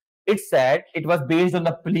army. It said it was based on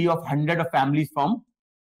the plea of hundreds of families from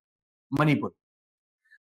Manipur.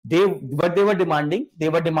 What they were demanding? They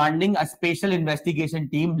were demanding a special investigation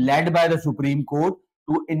team led by the Supreme Court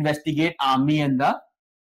to investigate army and the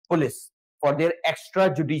police for their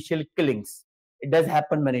extrajudicial killings. It does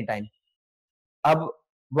happen many times. Ab,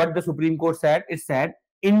 what the Supreme Court said? It said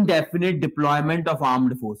indefinite deployment of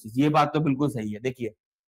armed forces. ये बात तो बिल्कुल सही है. देखिए,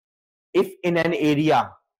 if in an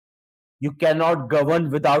area you cannot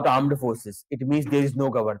govern without armed forces, it means there is no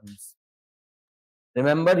governance.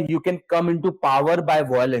 Remember, you can come into power by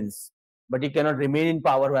violence, but you cannot remain in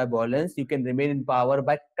power by violence. You can remain in power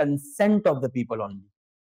by consent of the people only.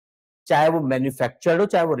 चाहे वो manufactured हो,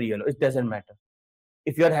 चाहे वो real हो, it doesn't matter.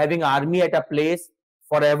 If you are having army at a place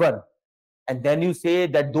forever, and then you say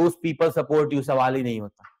that those people support you, सवाल ही नहीं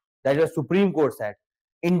होता. That is what Supreme Court said.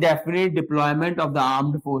 Indefinite deployment of the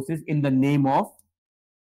armed forces in the name of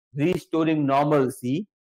restoring normalcy.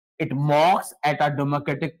 It mocks at a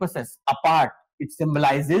democratic process. Apart, it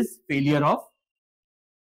symbolizes failure of.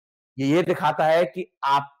 ये दिखाता है कि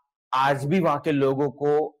आप आज भी वहां के लोगों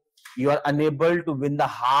को you are unable to win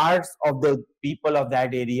the hearts of the people of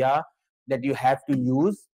that area, that you have to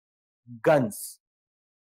use guns.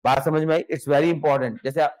 बात समझ में आई? It's very important.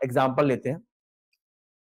 जैसे एग्जांपल लेते हैं,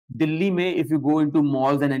 दिल्ली में if you go into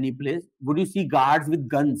malls and any place, would you see guards with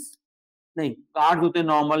guns? नहीं, guards होते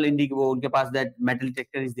normal Indic, वो उनके पास that metal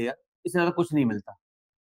detector is there, इससे ज्यादा कुछ नहीं मिलता.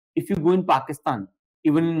 If you go in Pakistan,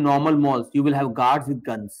 even in normal malls, you will have guards with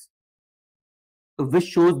guns. So which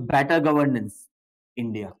shows better governance?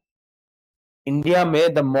 India. India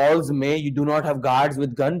में द मॉल्स में you do not have guards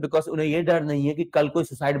with gun because उन्हें ये डर नहीं है कि कल कोई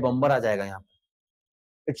सुसाइड बम्बर आ जाएगा यहाँ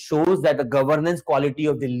पे. It shows that the governance quality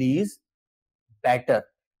of Delhi is better.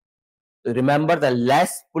 Remember the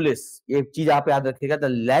less police, ये चीज आप याद रखिएगा, the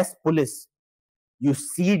less police you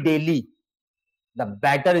see daily, the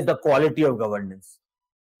better is the quality of governance.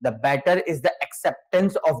 The better is the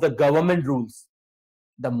acceptance of the government rules.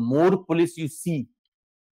 The more police you see,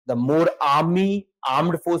 the more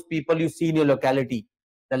armed force people you see in your locality,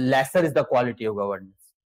 the lesser is the quality of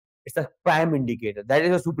governance. It's a prime indicator. That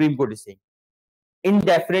is what Supreme Court is saying.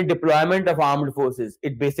 Indefinite deployment of armed forces,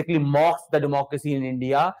 it basically mocks the democracy in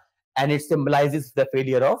India and it symbolizes the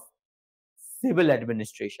failure of civil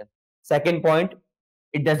administration. Second point,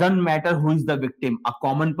 it doesn't matter who is the victim, a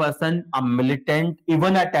common person, a militant,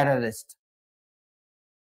 even a terrorist.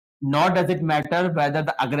 Nor does it matter whether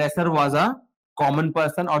the aggressor was a common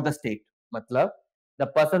person or the state. Matlab, the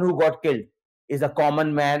person who got killed is a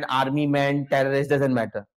common man, army man, terrorist, doesn't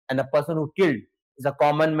matter. And the person who killed is a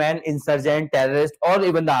common man, insurgent, terrorist, or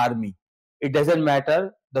even the army. It doesn't matter.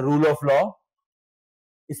 The rule of law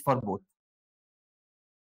is for both.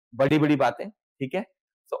 बड़ी बड़ी बातें, ठीक है?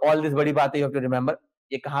 So all these बड़ी बातें you have to remember.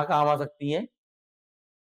 ये कहाँ काम आ सकती हैं?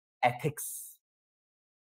 Ethics.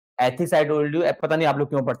 Ethics I told you, पता नहीं आप लोग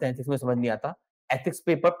क्यों पढ़ते हैं एथिक्स, में समझ नहीं आता. एथिक्स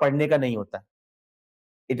पेपर पढ़ने का नहीं होता है.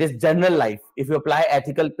 It is general life. If you apply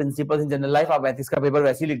ethical principles in general life, आप एथिक्स का पेपर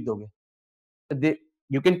वैसे ही लिख दोगे.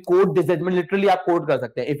 You can coat this judgement, literally आप कोट कर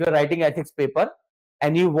सकते हैं. If you are writing ethics paper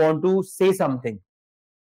and you want to से something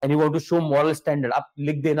and you want to show moral standard, आप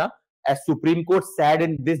लिख देना, as supreme court said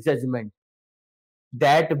in this judgement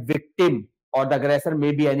that victim or the aggressor may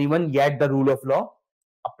be anyone, yet the rule of law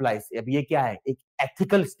applies. अब ये क्या है? एक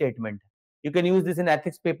ethical statement. You can use this in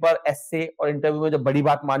ethics paper, essay और interview में जब बड़ी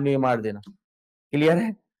बात माननी है मार देना. Clear है?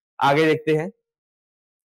 आगे देखते हैं.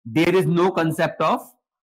 There is no concept of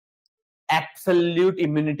absolute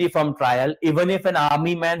immunity from trial, even if an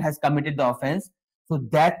army man has committed the offense. So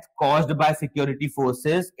death caused by security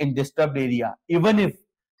forces in disturbed area, even if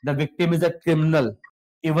the victim is a criminal.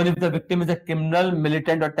 Even if the victim is a criminal,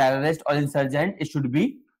 militant or terrorist or insurgent, it should be.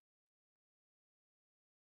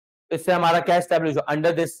 इससे हमारा क्या establish हो?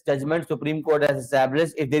 Under this judgement supreme court has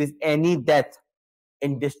established if there is any death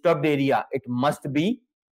in disturbed area, it must be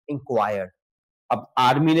inquired. अब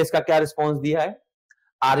army ने इसका क्या response दिया है?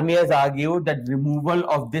 Army has argued that removal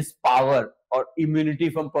of this power और इम्यूनिटी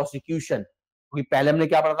फ्रॉम प्रोसिक्यूशन, क्योंकि पहले हमने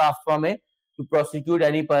क्या पढ़ा था अफसरा में, to prosecute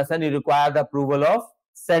any person you require the approval of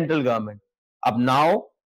central government. अब now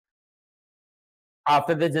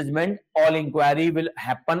after the judgment, all inquiry will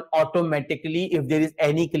happen automatically if there is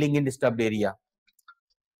any killing in disturbed area.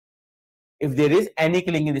 If there is any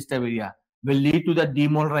killing in disturbed area, will lead to the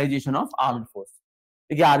demoralization of armed force.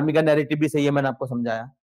 देखिए army का narrative भी सही है, मैंने आपको समझाया,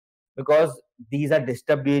 because these are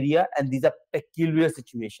disturbed area and these are peculiar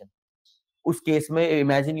situation. उस case में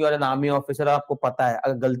imagine you are an army officer, आपको पता है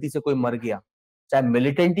अगर गलती से कोई मर गया, चाहे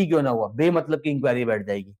मिलिटेंट ही क्यों ना हुआ, बेमतलब की इंक्वायरी बैठ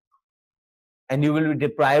जाएगी. And you will be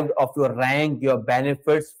deprived of your rank, your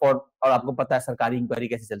benefits for, और आपको पता है सरकारी इंक्वायरी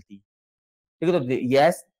कैसे चलती है, ठीक है? तो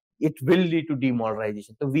yes, it will lead to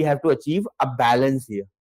demoralization. So we have to achieve a balance here,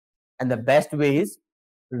 and the best way is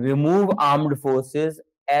remove armed forces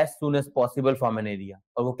as soon as possible from an area.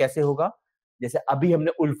 और वो कैसे होगा? जैसे अभी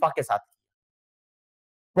हमने उल्फा के साथ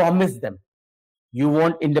किया. Promise them. You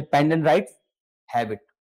want independent rights? Have it.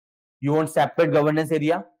 You want separate governance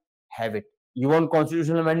area? Have it. You want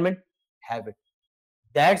constitutional amendment? Have it.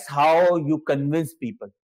 That's how you convince people.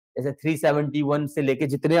 जैसे 371 से लेके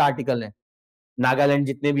जितने आर्टिकल हैं, नागालैंड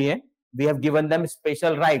जितने भी हैं, we have given them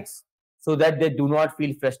special rights so that they do not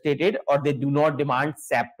feel frustrated or they do not demand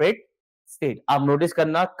separate state. आप notice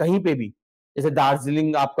करना कहीं पे भी, जैसे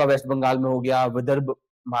दार्जिलिंग आपका वेस्ट बंगाल में हो गया, विदर्भ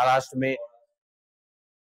महाराष्ट्र में,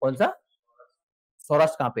 कौन सा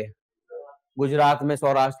सौराष्ट्र कहाँ पे है, गुजरात में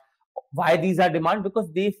Saurashtra. Why these are demand?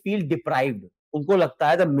 Because they feel deprived. उनको लगता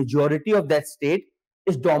है the majority of that state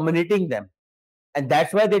is dominating them, and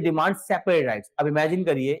that's why they demand separate rights. अब imagine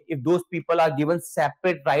करिए if those people are given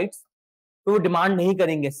separate rights, तो वो demand नहीं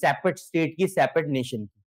करेंगे separate state की, सेपरेट नेशन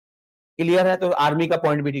की. क्लियर है? तो आर्मी का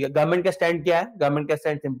पॉइंट भी ठीक है. गवर्नमेंट का स्टैंड क्या है? गवर्नमेंट का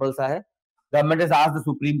स्टैंड सिंपल सा है. Government has asked the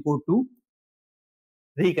supreme court to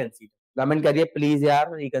reconsider. Government कह रही है प्लीज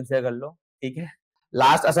यार रिकंसीडर कर लो, ठीक है?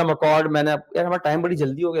 लास्ट असम अकॉर्ड मैंने, यार हमारा टाइम बड़ी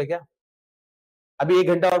जल्दी हो गया क्या? अभी 1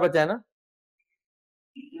 घंटा और बचा है ना?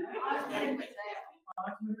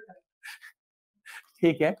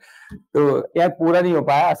 ठीक है, तो यार पूरा नहीं हो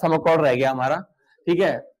पाया, असम अकॉर्ड रह गया हमारा। ठीक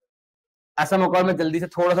है, असम अकॉर्ड में जल्दी से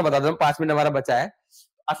थोड़ा सा बता दूं, 5 मिनट हमारा बचा है।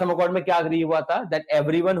 असम अकॉर्ड में क्या अग्री हुआ था, that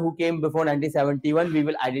everyone who came before 1971 we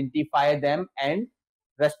will identify them and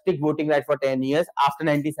restrict voting right for 10 years, after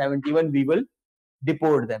 1971 we will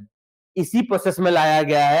deport them. इसी प्रोसेस में लाया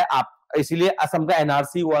गया है आप, इसीलिए असम का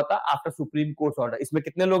एनआरसी हुआ था आफ्टर सुप्रीम कोर्ट ऑर्डर। इसमें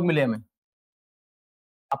कितने लोग मिले हमें?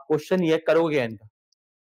 अब क्वेश्चन ये करोगे क्या इनका?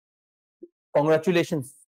 कॉन्ग्रेचुलेशन,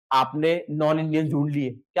 आपने नॉन इंडियन ढूंढ लिए,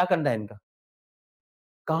 क्या करना है इनका?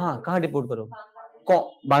 कहाँ कहाँ डिपोर्ट करो?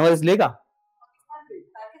 बांग्लादेश लेगा?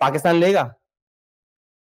 पाकिस्तान लेगा?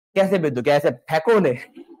 कैसे भेज दो, कैसे फेंको उन्हें?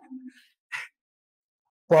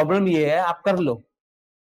 प्रॉब्लम ये है, आप कर लो,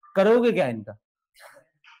 करोगे क्या इनका?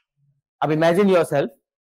 अब imagine yourself,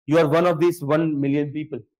 you are one of this 1 million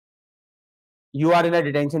people, you are in a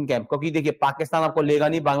detention camp. क्योंकि देखिए पाकिस्तान आपको लेगा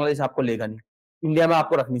नहीं, बांग्लादेश आपको लेगा नहीं, इंडिया में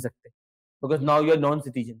आपको रख नहीं सकते, because now you are non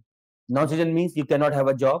citizen. Non citizen means you can not have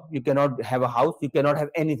a job, you can not have a house, you can not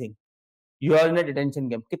have anything, you are in a detention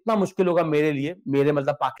camp. कितना मुश्किल होगा मेरे लिए, मेरे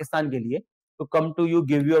मतलब पाकिस्तान के लिए, to come to you,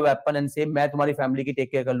 give you a weapon and से मैं तुम्हारी फैमिली की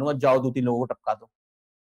टेक केयर कर लूंगा, जाओ 2-3 लोगों को टपका दो।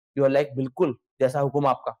 यू आर लाइक बिल्कुल जैसा हुक्म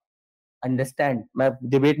आपका। अंडरस्टैंड, मैं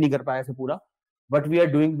डिबेट नहीं कर पाया इसे पूरा, but we are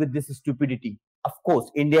doing with this stupidity. Of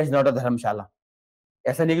course India is not a धर्मशाला,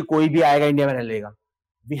 ऐसा नहीं कि कोई भी आएगा इंडिया में रह लेगा,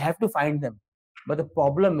 we have to find them. But the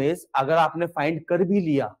problem is, अगर आपने फाइंड कर भी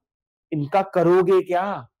लिया, इनका करोगे क्या?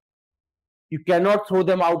 You can not throw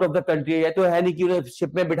them out of the country. ये तो है नहीं कि उन्हें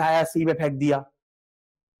शिप में बिठाया, सी में फेंक दिया,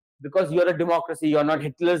 because you are a democracy, you are not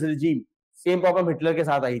Hitler's regime. Same problem Hitler के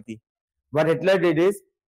साथ आई थी। What Hitler did is,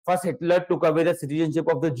 first Hitler took away the citizenship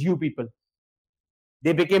of the ज्यू people,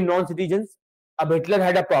 they became non-citizens. Ab Hitler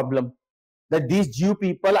had a problem that these Jew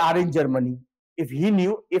people are in Germany. If he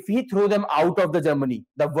knew, if he throw them out of the Germany,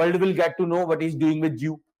 the world will get to know what he's doing with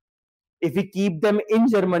Jew. If we keep them in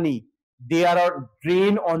Germany, they are a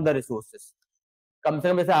drain on the resources. कम से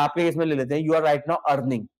कम जैसे आपके इसमें ले लेते हैं, you are right now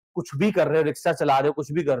earning, कुछ भी कर रहे हो, रिक्शा चला रहे हो,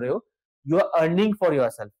 कुछ भी कर रहे हो, you are earning for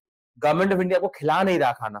yourself. Government of India को खिला नहीं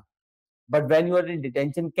रहा खाना, but when you are in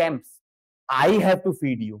detention camps, I have to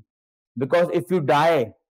feed you. Because if you die,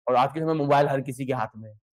 और आज के समय मोबाइल हर किसी के हाथ में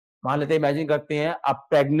है, मान लेते हैं, इमेजिन करते हैं, अ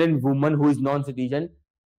pregnant woman who is non citizen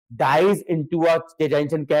dies into a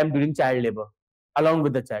detention camp during child labor along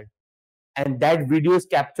with the child, and that video is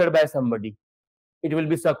captured by somebody, it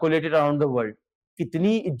will be circulated around the world.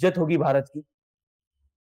 कितनी इज्जत होगी भारत की?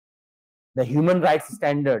 The human rights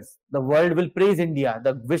standards, the world will praise India,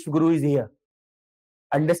 the Vishwa Guru is here.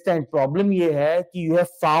 Understand, problem ये है कि you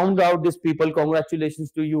have found out these people,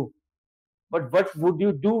 congratulations to you, but what would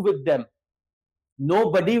you do with them?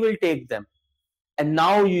 Nobody will take them, and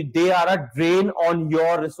now they are a drain on your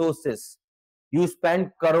resources. You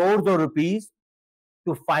spend crores of rupees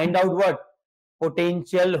to find out what?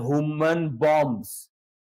 Potential human bombs.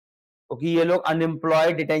 क्योंकि ये लोग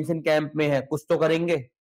unemployed detention camp में है, कुछ तो करेंगे।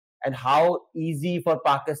 And how easy for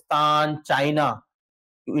Pakistan, China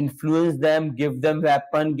to influence them, give them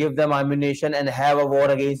weapon, give them ammunition and have a war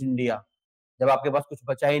against India. जब आपके पास कुछ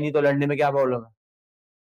बचा ही नहीं तो लड़ने में क्या प्रॉब्लम है?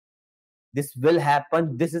 This will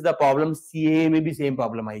happen. This is the problem. CAA में भी same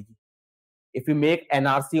problem आएगी. If you make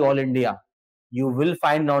NRC all India, you will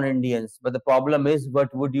find non-Indians. But the problem is,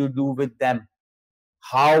 what would you do with them?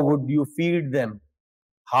 How would you feed them?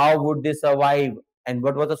 How would they survive? And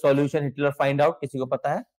what was the solution Hitler find out? किसी को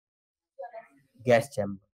पता है? Gas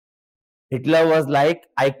chamber. Hitler was like,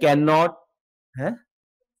 I cannot,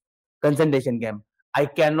 concentration camp. I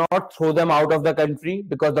cannot throw them out of the country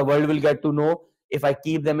because the world will get to know. If I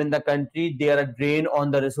keep them in the country, they are a drain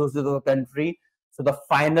on the resources of the country. So the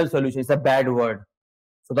final solution, is a bad word.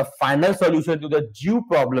 So the final solution to the Jew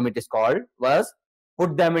problem, it is called, was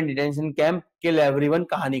put them in detention camp, kill everyone,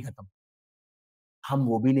 कहानी खत्म. हम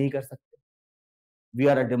वो भी नहीं कर सकते.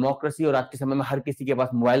 We are a democracy और आज के समय में हर किसी के पास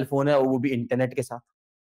मोबाइल फोन है और वो भी इंटरनेट के साथ.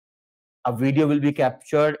 A video will be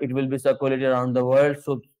captured, it will be circulated around the world.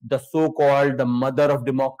 So the so-called the mother of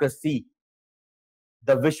democracy,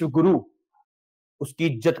 the Vishwa Guru, उसकी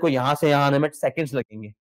इज्जत को यहां से यहां आने में सेकंड्स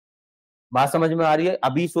लगेंगे. बात समझ में आ रही है?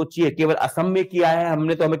 अभी सोचिए, केवल असम में किया है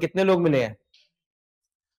हमने, तो हमें कितने लोग मिले हैं?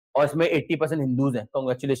 और इसमें 80% हिंदूज हैं.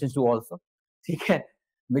 Congratulations to also. ठीक है,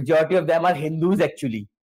 majority of them are Hindus actually.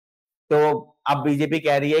 तो अब बीजेपी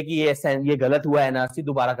कह रही है कि ये गलत हुआ, एनआरसी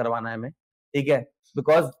दोबारा करवाना है हमें. ठीक है,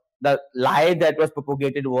 because the lie that was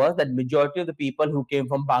propagated was that majority of the people who came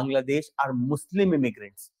from Bangladesh are Muslim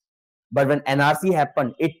immigrants. But when NRC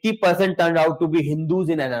happened, 80% turned out to be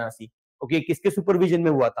Hindus in NRC. Okay, किसके supervision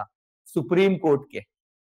में हुआ था? Supreme Court के.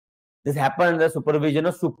 This happened under the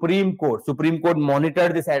supervision of Supreme Court. Supreme Court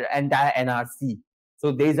monitored this entire NRC.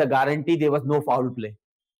 So there is a guarantee there was no foul play.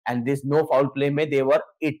 And this no foul play में they were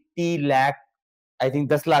 80 lakh, I think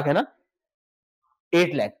 10 lakh है ना,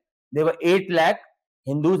 8 lakh. There were 8 lakh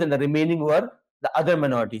Hindus and the remaining were the other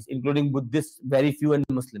minorities, including Buddhists, very few, and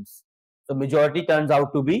Muslims. So majority turns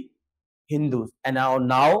out to be Hindus. And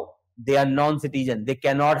now they are non-citizen. They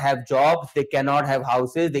cannot have jobs, they cannot have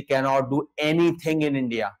houses, they cannot do anything in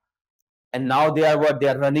India. And now they are what? They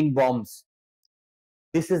are running bombs.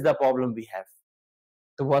 This is the problem we have.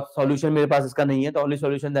 तो what solution मेरे पास इसका नहीं है. The only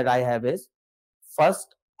solution that I have is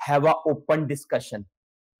first have a open discussion.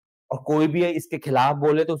 और कोई भी इसके खिलाफ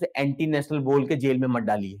बोले तो उसे एंटी नेशनल बोल के जेल में मत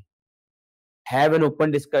डालिए. Have an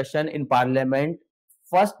open discussion in parliament.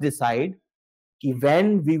 First decide कि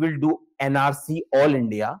when we will do NRC all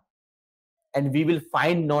India and we will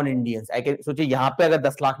find non-Indians. I can सोचिए यहाँ पे अगर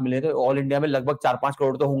 10 लाख मिले तो ऑल इंडिया में लगभग 4-5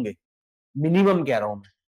 करोड़ तो होंगे. मिनिमम कह रहा हूं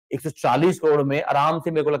मैं. 140 करोड़ में आराम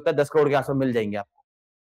से मेरे को लगता है 10 करोड़ के आसपास मिल जाएंगे आपको.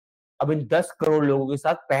 अब इन 10 करोड़ लोगों के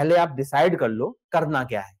साथ पहले आप डिसाइड कर लो करना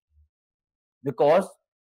क्या है. Because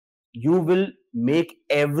you will make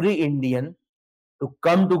every Indian to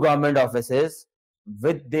come to government offices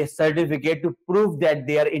with their certificate to prove that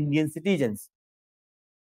they are Indian citizens.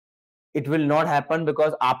 It will not happen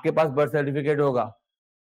because आपके पास birth certificate होगा.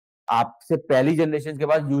 आपसे पहली जनरेशन के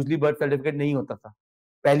पास यूजली बर्थ सर्टिफिकेट नहीं होता था.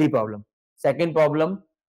 पहली problem. Second problem,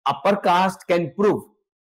 upper caste can prove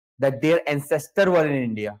that their ancestor were in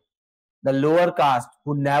India. The lower caste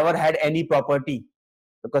who never had any property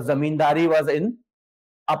because zamindari was in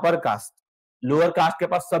upper caste. Lower caste के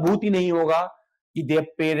पास सबूत ही नहीं होगा कि their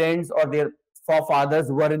parents or their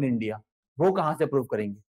forefathers were in India. वो कहां से prove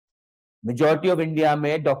करेंगे? Majority of India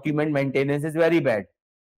में document maintenance is very bad.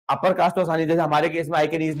 Upper caste तो आसानी, जैसे हमारे केस में I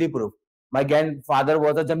can easily prove my grandfather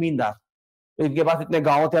was a जमींदार, तो इनके पास इतने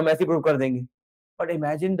गांव थे हम ऐसे प्रूव कर देंगे. बट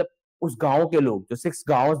इमेजिन द उस गांव के लोग, जो 6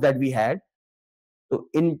 गांव दैट वी हैड, तो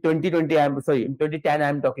इन 2020 I am sorry in 2010 I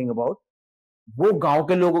am talking about, वो गांव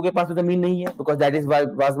के लोगों के पास तो जमीन नहीं है because that is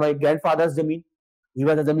was my grandfathers जमीन, ही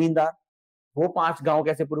वाज अ जमींदार. वो 5 गांव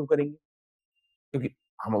कैसे प्रूव करेंगे? क्योंकि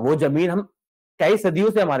हम वो जमीन हम कई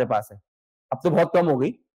सदियों से हमारे पास है, अब तो बहुत कम हो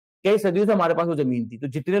गई, कई सदियों से हमारे पास वो जमीन थी. तो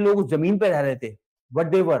जितने लोग उस जमीन पे रह रहे थे, but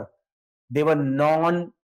they were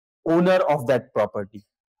non owner of that property.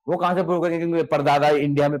 वो कहां से प्रूव करेंगे? क्योंकि परदादा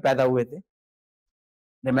इंडिया में पैदा हुए थे.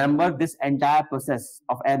 Remember this entire process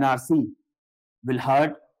of NRC will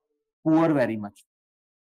hurt poor very much,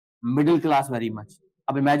 middle class very much.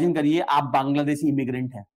 अब इमेजिन करिए आप बांग्लादेशी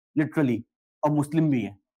इमिग्रेंट हैं लिटरली, और मुस्लिम भी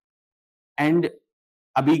है, एंड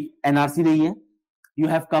अभी एनआरसी नहीं है. You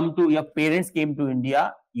have come to, your parents came to India,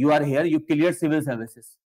 you are here, you cleared civil services,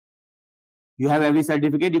 you have every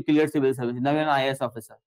certificate, you cleared civil services, now you are an IAS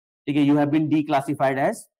officer. ठीक है, you have been declassified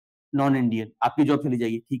as non-Indian, आपकी job चली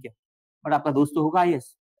जाएगी, ठीक है, but आपका दोस्त तो होगा IAS,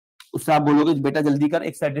 उससे आप बोलोगे बेटा जल्दी कर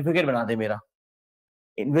एक सर्टिफिकेट बना दे मेरा,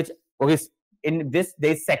 in which okay, in this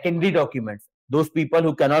there is secondary documents. Those people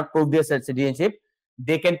who cannot prove their citizenship,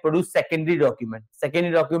 they can produce secondary document.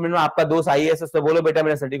 Secondary document में आपका दोस्त IAS, उससे बोलो बेटा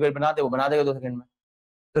मेरा सर्टिफिकेट बना दे, वो बना देगा 2 सेकंड में.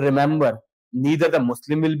 So remember, neither the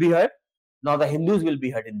Muslim will be hurt, nor the Hindus will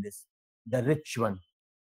be hurt in this. The rich one,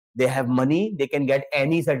 they have money, they can get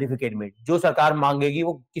any certificate made. जो सरकार मांगेगी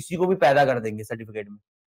वो किसी को भी पैदा कर देंगे सर्टिफिकेट में,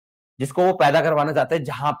 जिसको वो पैदा करवाना चाहते हैं.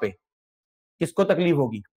 जहां पे किसको तकलीफ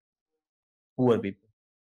होगी? Poor people.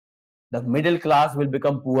 The middle class will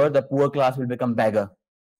become poor, the poor class will become beggar,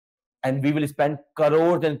 and we will spend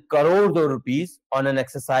crores and crores of rupees on an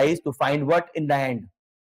exercise to find what in the end?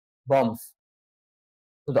 Bombs.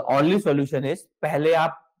 So the only solution is पहले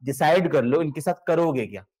आप decide कर लो इनके साथ करोगे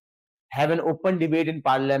क्या. Have an open debate in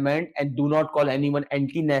parliament and do not call anyone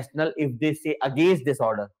anti-national if they say against this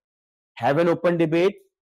order. Have an open debate,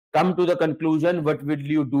 come to the conclusion what will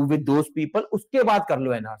you do with those people, उसके बाद कर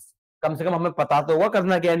लो NRC. कम से कम हमें पता तो होगा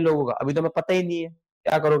करना क्या इन लोगों का. अभी तो हमें पता ही नहीं है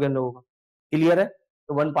क्या करोगे इन लोगों का. क्लियर है?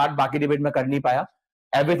 तो वन पार्ट बाकी डिबेट में कर नहीं पाया.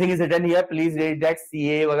 Everything is written here, please read that.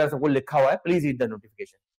 CAA वगैरह सब कुछ लिखा हुआ है, प्लीज रीड द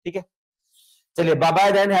नोटिफिकेशन. ठीक है, चलिए bye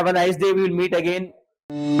bye then, have a nice day, we will meet again.